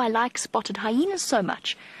 why do I like spotted hyenas so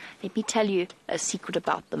much? Let me tell you a secret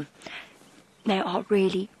about them. They are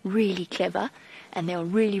really, really clever, and they are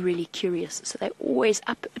really, really curious. So they're always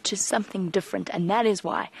up to something different, and that is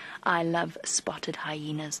why I love spotted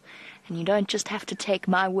hyenas. And you don't just have to take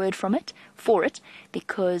my word for it,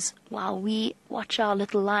 because while we watch our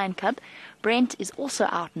little lion cub, Brent is also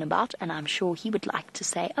out and about, and I'm sure he would like to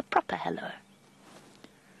say a proper hello.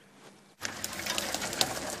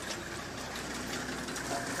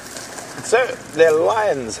 So, they're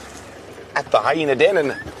lions at the hyena den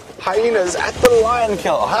and hyenas at the lion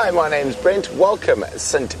kill. Hi, my name's Brent. Welcome,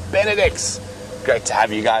 St. Benedict's. Great to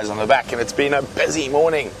have you guys on the back, and it's been a busy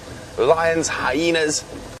morning. Lions, hyenas,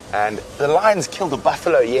 and the lions killed a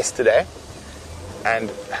buffalo yesterday,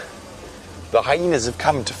 and the hyenas have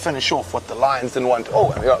come to finish off what the lions didn't want.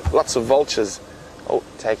 Oh, and we got lots of vultures. Oh,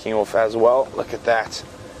 taking off as well. Look at that.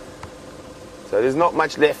 So there's not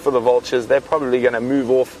much left for the vultures. They're probably going to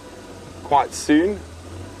move off quite soon.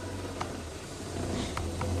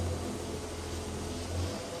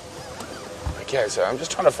 Okay, so I'm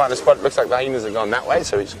just trying to find a spot. It looks like the hyenas have gone that way,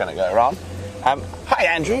 so we're just going to go around. Hi,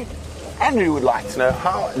 Andrew. Andrew would like to know,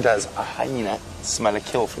 how does a hyena smell a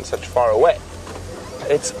kill from such far away?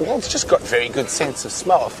 It's just got very good sense of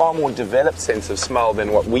smell, a far more developed sense of smell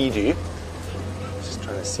than what we do. Just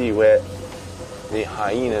trying to see where the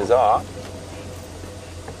hyenas are.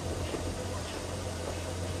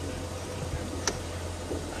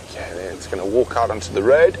 Okay, then it's going to walk out onto the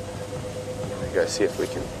road. Go see if we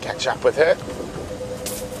can catch up with her.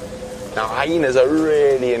 Now, hyenas are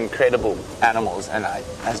really incredible animals, and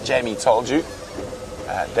as Jamie told you,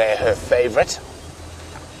 they're her favorite.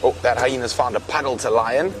 Oh, that hyena's found a puddle to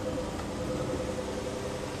lie in.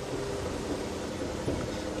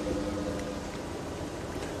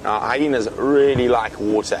 Now, hyenas really like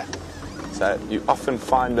water, so you often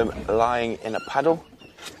find them lying in a puddle,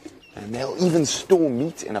 and they'll even store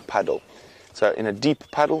meat in a puddle. So in a deep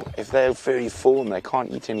puddle, if they're very full and they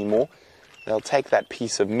can't eat anymore, they'll take that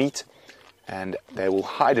piece of meat and they will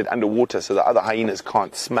hide it underwater so the other hyenas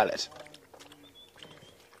can't smell it.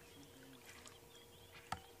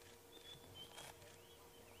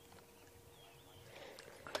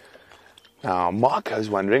 Now, Marco's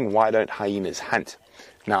wondering, why don't hyenas hunt?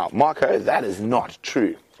 Now, Marco, that is not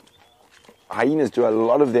true. Hyenas do a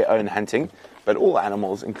lot of their own hunting, but all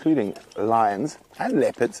animals, including lions and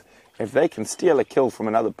leopards, if they can steal a kill from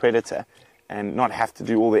another predator and not have to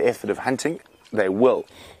do all the effort of hunting, they will.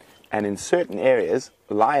 And in certain areas,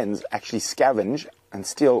 lions actually scavenge and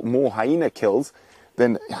steal more hyena kills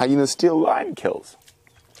than hyenas steal lion kills.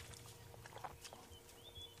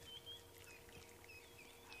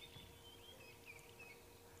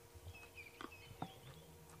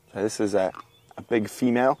 So this is a big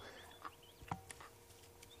female.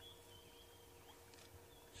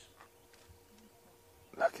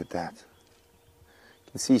 Look at that.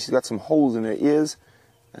 You can see she's got some holes in her ears.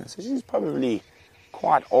 So she's probably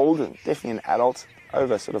quite old, and definitely an adult,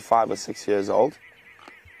 over sort of 5 or 6 years old.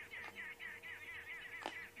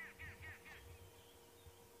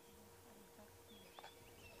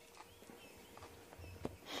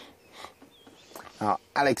 Now,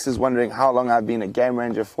 Alex is wondering how long I've been a game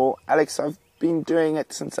ranger for. Alex, I've been doing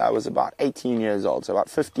it since I was about 18 years old, so about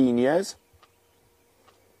 15 years.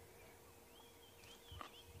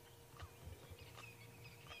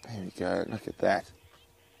 There we go, look at that.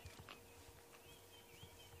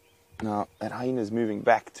 Now, that hyena is moving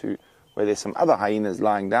back to where there's some other hyenas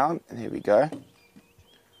lying down, and here we go.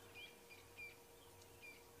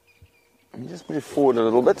 Let me just move forward a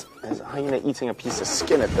little bit. There's a hyena eating a piece of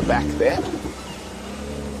skin at the back there.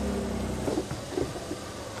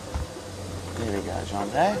 There we go, John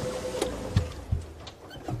there.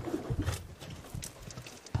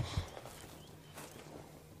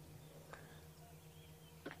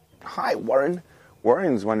 Hi, Warren.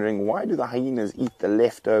 Warren's wondering, why do the hyenas eat the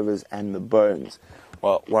leftovers and the bones?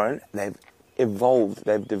 Well, Warren, they've evolved,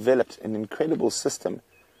 they've developed an incredible system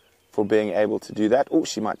for being able to do that. Oh,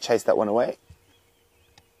 she might chase that one away.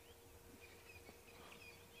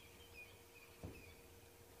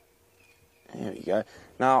 There we go.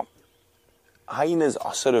 Now, hyenas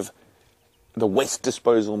are sort of the waste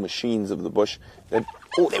disposal machines of the bush.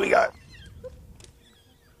 Oh, there we go.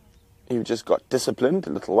 You've just got disciplined,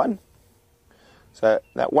 little one. So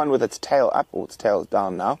that one with its tail up, or its tail's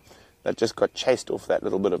down now, that just got chased off that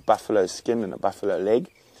little bit of buffalo skin and a buffalo leg,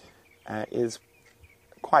 is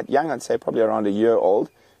quite young, I'd say probably around a year old,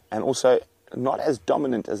 and also not as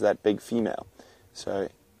dominant as that big female. So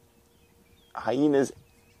hyenas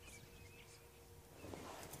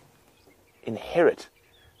inherit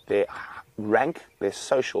their rank, their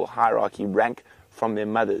social hierarchy rank from their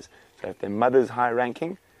mothers. So if their mother's high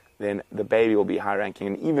ranking, then the baby will be high ranking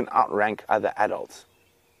and even outrank other adults.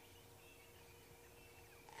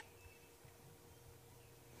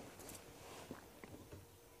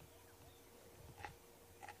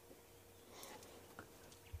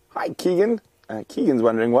 Hi Keegan. Keegan's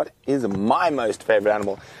wondering what is my most favorite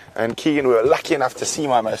animal. And Keegan, we were lucky enough to see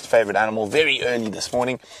my most favorite animal very early this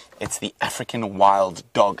morning. It's the African wild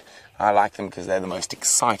dog. I like them because they're the most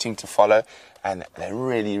exciting to follow, and they're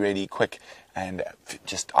really, really quick, and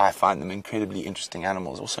I find them incredibly interesting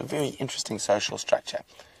animals. Also very interesting social structure.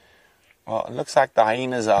 Well, it looks like the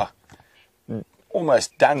hyenas are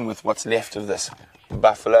almost done with what's left of this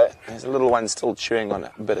buffalo. There's a little one still chewing on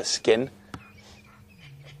a bit of skin.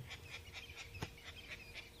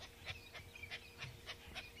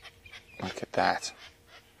 Look at that.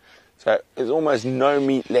 So there's almost no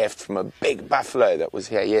meat left from a big buffalo that was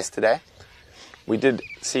here yesterday. We did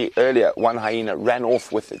see earlier one hyena ran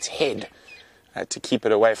off with its head to keep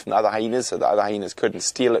it away from the other hyenas, so the other hyenas couldn't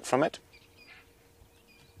steal it from it.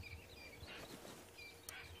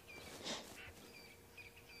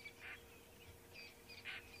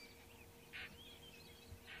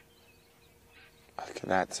 Look at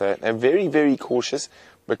that. So they're very, very cautious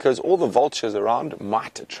because all the vultures around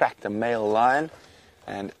might attract a male lion,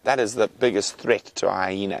 and that is the biggest threat to a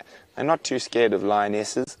hyena. They're not too scared of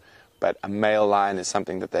lionesses, but a male lion is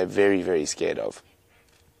something that they're very, very scared of.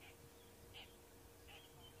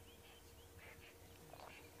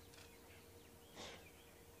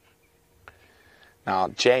 Now,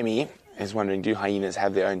 Jamie is wondering, do hyenas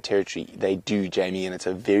have their own territory? They do, Jamie, and it's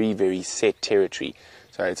a very, very set territory.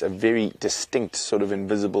 So it's a very distinct sort of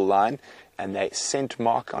invisible line, and they scent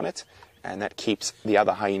mark on it, and that keeps the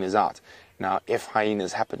other hyenas out. Now, if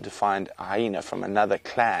hyenas happen to find a hyena from another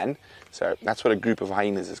clan, so that's what a group of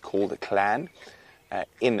hyenas is called, a clan,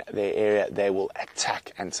 in their area, they will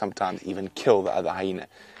attack and sometimes even kill the other hyena.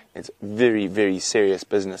 It's very, very serious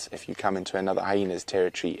business if you come into another hyena's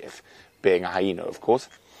territory, if being a hyena, of course.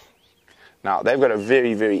 Now, they've got a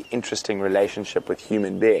very, very interesting relationship with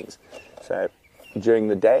human beings. So, during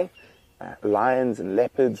the day, lions and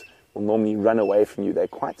leopards will normally run away from you. They're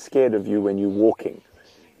quite scared of you when you're walking.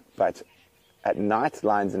 But at night,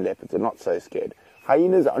 lions and leopards are not so scared.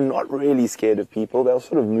 Hyenas are not really scared of people. They'll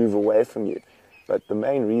sort of move away from you. But the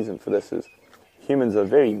main reason for this is humans are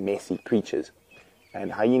very messy creatures.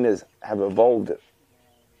 And hyenas have evolved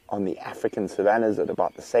on the African savannas at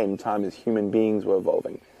about the same time as human beings were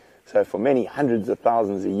evolving. So for many hundreds of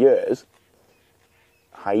thousands of years,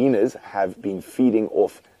 hyenas have been feeding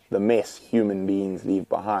off the mess human beings leave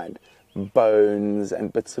behind. Bones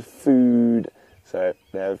and bits of food. So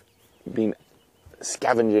they've been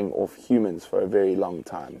scavenging off humans for a very long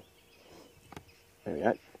time. There we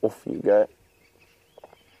go. Off you go.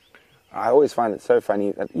 I always find it so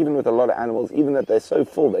funny that even with a lot of animals, even that they're so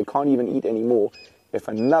full they can't even eat anymore, if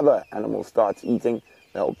another animal starts eating,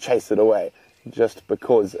 they'll chase it away just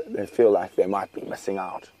because they feel like they might be missing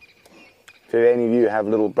out. If any of you have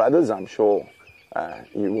little brothers, I'm sure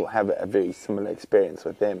you will have a very similar experience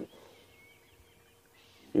with them.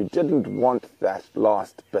 You didn't want that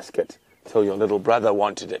last biscuit till your little brother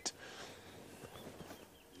wanted it.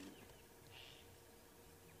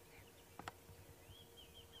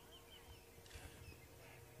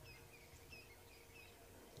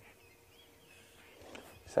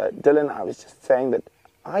 So, Dylan, I was just saying that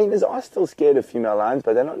hyenas are still scared of female lions,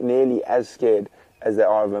 but they're not nearly as scared as they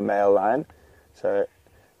are of a male lion. So,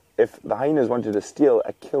 if the hyenas wanted to steal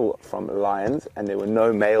a kill from lions and there were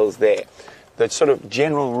no males there, the sort of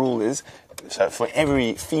general rule is, so for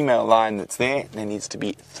every female lion that's there needs to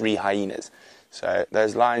be 3 hyenas. So,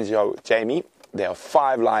 those lions you are with Jamie, there are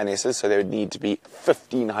 5 lionesses, so there would need to be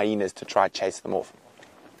 15 hyenas to try chase them off.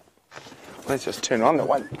 Let's just turn on. The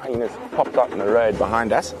one hyena's popped up in the road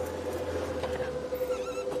behind us.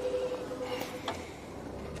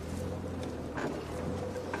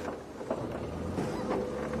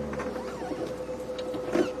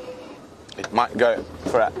 It might go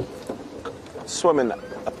for a swim in a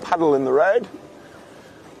puddle in the road.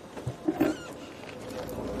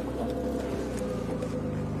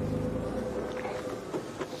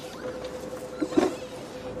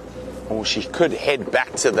 or she could head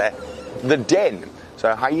back to the den.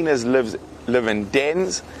 So hyenas live in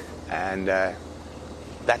dens, and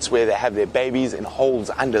that's where they have their babies, in holes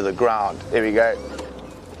under the ground. There we go.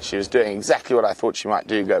 She was doing exactly what I thought she might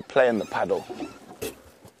do, go play in the puddle.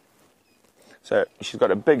 So she's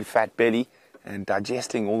got a big fat belly, and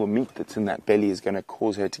digesting all the meat that's in that belly is going to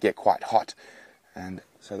cause her to get quite hot. And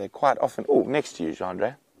so they're quite often... Oh, next to you,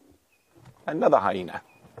 Gendre. Another hyena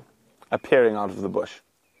appearing out of the bush.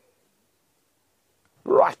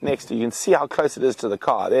 Right next to you. You can see how close it is to the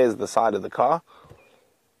car. There's the side of the car.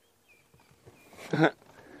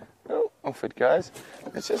 Oh, off it goes.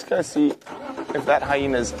 Let's just go see if that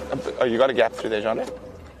hyena's... Oh, you got a gap through there, Gendre?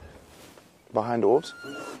 Behind orbs.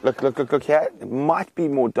 Look here. It might be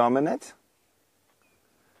more dominant.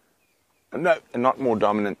 No, not more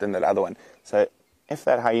dominant than that other one. So if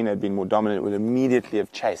that hyena had been more dominant, it would immediately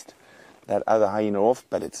have chased that other hyena off,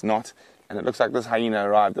 but it's not. And it looks like this hyena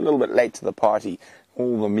arrived a little bit late to the party.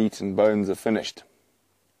 All the meat and bones are finished.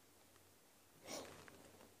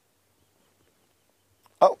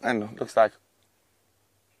 Oh, and it looks like...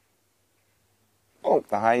 Oh,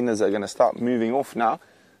 the hyenas are going to start moving off now.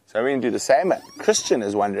 So we're going to do the same. Christian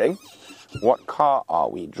is wondering, what car are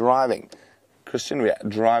we driving? Christian, we are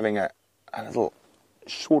driving a little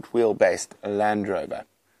short wheel-based Land Rover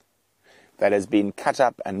that has been cut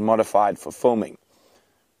up and modified for filming.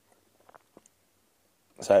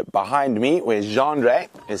 So behind me, where Gendre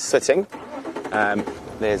is sitting,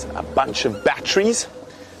 there's a bunch of batteries,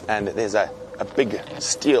 and there's a big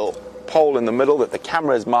steel pole in the middle that the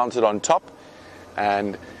camera is mounted on top,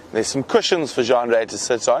 and there's some cushions for Gendre to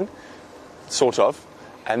sit on, sort of,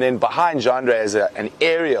 and then behind Gendre is an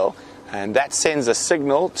aerial, and that sends a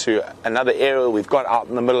signal to another aerial we've got out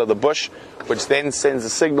in the middle of the bush, which then sends a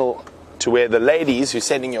signal to where the ladies who are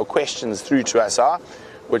sending your questions through to us are,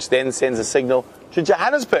 which then sends a signal to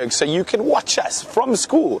Johannesburg, so you can watch us from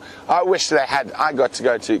school. I wish I got to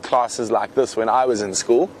go to classes like this when I was in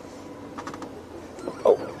school.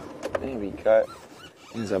 Oh, there we go.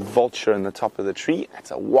 There's a vulture in the top of the tree.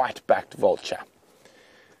 That's a white-backed vulture.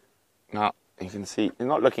 Now, you can see he's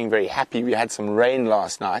not looking very happy. We had some rain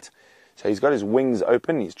last night, so he's got his wings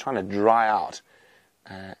open. He's trying to dry out.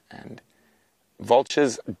 And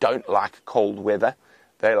vultures don't like cold weather.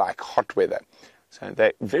 They like hot weather. So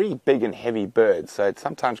they're very big and heavy birds, so it's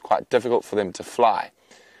sometimes quite difficult for them to fly.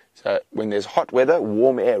 So when there's hot weather,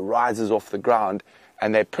 warm air rises off the ground,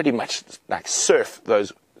 and they pretty much like surf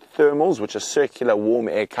those thermals, which are circular warm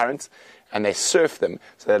air currents, and they surf them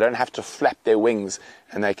so they don't have to flap their wings,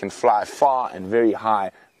 and they can fly far and very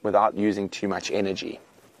high without using too much energy.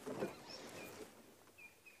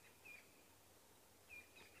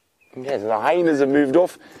 Okay, so the hyenas have moved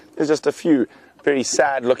off. There's just a few very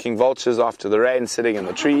sad-looking vultures after the rain sitting in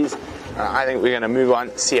the trees. I think we're going to move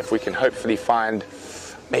on, see if we can hopefully find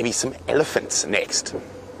maybe some elephants next.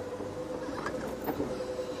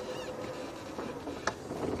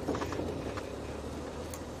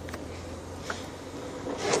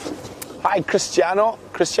 Hi, Cristiano.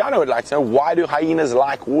 Cristiano would like to know, why do hyenas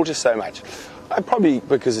like water so much? Probably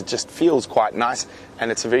because it just feels quite nice, and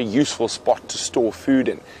it's a very useful spot to store food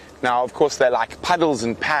in. Now, of course, they like puddles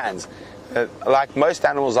and pans. Like most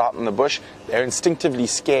animals out in the bush, they're instinctively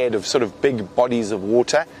scared of sort of big bodies of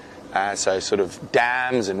water, so sort of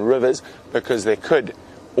dams and rivers, because there could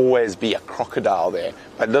always be a crocodile there.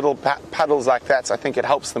 But little puddles like that, I think it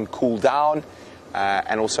helps them cool down,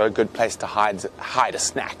 and also a good place to hide a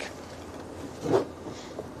snack.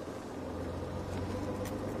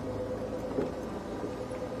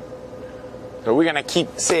 So we're going to keep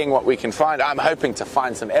seeing what we can find. I'm hoping to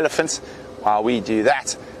find some elephants. While we do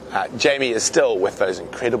that, Jamie is still with those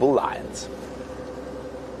incredible lions.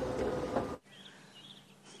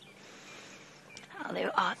 Oh,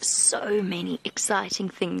 there are so many exciting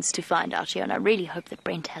things to find out here, and I really hope that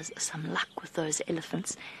Brent has some luck with those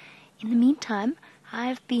elephants. In the meantime,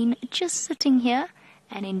 I've been just sitting here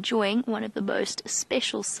and enjoying one of the most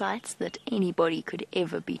special sights that anybody could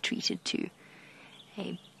ever be treated to.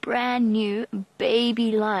 A brand new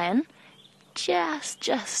baby lion just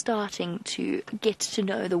starting to get to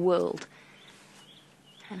know the world.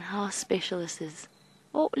 And how special this is.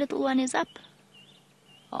 Oh, little one is up.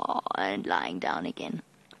 Oh, and lying down again.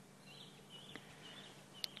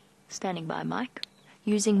 Standing by Mike,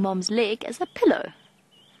 using Mom's leg as a pillow.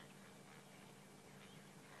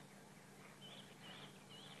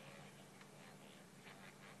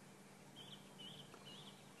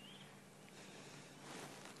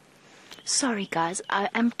 Sorry guys,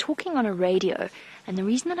 I'm talking on a radio And the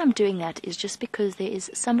reason that I'm doing that is just because there is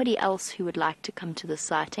somebody else who would like to come to this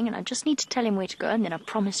sighting, and I just need to tell him where to go, and then I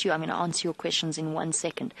promise you I'm going to answer your questions in 1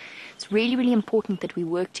 second. It's really, really important that we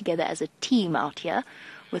work together as a team out here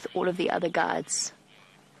with all of the other guides.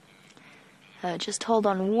 Just hold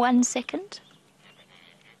on 1 second.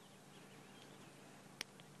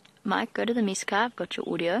 Mike, go to the Miska, I've got your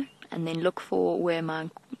audio, and then look for where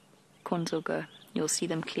my corns will go. You'll see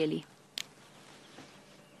them clearly.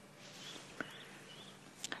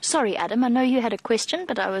 Sorry, Adam, I know you had a question,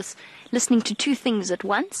 but I was listening to two things at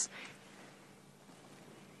once.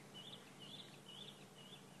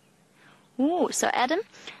 Oh, so Adam,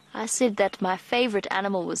 I said that my favorite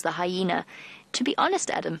animal was the hyena. To be honest,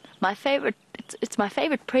 Adam, it's my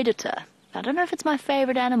favorite predator. I don't know if it's my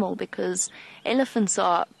favorite animal because elephants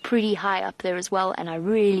are pretty high up there as well, and I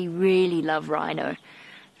really, really love rhino.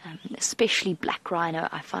 Especially black rhino,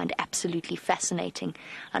 I find absolutely fascinating.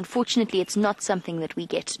 Unfortunately, it's not something that we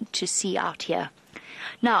get to see out here.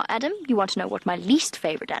 Now, Adam, you want to know what my least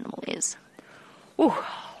favorite animal is? Oh,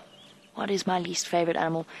 what is my least favorite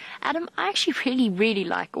animal? Adam, I actually really, really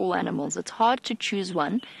like all animals. It's hard to choose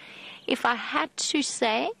one. If I had to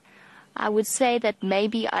say, I would say that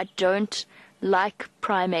maybe I don't like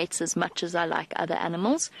primates as much as I like other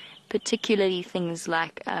animals, particularly things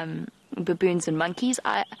like baboons and monkeys.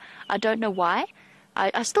 I don't know why.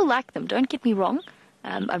 I still like them, don't get me wrong.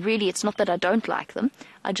 It's not that I don't like them.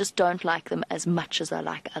 I just don't like them as much as I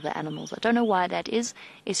like other animals. I don't know why that is.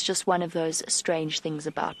 It's just one of those strange things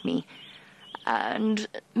about me. And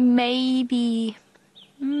maybe...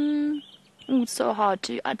 it's so hard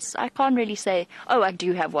to... I can't really say... Oh, I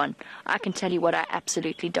do have one. I can tell you what I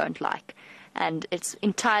absolutely don't like. And it's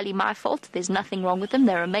entirely my fault. There's nothing wrong with them.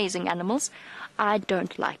 They're amazing animals. I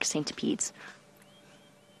don't like centipedes.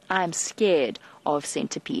 I'm scared of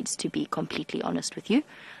centipedes, to be completely honest with you.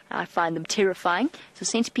 I find them terrifying. So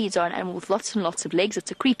centipedes are an animal with lots and lots of legs.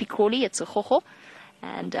 It's a creepy crawly. It's a hoho.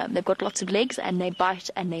 And they've got lots of legs, and they bite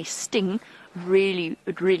and they sting. Really,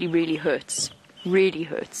 it really, really hurts. Really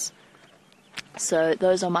hurts. So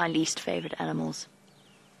those are my least favorite animals.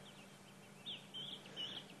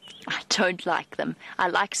 I don't like them. I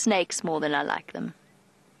like snakes more than I like them.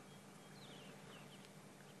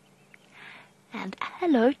 And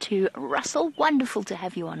hello to Russell. Wonderful to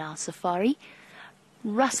have you on our safari.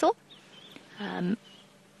 Russell,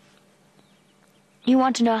 you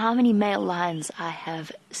want to know how many male lions I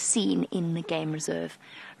have seen in the game reserve.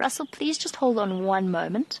 Russell, please just hold on one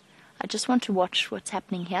moment. I just want to watch what's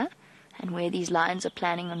happening here and where these lions are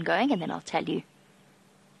planning on going, and then I'll tell you.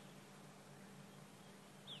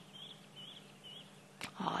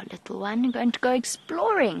 Oh, little one, you're going to go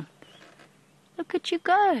exploring. Look at you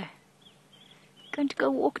go. Going to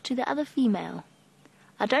go walk to the other female.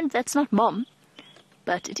 That's not mom,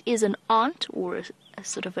 but it is an aunt or a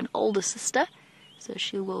sort of an older sister, so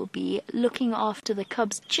she will be looking after the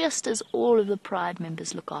cubs just as all of the pride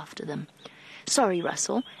members look after them. Sorry,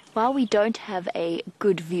 Russell, while we don't have a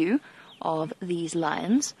good view of these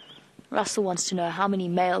lions, Russell wants to know how many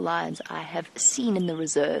male lions I have seen in the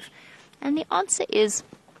reserve, and the answer is,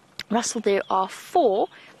 Russell, there are 4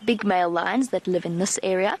 big male lions that live in this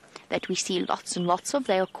area that we see lots and lots of.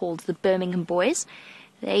 They are called the Birmingham Boys.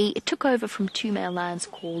 They took over from 2 male lions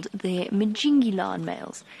called the Majingilan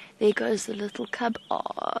males. There goes the little cub.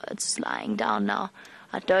 Oh, it's lying down now.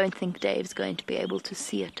 I don't think Dave's going to be able to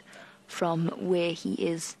see it from where he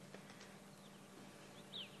is.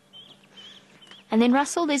 And then,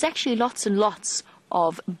 Russell, there's actually lots and lots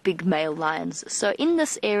of big male lions. So in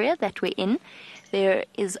this area that we're in, there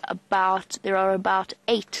are about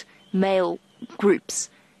 8 male groups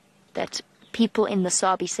that people in the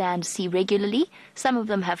Sabi Sand see regularly. Some of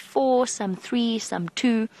them have 4, some 3, some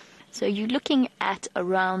 2. So you're looking at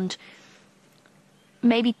around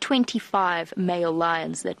maybe 25 male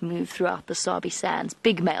lions that move throughout the Sabi Sands,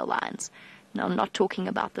 big male lions. Now, I'm not talking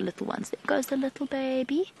about the little ones. There goes the little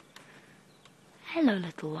baby. Hello,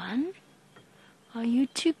 little one. Are you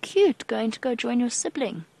too cute going to go join your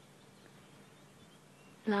sibling?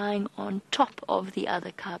 Lying on top of the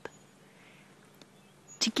other cub.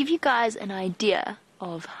 To give you guys an idea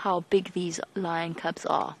of how big these lion cubs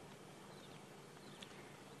are,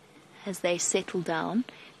 as they settle down,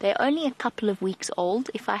 they're only a couple of weeks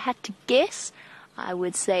old. If I had to guess, I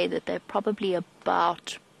would say that they're probably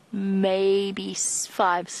about maybe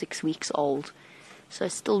 5-6 weeks old. So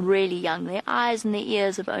still really young. Their eyes and their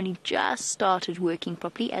ears have only just started working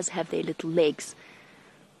properly, as have their little legs.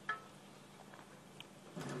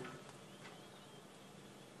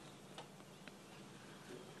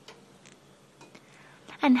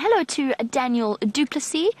 And hello to Daniel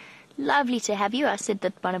Duplessis. Lovely to have you. I said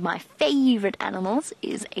that one of my favorite animals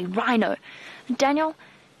is a rhino. Daniel,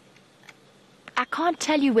 I can't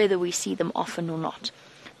tell you whether we see them often or not.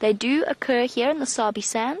 They do occur here in the Sabi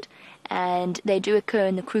Sand, and they do occur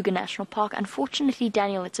in the Kruger National Park. Unfortunately,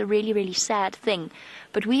 Daniel, it's a really, really sad thing,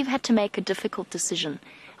 but we've had to make a difficult decision,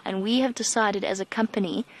 and we have decided as a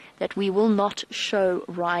company that we will not show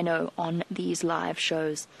rhino on these live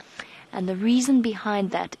shows. And the reason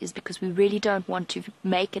behind that is because we really don't want to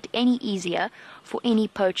make it any easier for any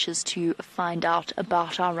poachers to find out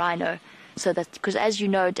about our rhino. So that, because as you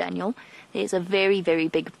know, Daniel, there's a very, very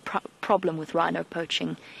big problem with rhino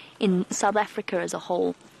poaching in South Africa as a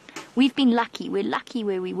whole. We've been lucky. We're lucky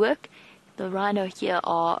where we work. The rhino here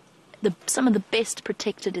are some of the best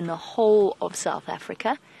protected in the whole of South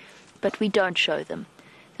Africa, but we don't show them.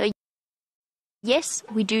 So yes,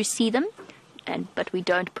 we do see them, but we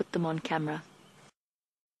don't put them on camera.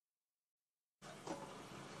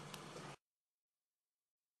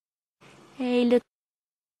 Hey, little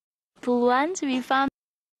ones, we found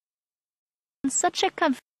such a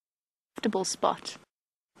comfortable spot.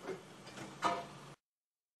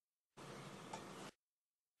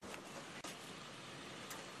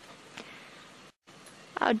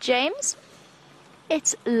 Our James,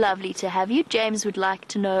 it's lovely to have you. James would like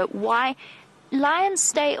to know why lions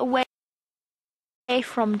stay away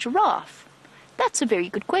from giraffe. That's a very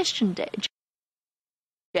good question,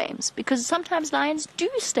 James, because sometimes lions do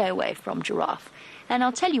stay away from giraffe, and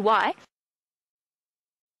I'll tell you why.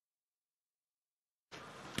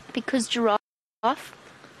 Because giraffe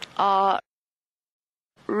are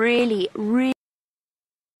really, really,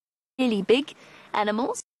 really big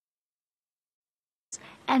animals,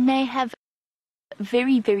 and they have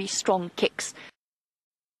very, very strong kicks.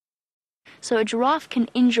 So a giraffe can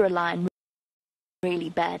injure a lion really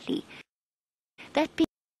badly. That being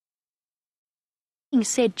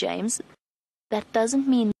said, James, that doesn't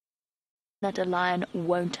mean that a lion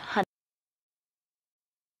won't hunt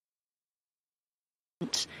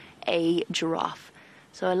a giraffe.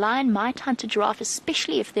 So a lion might hunt a giraffe,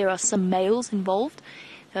 especially if there are some males involved.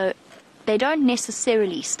 They don't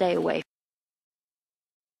necessarily stay away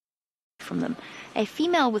from them. A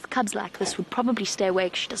female with cubs like this would probably stay away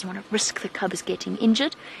because she doesn't want to risk the cubs getting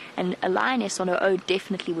injured, and a lioness on her own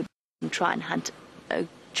definitely would try and hunt a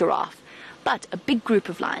giraffe. But a big group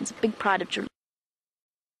of lions, a big pride of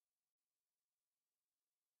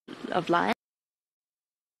lions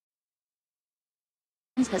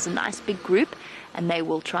has a nice big group, and they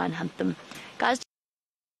will try and hunt them. Guys,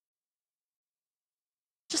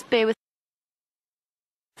 just bear with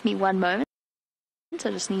me one moment. I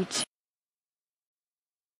just need to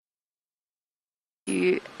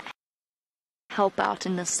help out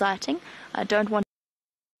in this sighting. I don't want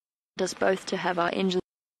us both to have our engines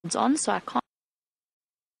on, so I can't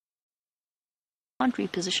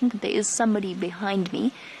reposition, but there is somebody behind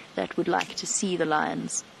me that would like to see the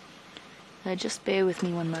lions. So just bear with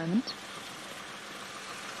me one moment.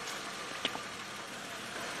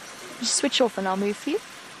 Just switch off and I'll move for you.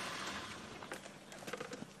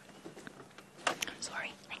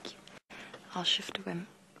 Sorry, thank you. I'll shift to him.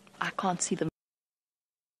 I can't see them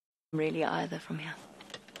really either from here.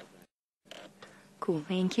 Cool,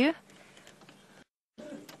 thank you.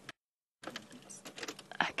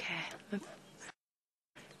 Okay.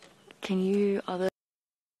 Can you,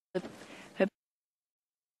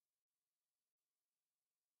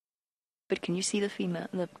 but can you see the female,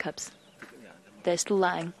 the cubs? They're still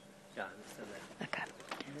lying. Yeah, they're still there. Okay.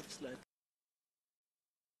 Move slowly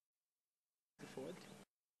forward.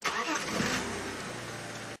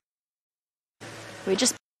 We're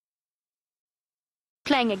just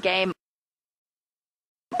playing a game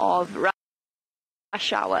of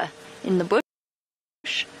rush hour in the bush.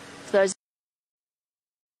 For those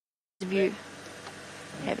of you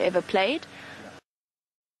who have ever played.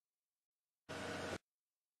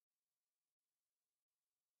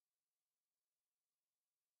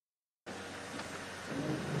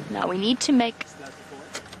 Now we need to make...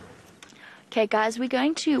 Okay guys, we're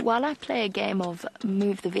going to, while I play a game of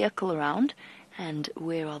move the vehicle around and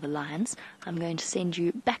where are the lions, I'm going to send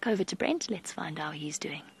you back over to Brent. Let's find out how he's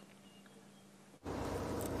doing.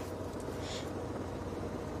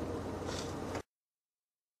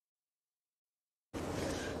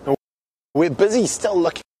 We're busy still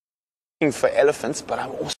looking for elephants, but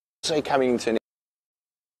I'm also coming to an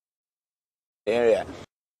area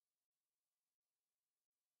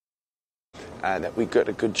that we got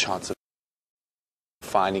a good chance of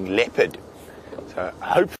finding leopard. So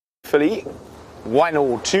hopefully one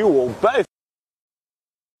or two or both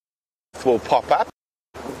will pop up.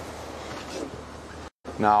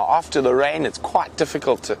 Now, after the rain, it's quite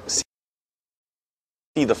difficult to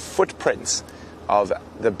see the footprints of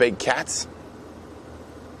the big cats.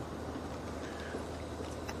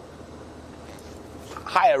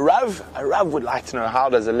 Hi, Arav. Arav would like to know, how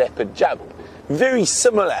does a leopard jump? Very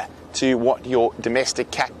similar to what your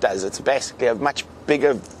domestic cat does. It's basically a much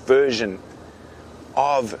bigger version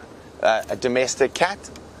of a domestic cat.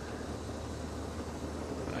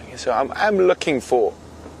 Okay, so I'm looking for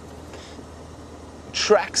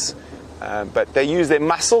tracks, but they use their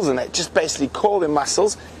muscles, and they just basically curl their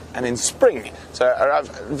muscles and then spring. So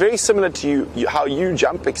very similar to how you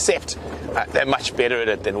jump, except they're much better at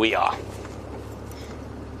it than we are.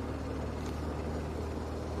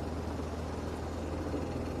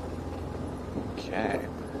 Okay.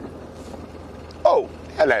 Oh,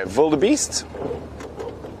 hello, Wildebeests.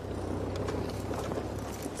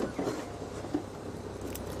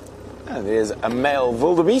 And there's a male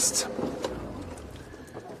wildebeest.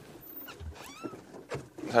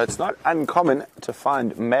 So it's not uncommon to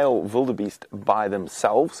find male wildebeest by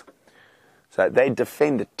themselves. So they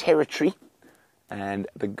defend a territory, and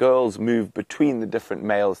the girls move between the different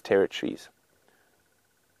males' territories.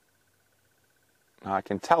 Now I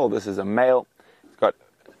can tell this is a male. He's got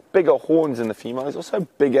bigger horns than the female. He's also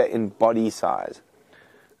bigger in body size.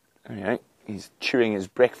 Okay, he's chewing his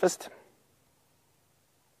breakfast.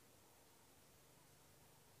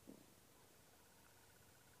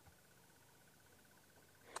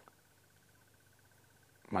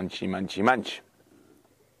 Munchy, munchy, munch.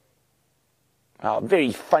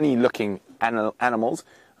 Very funny looking animals.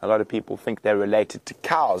 A lot of people think they're related to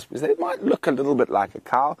cows because they might look a little bit like a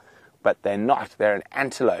cow, but they're not. They're an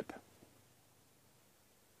antelope.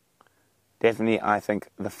 Definitely, I think,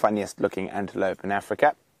 the funniest looking antelope in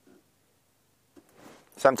Africa.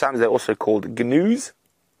 Sometimes they're also called gnu's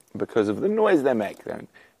because of the noise they make.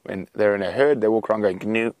 When they're in a herd, they walk around going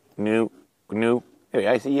gnu, gnu, gnu. There we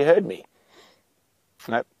go, see, you heard me.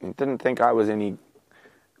 Nope, didn't think I was any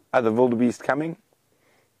other wildebeest coming.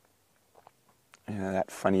 You know, that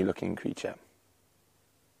funny looking creature.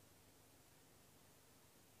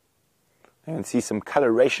 You can see some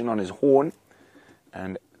coloration on his horn,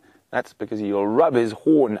 and that's because he'll rub his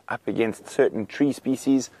horn up against certain tree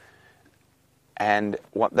species, and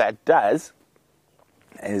what that does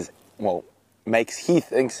is, well, makes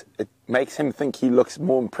him think he looks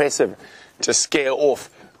more impressive to scare off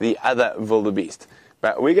the other wildebeest.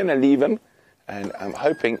 But we're going to leave him, and I'm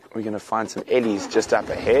hoping we're going to find some ellies just up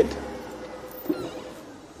ahead.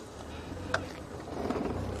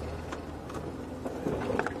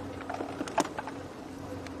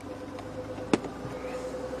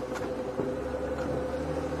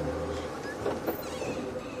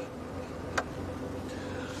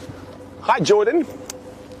 Hi, Jordan.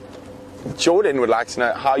 Jordan would like to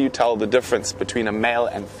know how you tell the difference between a male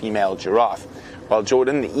and female giraffe. Well,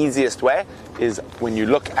 Jordan, the easiest way is when you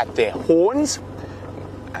look at their horns,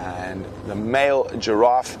 and the male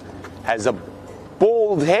giraffe has a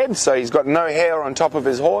bald head, so he's got no hair on top of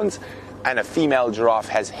his horns, and a female giraffe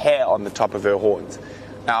has hair on the top of her horns.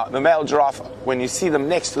 Now, the male giraffe, when you see them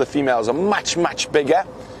next to the females, are much, much bigger.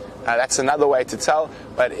 That's another way to tell,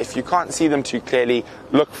 but if you can't see them too clearly,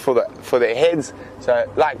 look for their heads.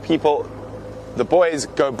 So, like people, the boys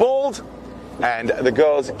go bald, and the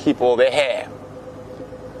girls keep all their hair.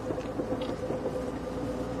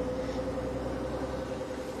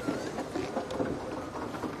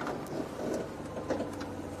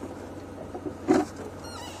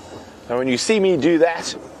 So when you see me do that,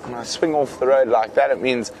 when I swing off the road like that, it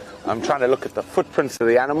means I'm trying to look at the footprints of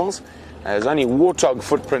the animals. There's only warthog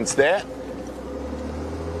footprints there.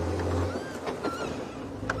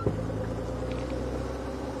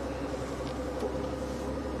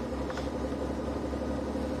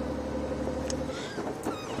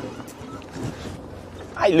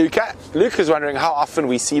 Hi, Luca. Luca's wondering how often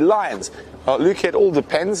we see lions. Well, Luca, it all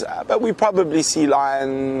depends, but we probably see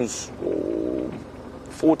lions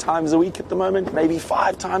 4 times a week at the moment, maybe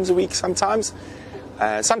 5 times a week sometimes.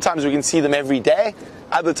 Sometimes we can see them every day.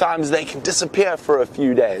 Other times they can disappear for a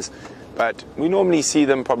few days. But we normally see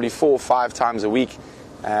them probably 4 or 5 times a week.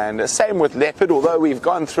 And the same with leopard, although we've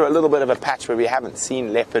gone through a little bit of a patch where we haven't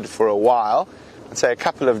seen leopard for a while. I'd say a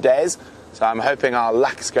couple of days. So I'm hoping our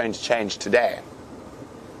luck's going to change today.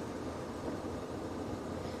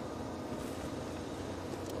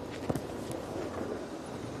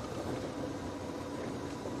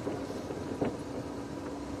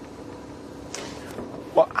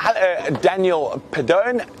 Well, hello, Daniel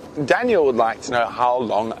Padone. Daniel would like to know how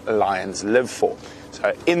long lions live for.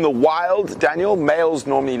 So in the wild, Daniel, males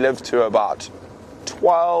normally live to about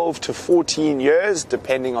 12 to 14 years,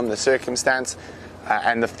 depending on the circumstance.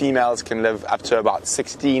 and the females can live up to about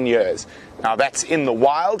 16 years. Now that's in the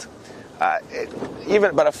wild. But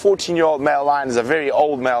a 14-year-old male lion is a very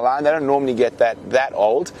old male lion. They don't normally get that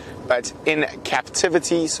old. But in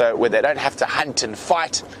captivity, so where they don't have to hunt and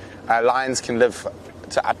fight, lions can live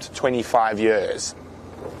to up to 25 years.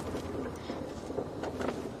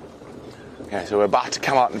 Okay, so we're about to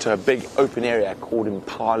come out into a big open area called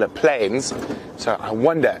Impala Plains. So I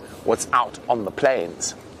wonder what's out on the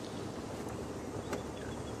plains.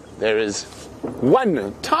 There is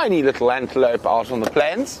one tiny little antelope out on the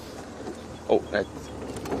plains. Oh, let's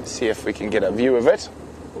see if we can get a view of it.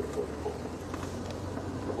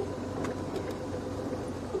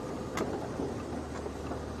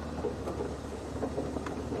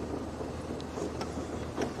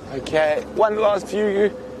 Okay, one last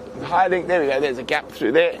view. Hiding, there we go, there's a gap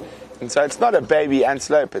through there. And so it's not a baby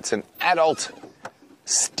antelope, it's an adult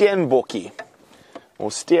steenbokkie, or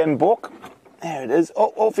steenbok. There it is.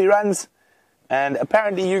 Oh, off he runs. And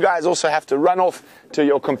apparently you guys also have to run off to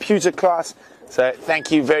your computer class. So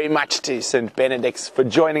thank you very much to St. Benedict's for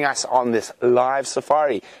joining us on this live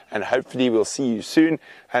safari. And hopefully we'll see you soon.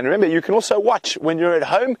 And remember, you can also watch when you're at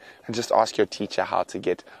home and just ask your teacher how to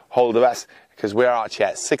get hold of us, because we're out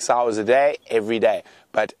here 6 hours a day, every day.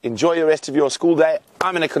 But enjoy the rest of your school day.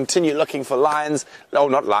 I'm going to continue looking for lions. Oh,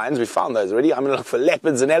 not lions, we found those already. I'm going to look for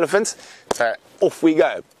leopards and elephants. So off we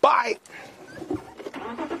go. Bye.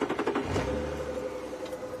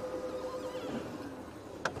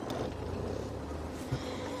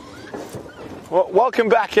 Well, welcome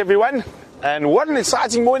back, everyone. And what an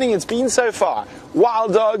exciting morning it's been so far.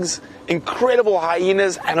 Wild dogs, incredible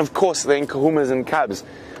hyenas, and of course the nkuhumas and cubs.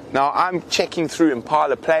 Now, I'm checking through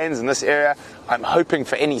Impala Plains in this area. I'm hoping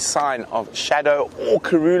for any sign of shadow or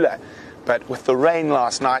karula. But with the rain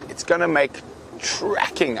last night, it's going to make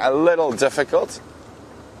tracking a little difficult.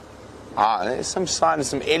 There's some signs of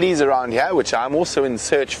some eddies around here, which I'm also in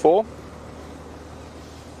search for.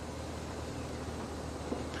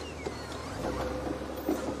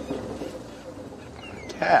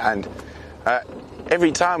 Okay, and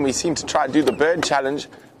every time we seem to try to do the bird challenge,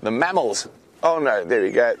 the mammals... Oh no, there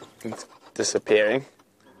we go. It's disappearing.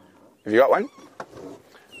 Have you got one?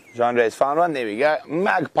 Jean-Andre's found one. There we go.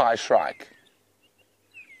 Magpie shrike.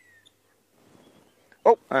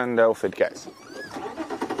 Oh, and off it goes.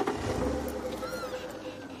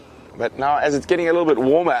 But now, as it's getting a little bit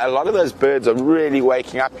warmer, a lot of those birds are really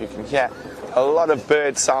waking up. You can hear a lot of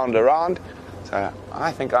bird sound around. So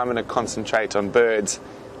I think I'm going to concentrate on birds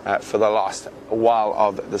for the last while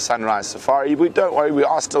of the sunrise safari. But don't worry, we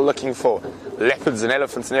are still looking for leopards and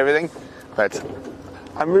elephants and everything, but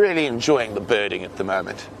I'm really enjoying the birding at the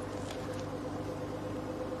moment.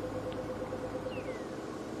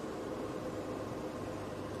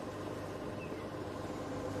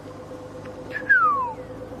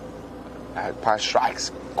 Magpie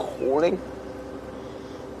shrikes calling.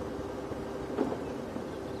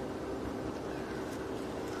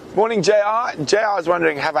 Morning, JR. JR is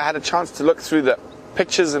wondering, have I had a chance to look through the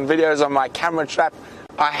pictures and videos on my camera trap?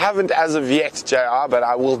 I haven't as of yet, JR, but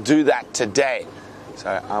I will do that today. So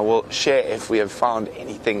I will share if we have found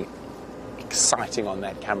anything exciting on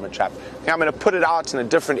that camera trap. I think I'm going to put it out in a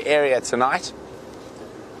different area tonight.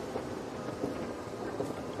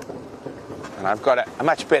 And I've got a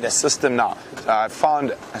much better system now. So I've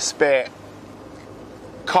found a spare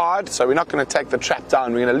card, so we're not going to take the trap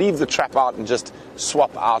down. We're going to leave the trap out and just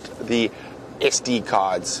swap out the SD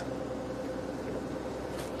cards.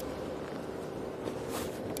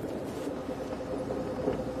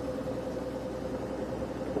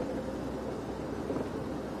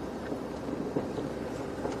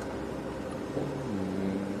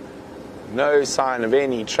 No sign of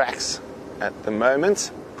any tracks at the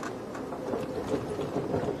moment.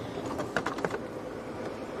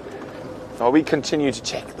 While we continue to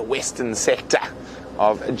check the western sector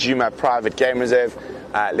of Djuma Private Game Reserve,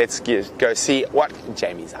 let's go see what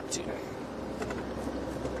Jamie's up to.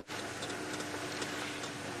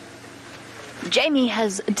 Jamie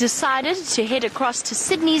has decided to head across to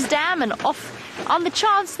Sydney's Dam and off on the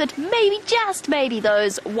chance that maybe, just maybe,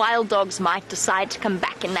 those wild dogs might decide to come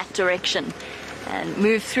back in that direction and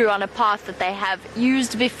move through on a path that they have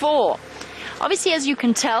used before. Obviously, as you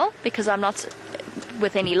can tell, because I'm not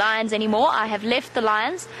with any lions anymore, I have left the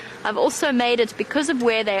lions. I've also made it, because of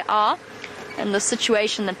where they are and the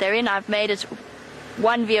situation that they're in, I've made it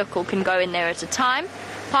one vehicle can go in there at a time,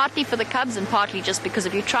 partly for the cubs and partly just because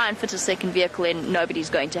if you try and fit a second vehicle in, nobody's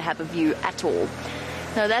going to have a view at all.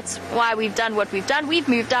 So that's why we've done what we've done. We've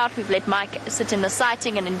moved out, we've let Mike sit in the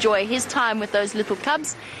sighting and enjoy his time with those little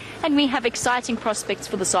cubs. And we have exciting prospects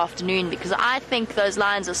for this afternoon because I think those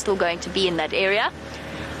lions are still going to be in that area.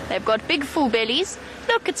 They've got big full bellies.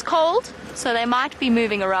 Look, it's cold, so they might be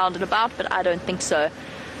moving around and about, but I don't think so.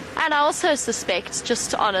 And I also suspect,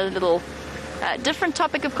 just on a little different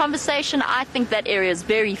topic of conversation, I think that area is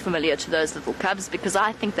very familiar to those little cubs because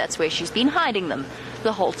I think that's where she's been hiding them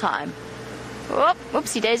the whole time. Oh,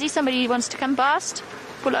 whoopsie daisy, somebody wants to come past.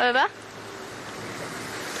 Pull over.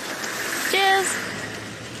 Cheers.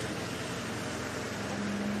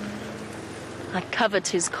 I covered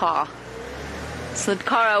his car. It's the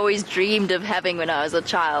car I always dreamed of having when I was a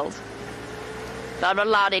child. I'm not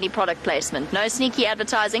allowed any product placement. No sneaky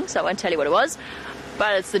advertising, so I won't tell you what it was.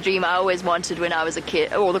 But it's the dream I always wanted when I was a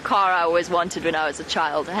kid, or the car I always wanted when I was a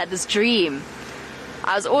child. I had this dream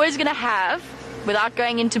I was always going to have, without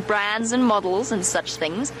going into brands and models and such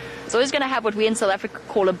things, I was always going to have what we in South Africa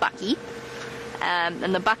call a bakkie.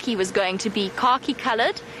 And the bakkie was going to be khaki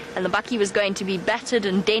colored, and the bakkie was going to be battered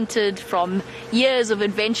and dented from years of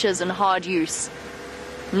adventures and hard use.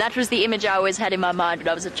 And that was the image I always had in my mind when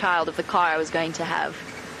I was a child of the car I was going to have.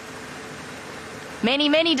 Many,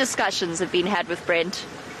 many discussions have been had with Brent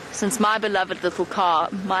since my beloved little car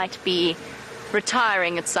might be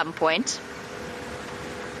retiring at some point.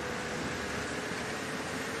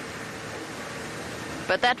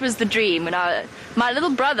 But that was the dream. When my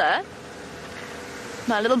little brother,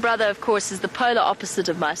 of course, is the polar opposite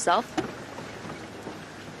of myself.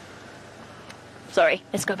 Sorry,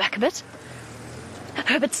 let's go back a bit.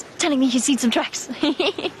 Herbert's telling me he's seen some tracks.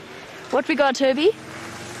 What we got, Herbie?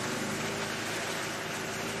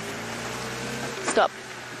 Stop.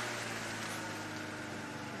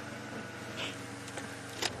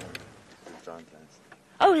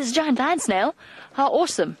 Oh, there's a giant lion snail. How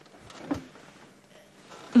awesome.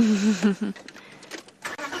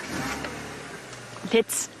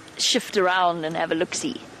 Let's shift around and have a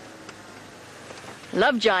look-see.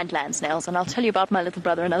 Love giant land snails, and I'll tell you about my little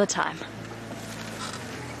brother another time.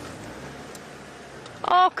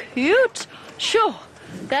 Oh, cute! Sure,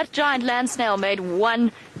 that giant land snail made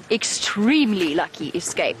one extremely lucky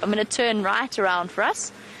escape. I'm going to turn right around for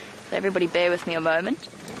us. So everybody bear with me a moment.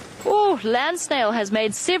 Oh, land snail has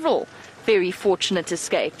made several very fortunate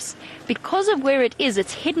escapes. Because of where it is,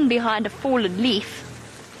 it's hidden behind a fallen leaf.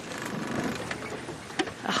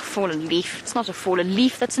 Oh, fallen leaf. It's not a fallen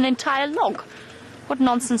leaf, that's an entire log. What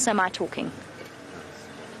nonsense am I talking?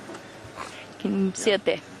 Can you see it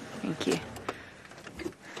there? Thank you.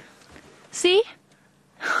 See?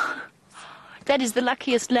 That is the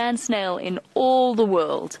luckiest land snail in all the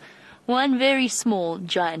world. One very small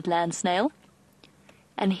giant land snail.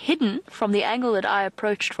 And hidden from the angle that I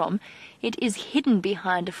approached from, it is hidden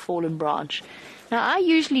behind a fallen branch. Now, I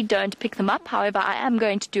usually don't pick them up. However, I am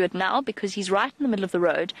going to do it now because he's right in the middle of the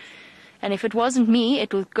road. And if it wasn't me,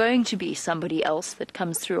 it was going to be somebody else that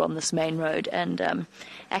comes through on this main road and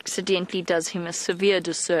accidentally does him a severe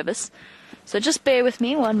disservice. So just bear with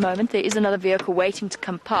me one moment. There is another vehicle waiting to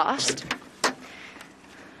come past.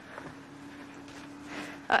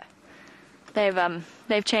 Oh,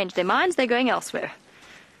 they've changed their minds. They're going elsewhere.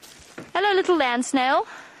 Hello, little land snail.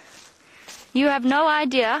 You have no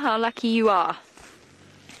idea how lucky you are.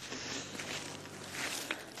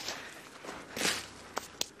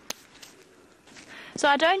 So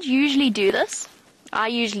I don't usually do this. I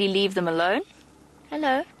usually leave them alone.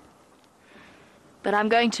 Hello. But I'm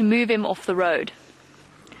going to move him off the road.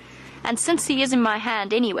 And since he is in my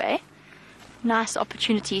hand anyway, nice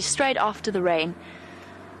opportunity straight after the rain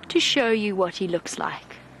to show you what he looks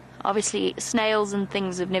like. Obviously, snails and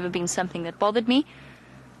things have never been something that bothered me.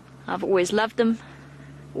 I've always loved them,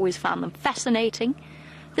 always found them fascinating.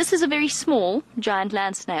 This is a very small giant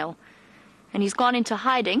land snail, and he's gone into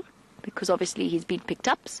hiding because obviously he's been picked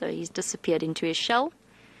up, so he's disappeared into his shell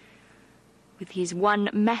with his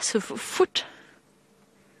one massive foot.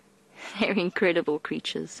 They're incredible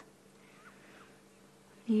creatures.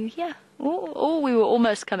 You here? Oh, we were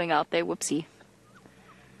almost coming out there. Whoopsie.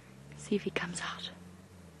 See if he comes out.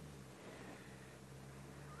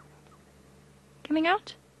 Coming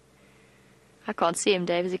out? I can't see him,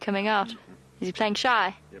 Dave. Is he coming out? Is he playing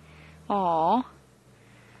shy? Yep. Aww.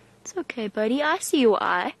 It's okay, buddy. I see your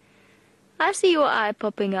eye. I see your eye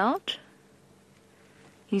popping out.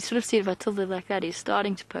 You sort of see if I tilt it like that, he's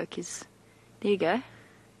starting to poke his... There you go.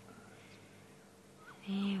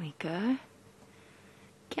 There we go.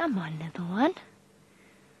 Come on, little one.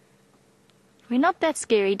 We're not that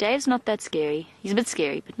scary. Dave's not that scary. He's a bit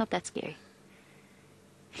scary, but not that scary.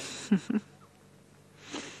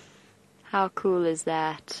 How cool is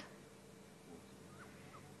that?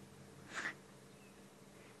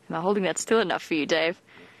 Am I holding that still enough for you, Dave?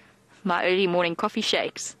 My early morning coffee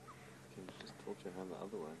shakes. Can you just tilt your hand the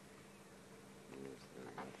other way? Yes,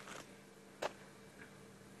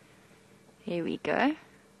 there we go. Here we go.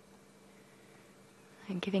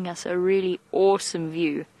 And giving us a really awesome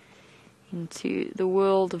view into the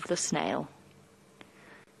world of the snail,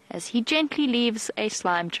 as he gently leaves a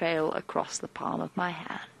slime trail across the palm of my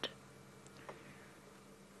hand.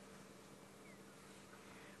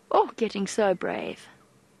 Oh, getting so brave.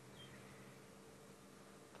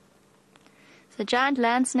 So giant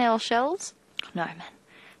land snail shells, no man,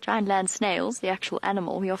 giant land snails, the actual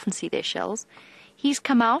animal, we often see their shells. He's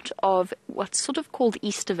come out of what's sort of called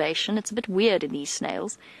estivation. It's a bit weird in these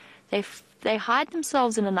snails. They hide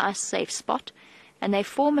themselves in a nice safe spot, and they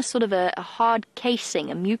form a sort of a hard casing,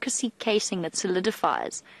 a mucousy casing that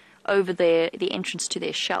solidifies over the entrance to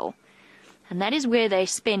their shell. And that is where they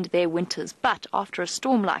spend their winters. But after a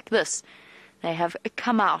storm like this, they have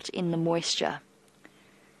come out in the moisture.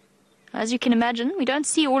 As you can imagine, we don't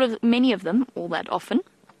see many of them all that often.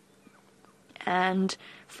 And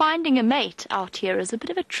finding a mate out here is a bit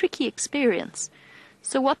of a tricky experience.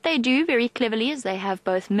 So what they do very cleverly is they have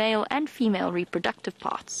both male and female reproductive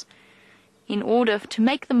parts in order to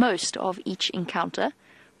make the most of each encounter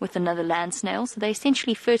with another land snail. So they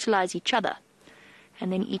essentially fertilize each other,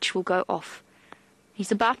 and then each will go off.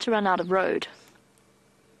 He's about to run out of road.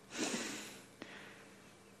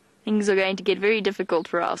 Things are going to get very difficult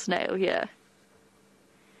for our snail here.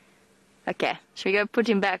 Okay, shall we go put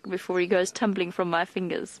him back before he goes tumbling from my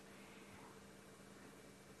fingers?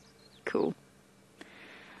 Cool.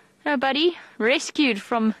 Now, buddy, rescued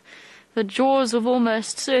from the jaws of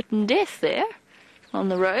almost certain death there on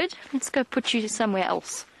the road. Let's go put you somewhere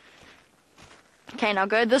else. Okay, now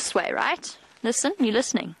go this way, right? Listen, you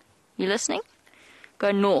listening? You listening?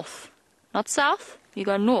 Go north. Not south, you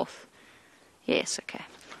go north. Yes, okay.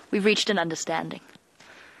 We've reached an understanding.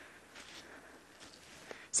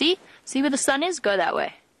 See? See where the sun is? Go that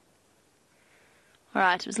way.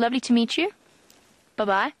 Alright, it was lovely to meet you.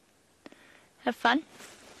 Bye-bye. Have fun.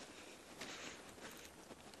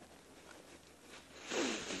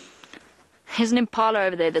 There's an impala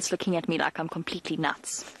over there that's looking at me like I'm completely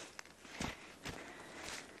nuts.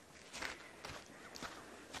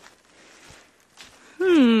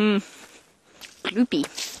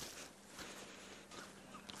 Gloopy.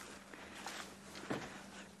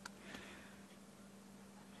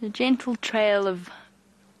 A gentle trail of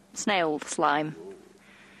snail slime.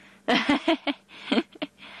 Does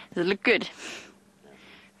it look good?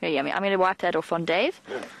 Very yummy. I'm going to wipe that off on Dave,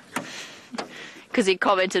 because he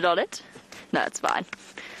commented on it. No, it's fine.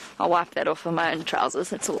 I'll wipe that off on my own trousers.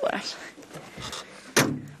 That's all right.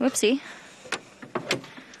 Whoopsie.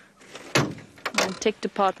 The tech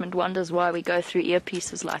department wonders why we go through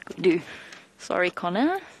earpieces like we do. Sorry,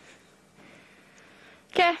 Connor.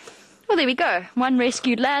 Okay. Well, there we go. One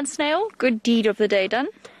rescued land snail. Good deed of the day done.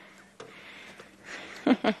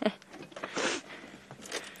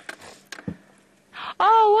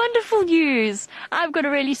 Oh, wonderful news! I've got a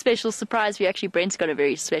really special surprise for you. Actually, Brent's got a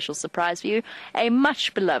very special surprise for you. A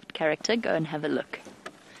much beloved character. Go and have a look.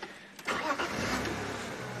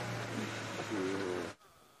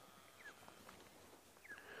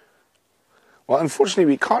 Well, unfortunately,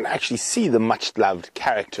 we can't actually see the much-loved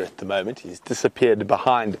character at the moment. He's disappeared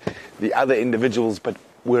behind the other individuals, but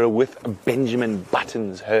we're with Benjamin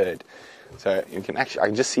Button's herd. So you can actually, I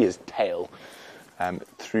can just see his tail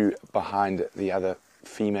through behind the other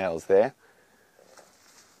females there.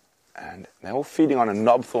 And they're all feeding on a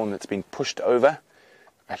knobthorn that's been pushed over,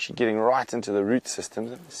 actually getting right into the root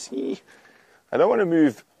systems. See, I don't want to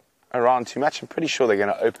move around too much. I'm pretty sure they're going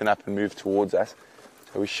to open up and move towards us.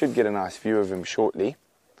 So we should get a nice view of him shortly.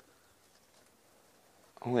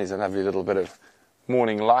 Oh, there's a lovely little bit of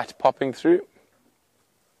morning light popping through.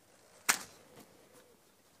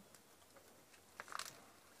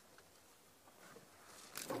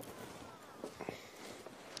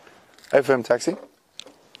 Over him, taxi.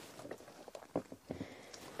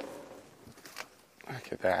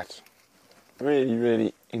 Look at that. Really,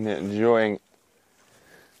 really enjoying.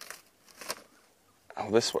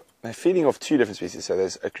 Oh, this one. They're feeding off two different species. So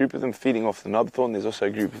there's a group of them feeding off the knobthorn. There's also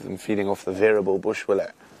a group of them feeding off the variable bush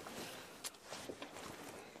willow.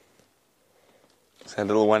 So that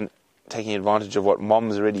little one taking advantage of what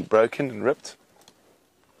mom's already broken and ripped.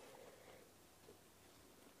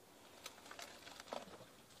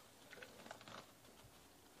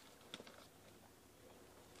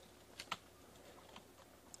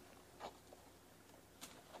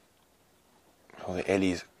 Oh, the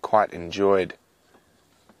Ellies quite enjoyed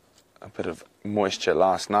a bit of moisture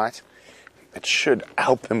last night. It should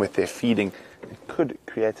help them with their feeding. It could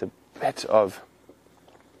create a bit of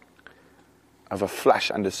a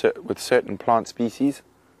flush with certain plant species.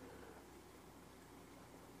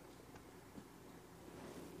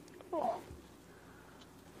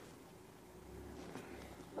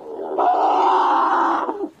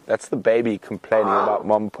 That's the baby complaining about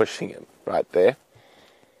mom pushing him right there.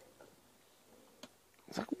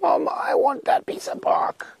 It's like, Mom, I want that piece of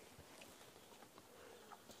bark.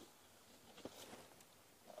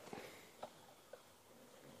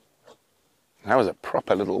 That was a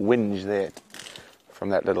proper little whinge there from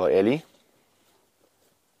that little Ellie.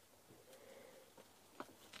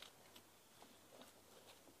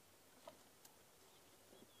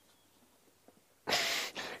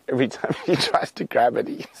 Every time he tries to grab it,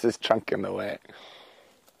 he gets his trunk in the way.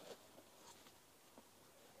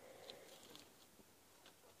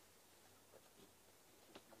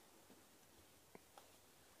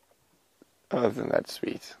 Oh, isn't that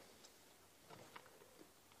sweet?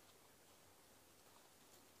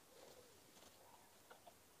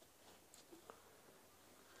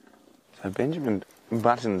 So Benjamin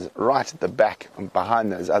Button's right at the back and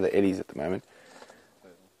behind those other eddies at the moment.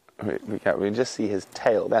 We just see his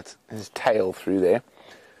tail. That's his tail through there.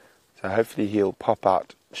 So hopefully he'll pop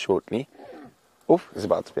out shortly. Oof, there's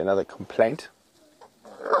about to be another complaint.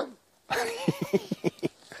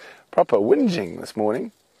 Proper whinging this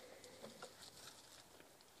morning.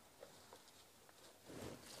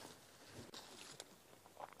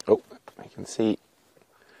 Oh, I can see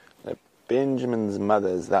that Benjamin's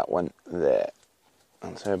mother's that one there.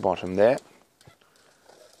 That's her bottom there.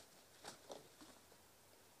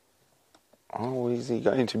 Oh, is he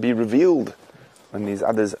going to be revealed when these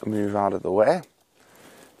others move out of the way?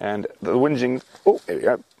 And the whinging... Oh, there we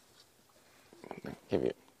go. I'll give you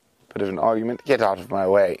a bit of an argument. Get out of my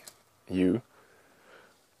way, you.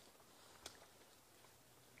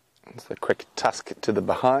 It's a quick tusk to the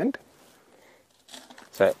behind.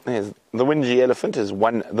 So there's the whingy elephant has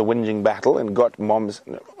won the whinging battle and got mom's...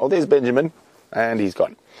 Oh, there's Benjamin. And he's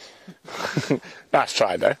gone. Nice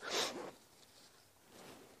try, though.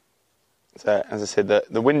 So, as I said, the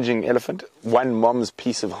whinging elephant won mom's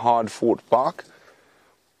piece of hard-fought bark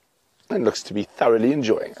and looks to be thoroughly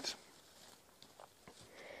enjoying it.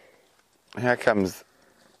 Here comes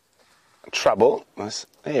trouble.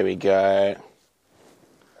 There we go.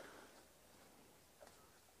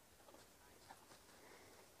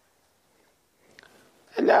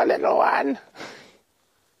 Hello, little one.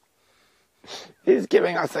 He's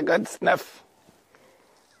giving us a good sniff.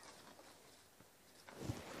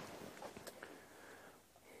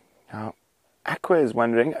 Now, Aqua is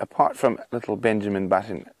wondering, apart from little Benjamin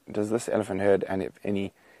Button, does this elephant herd and if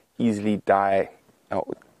any easily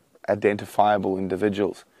identifiable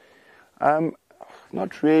individuals?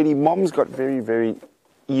 Not really. Mom's got very, very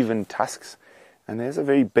even tusks, and there's a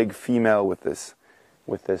very big female with this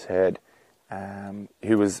herd,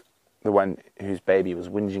 who was the one whose baby was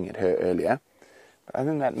whinging at her earlier. But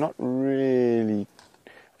other than that, not really.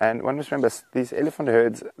 And one must remember, these elephant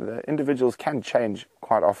herds, the individuals can change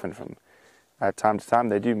quite often from time to time.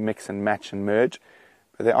 They do mix and match and merge.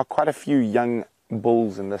 But there are quite a few young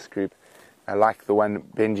bulls in this group, like the one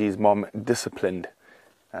Benji's mom disciplined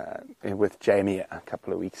with Jamie a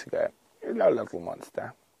couple of weeks ago. Hello, little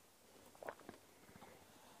monster.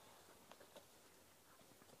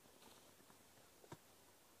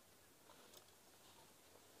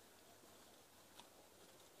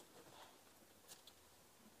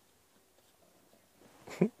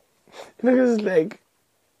 Look at his leg.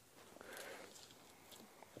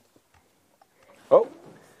 Oh,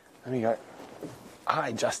 there we go.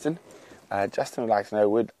 Hi, Justin. Justin would like to know,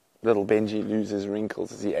 would little Benji lose his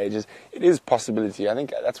wrinkles as he ages? It is a possibility. I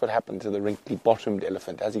think that's what happened to the wrinkly-bottomed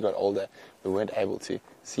elephant. As he got older, we weren't able to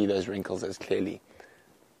see those wrinkles as clearly.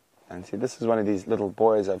 And see, this is one of these little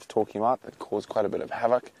boys I was talking about that caused quite a bit of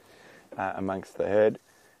havoc amongst the herd.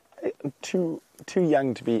 Too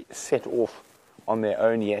young to be set off on their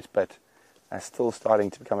own yet, but still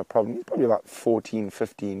starting to become a problem. Probably about 14,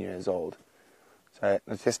 15 years old. So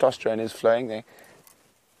the testosterone is flowing there,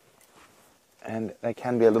 and they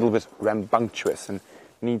can be a little bit rambunctious and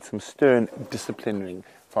need some stern disciplining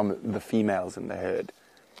from the females in the herd.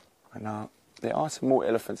 And now there are some more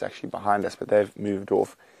elephants actually behind us, but they've moved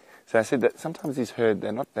off. So I said that sometimes these herds,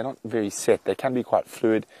 they're not very set. They can be quite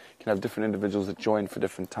fluid. You can have different individuals that join for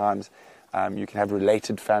different times. You can have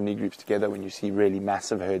related family groups together when you see really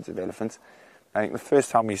massive herds of elephants. I think the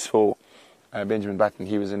first time we saw Benjamin Button,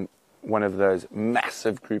 he was in one of those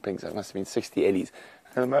massive groupings. That must have been 60 eddies.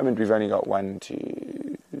 At the moment, we've only got 1,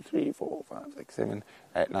 2, 3, 4, 5, 6, 7,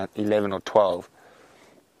 8, 9, 11 or 12.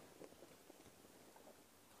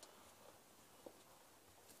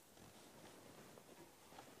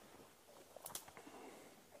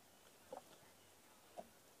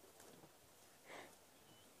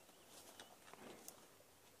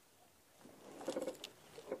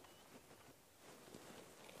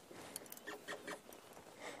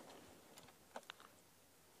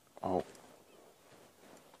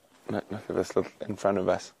 Look at this little in front of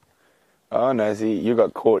us. Oh no, see, you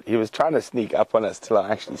got caught. He was trying to sneak up on us till I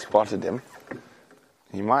actually spotted him.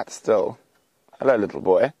 He might still. Hello, little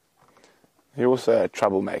boy. You're also a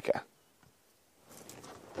troublemaker.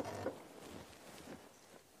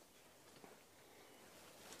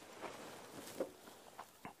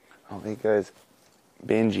 Oh, there goes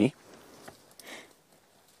Benji.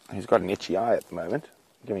 He's got an itchy eye at the moment.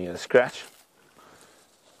 Giving it a scratch.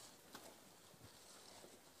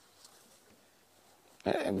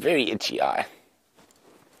 A very itchy eye.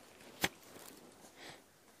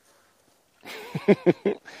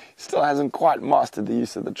 Still hasn't quite mastered the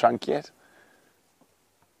use of the trunk yet.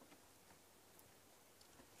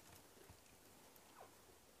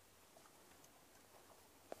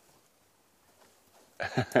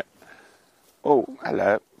 Oh,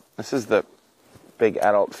 hello. This is the big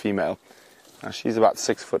adult female. Now, she's about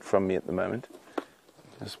 6 foot from me at the moment.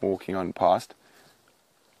 Just walking on past.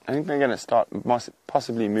 I think they're going to start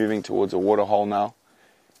possibly moving towards a water hole now.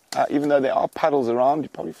 Even though there are puddles around, you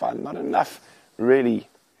probably find not enough really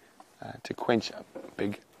to quench a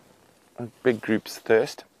big group's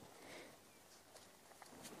thirst.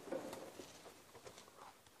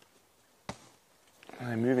 And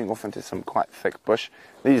they're moving off into some quite thick bush.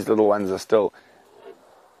 These little ones are still...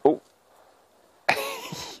 Oh!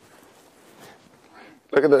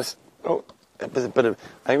 Look at this. Oh, there's a bit of...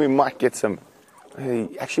 I think we might get some...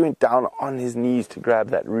 He actually went down on his knees to grab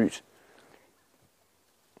that root.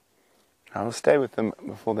 I will stay with them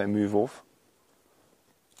before they move off.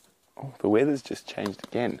 Oh, the weather's just changed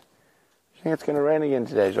again. Do you think it's going to rain again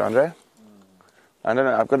today, Jandre? I don't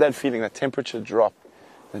know. I've got that feeling, that temperature drop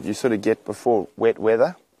that you sort of get before wet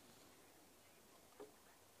weather.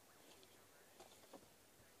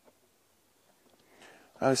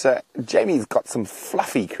 Oh, so Jamie's got some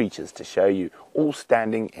fluffy creatures to show you, all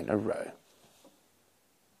standing in a row.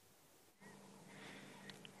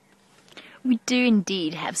 We do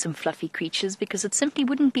indeed have some fluffy creatures, because it simply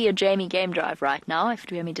wouldn't be a Jamie game drive right now if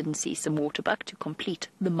Jamie didn't see some waterbuck to complete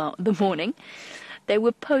the morning. They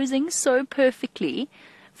were posing so perfectly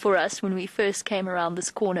for us when we first came around this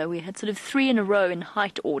corner. We had sort of 3 in a row in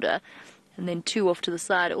height order, and then 2 off to the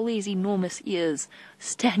side, all these enormous ears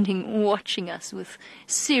standing watching us with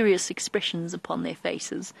serious expressions upon their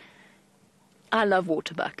faces. I love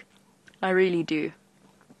waterbuck. I really do.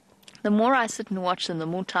 The more I sit and watch them, the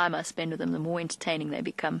more time I spend with them, the more entertaining they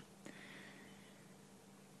become.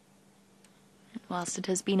 Whilst it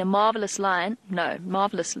has been a marvellous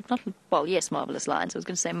marvellous lions, I was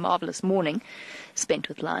going to say marvellous morning spent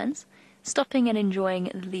with lions, stopping and enjoying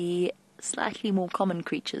the slightly more common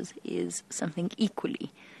creatures is something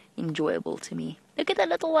equally enjoyable to me. Look at the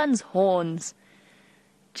little one's horns,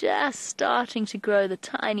 just starting to grow the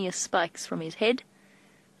tiniest spikes from his head.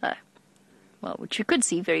 Oh. Well, which you could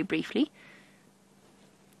see very briefly.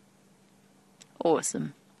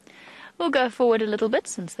 Awesome. We'll go forward a little bit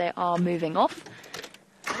since they are moving off.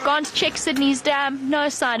 Gone to check Sydney's dam. No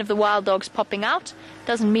sign of the wild dogs popping out.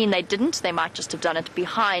 Doesn't mean they didn't. They might just have done it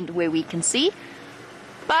behind where we can see.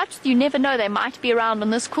 But you never know. They might be around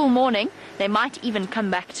on this cool morning. They might even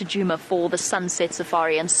come back to Djuma for the sunset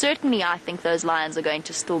safari. And certainly I think those lions are going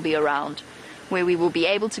to still be around, where we will be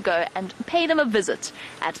able to go and pay them a visit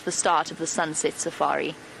at the start of the sunset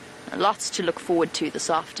safari. Lots to look forward to this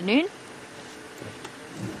afternoon.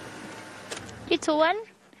 Little one,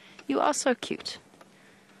 you are so cute.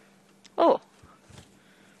 Oh,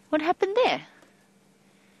 what happened there?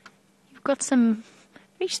 You've got some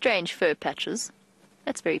very strange fur patches.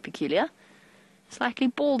 That's very peculiar. Slightly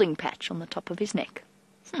balding patch on the top of his neck.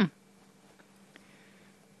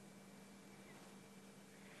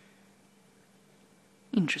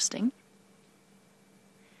 Interesting.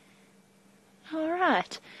 All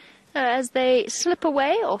right. As they slip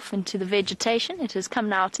away off into the vegetation, it has come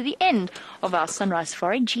now to the end of our sunrise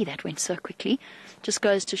safari. Gee, that went so quickly. Just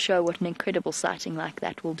goes to show what an incredible sighting like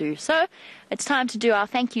that will do. So it's time to do our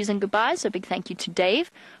thank yous and goodbyes. So a big thank you to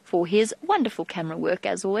Dave for his wonderful camera work,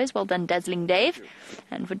 as always. Well done, Dazzling Dave,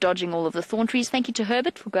 and for dodging all of the thorn trees. Thank you to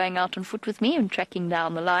Herbert for going out on foot with me and tracking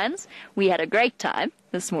down the lions. We had a great time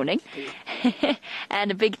this morning.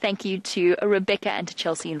 And a big thank you to Rebecca and to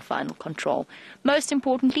Chelsea in Final Control. Most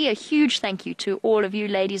importantly, a huge thank you to all of you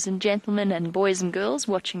ladies and gentlemen and boys and girls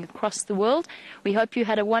watching across the world. We hope you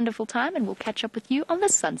had a wonderful time, and we'll catch up with you on the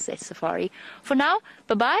Sunset Safari. For now,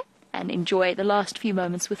 bye-bye, and enjoy the last few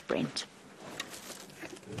moments with Brent.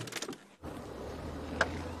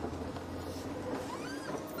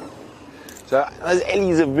 So those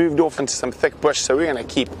ellies have moved off into some thick bush, so we're going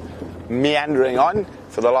to keep meandering on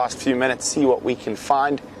for the last few minutes, see what we can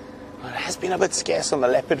find. It has been a bit scarce on the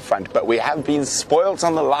leopard front, but we have been spoilt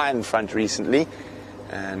on the lion front recently,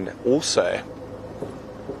 and also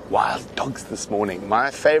wild dogs this morning.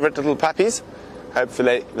 My favorite little puppies.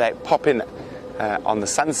 Hopefully they pop in on the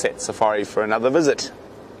sunset safari for another visit.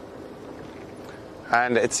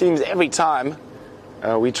 And it seems every time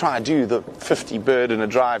we try and do the 50 bird in a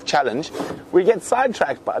drive challenge, we get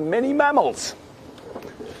sidetracked by many mammals.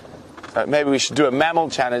 Maybe we should do a mammal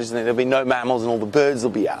challenge, and then there'll be no mammals and all the birds will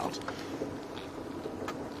be out.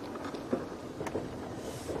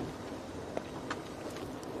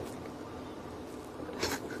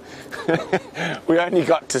 We only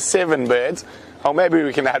got to 7 birds. Oh, maybe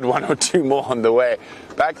we can add 1 or 2 more on the way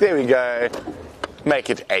back. There we go. Make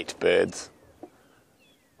it 8 birds.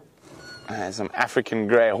 Some African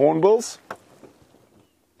grey hornbills.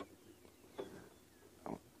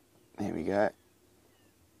 There we go.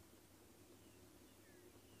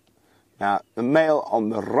 Now, the male on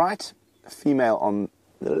the right, female on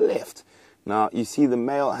the left. Now, you see the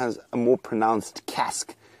male has a more pronounced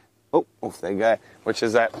casque. Oh, off they go, which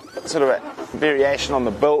is a sort of a variation on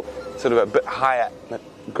the bill, sort of a bit higher that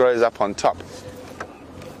grows up on top.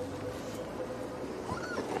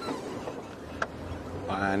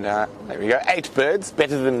 And there we go, 8 birds,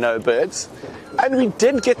 better than no birds. And we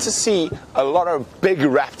did get to see a lot of big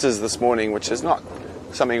raptors this morning, which is not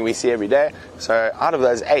something we see every day. So out of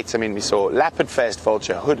those 8, I mean, we saw leopard-faced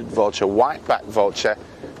vulture, hooded vulture, white-backed vulture,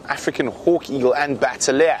 African hawk eagle, and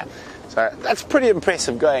bateleur. So that's pretty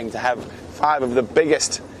impressive going to have 5 of the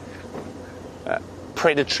biggest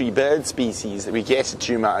predatory bird species that we get at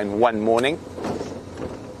Djuma in one morning.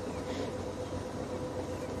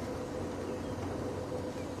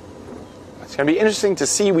 It's going to be interesting to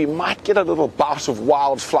see. We might get a little bout of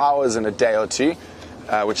wildflowers in a day or two,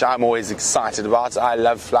 which I'm always excited about. I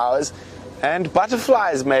love flowers. And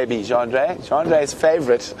butterflies, maybe, Jeandre. Jeandre's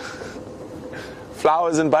favorite.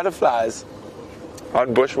 Flowers and butterflies.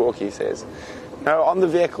 On bushwalk, he says. No, on the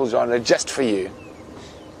vehicle, Jeandre, just for you.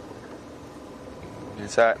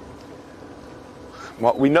 So,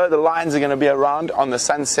 well, we know the lions are going to be around on the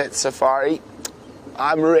sunset safari.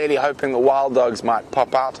 I'm really hoping the wild dogs might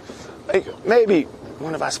pop out. Maybe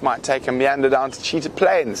one of us might take a meander down to Cheetah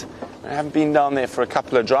Plains. I haven't been down there for a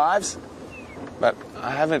couple of drives, but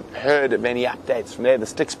I haven't heard of any updates from there. The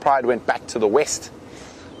Styx Pride went back to the west.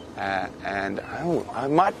 And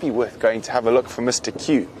it might be worth going to have a look for Mr.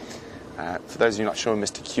 Q. For those of you not sure who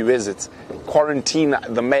Mr. Q is, it's Quarantine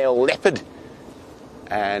the male leopard.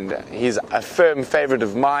 And he's a firm favourite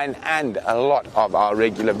of mine and a lot of our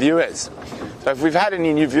regular viewers. So if we've had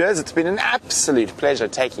any new viewers, it's been an absolute pleasure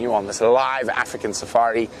taking you on this live African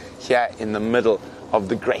safari here in the middle of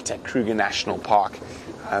the Greater Kruger National Park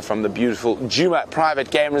from the beautiful Djuma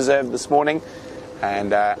Private Game Reserve this morning.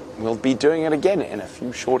 And we'll be doing it again in a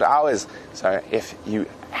few short hours. So if you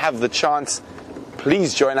have the chance,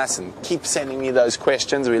 please join us and keep sending me those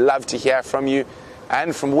questions. We love to hear from you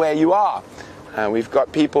and from where you are. We've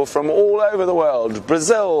got people from all over the world: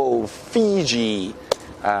 Brazil, Fiji,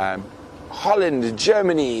 Holland,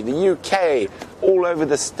 Germany, the UK, all over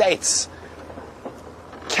the States,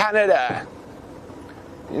 Canada.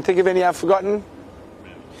 You think of any I've forgotten?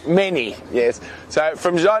 Many, yes. So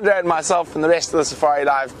from Jeandre and myself and the rest of the Safari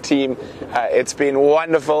Live team, it's been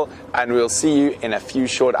wonderful, and we'll see you in a few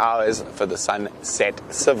short hours for the Sunset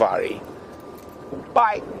Safari.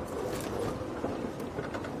 Bye.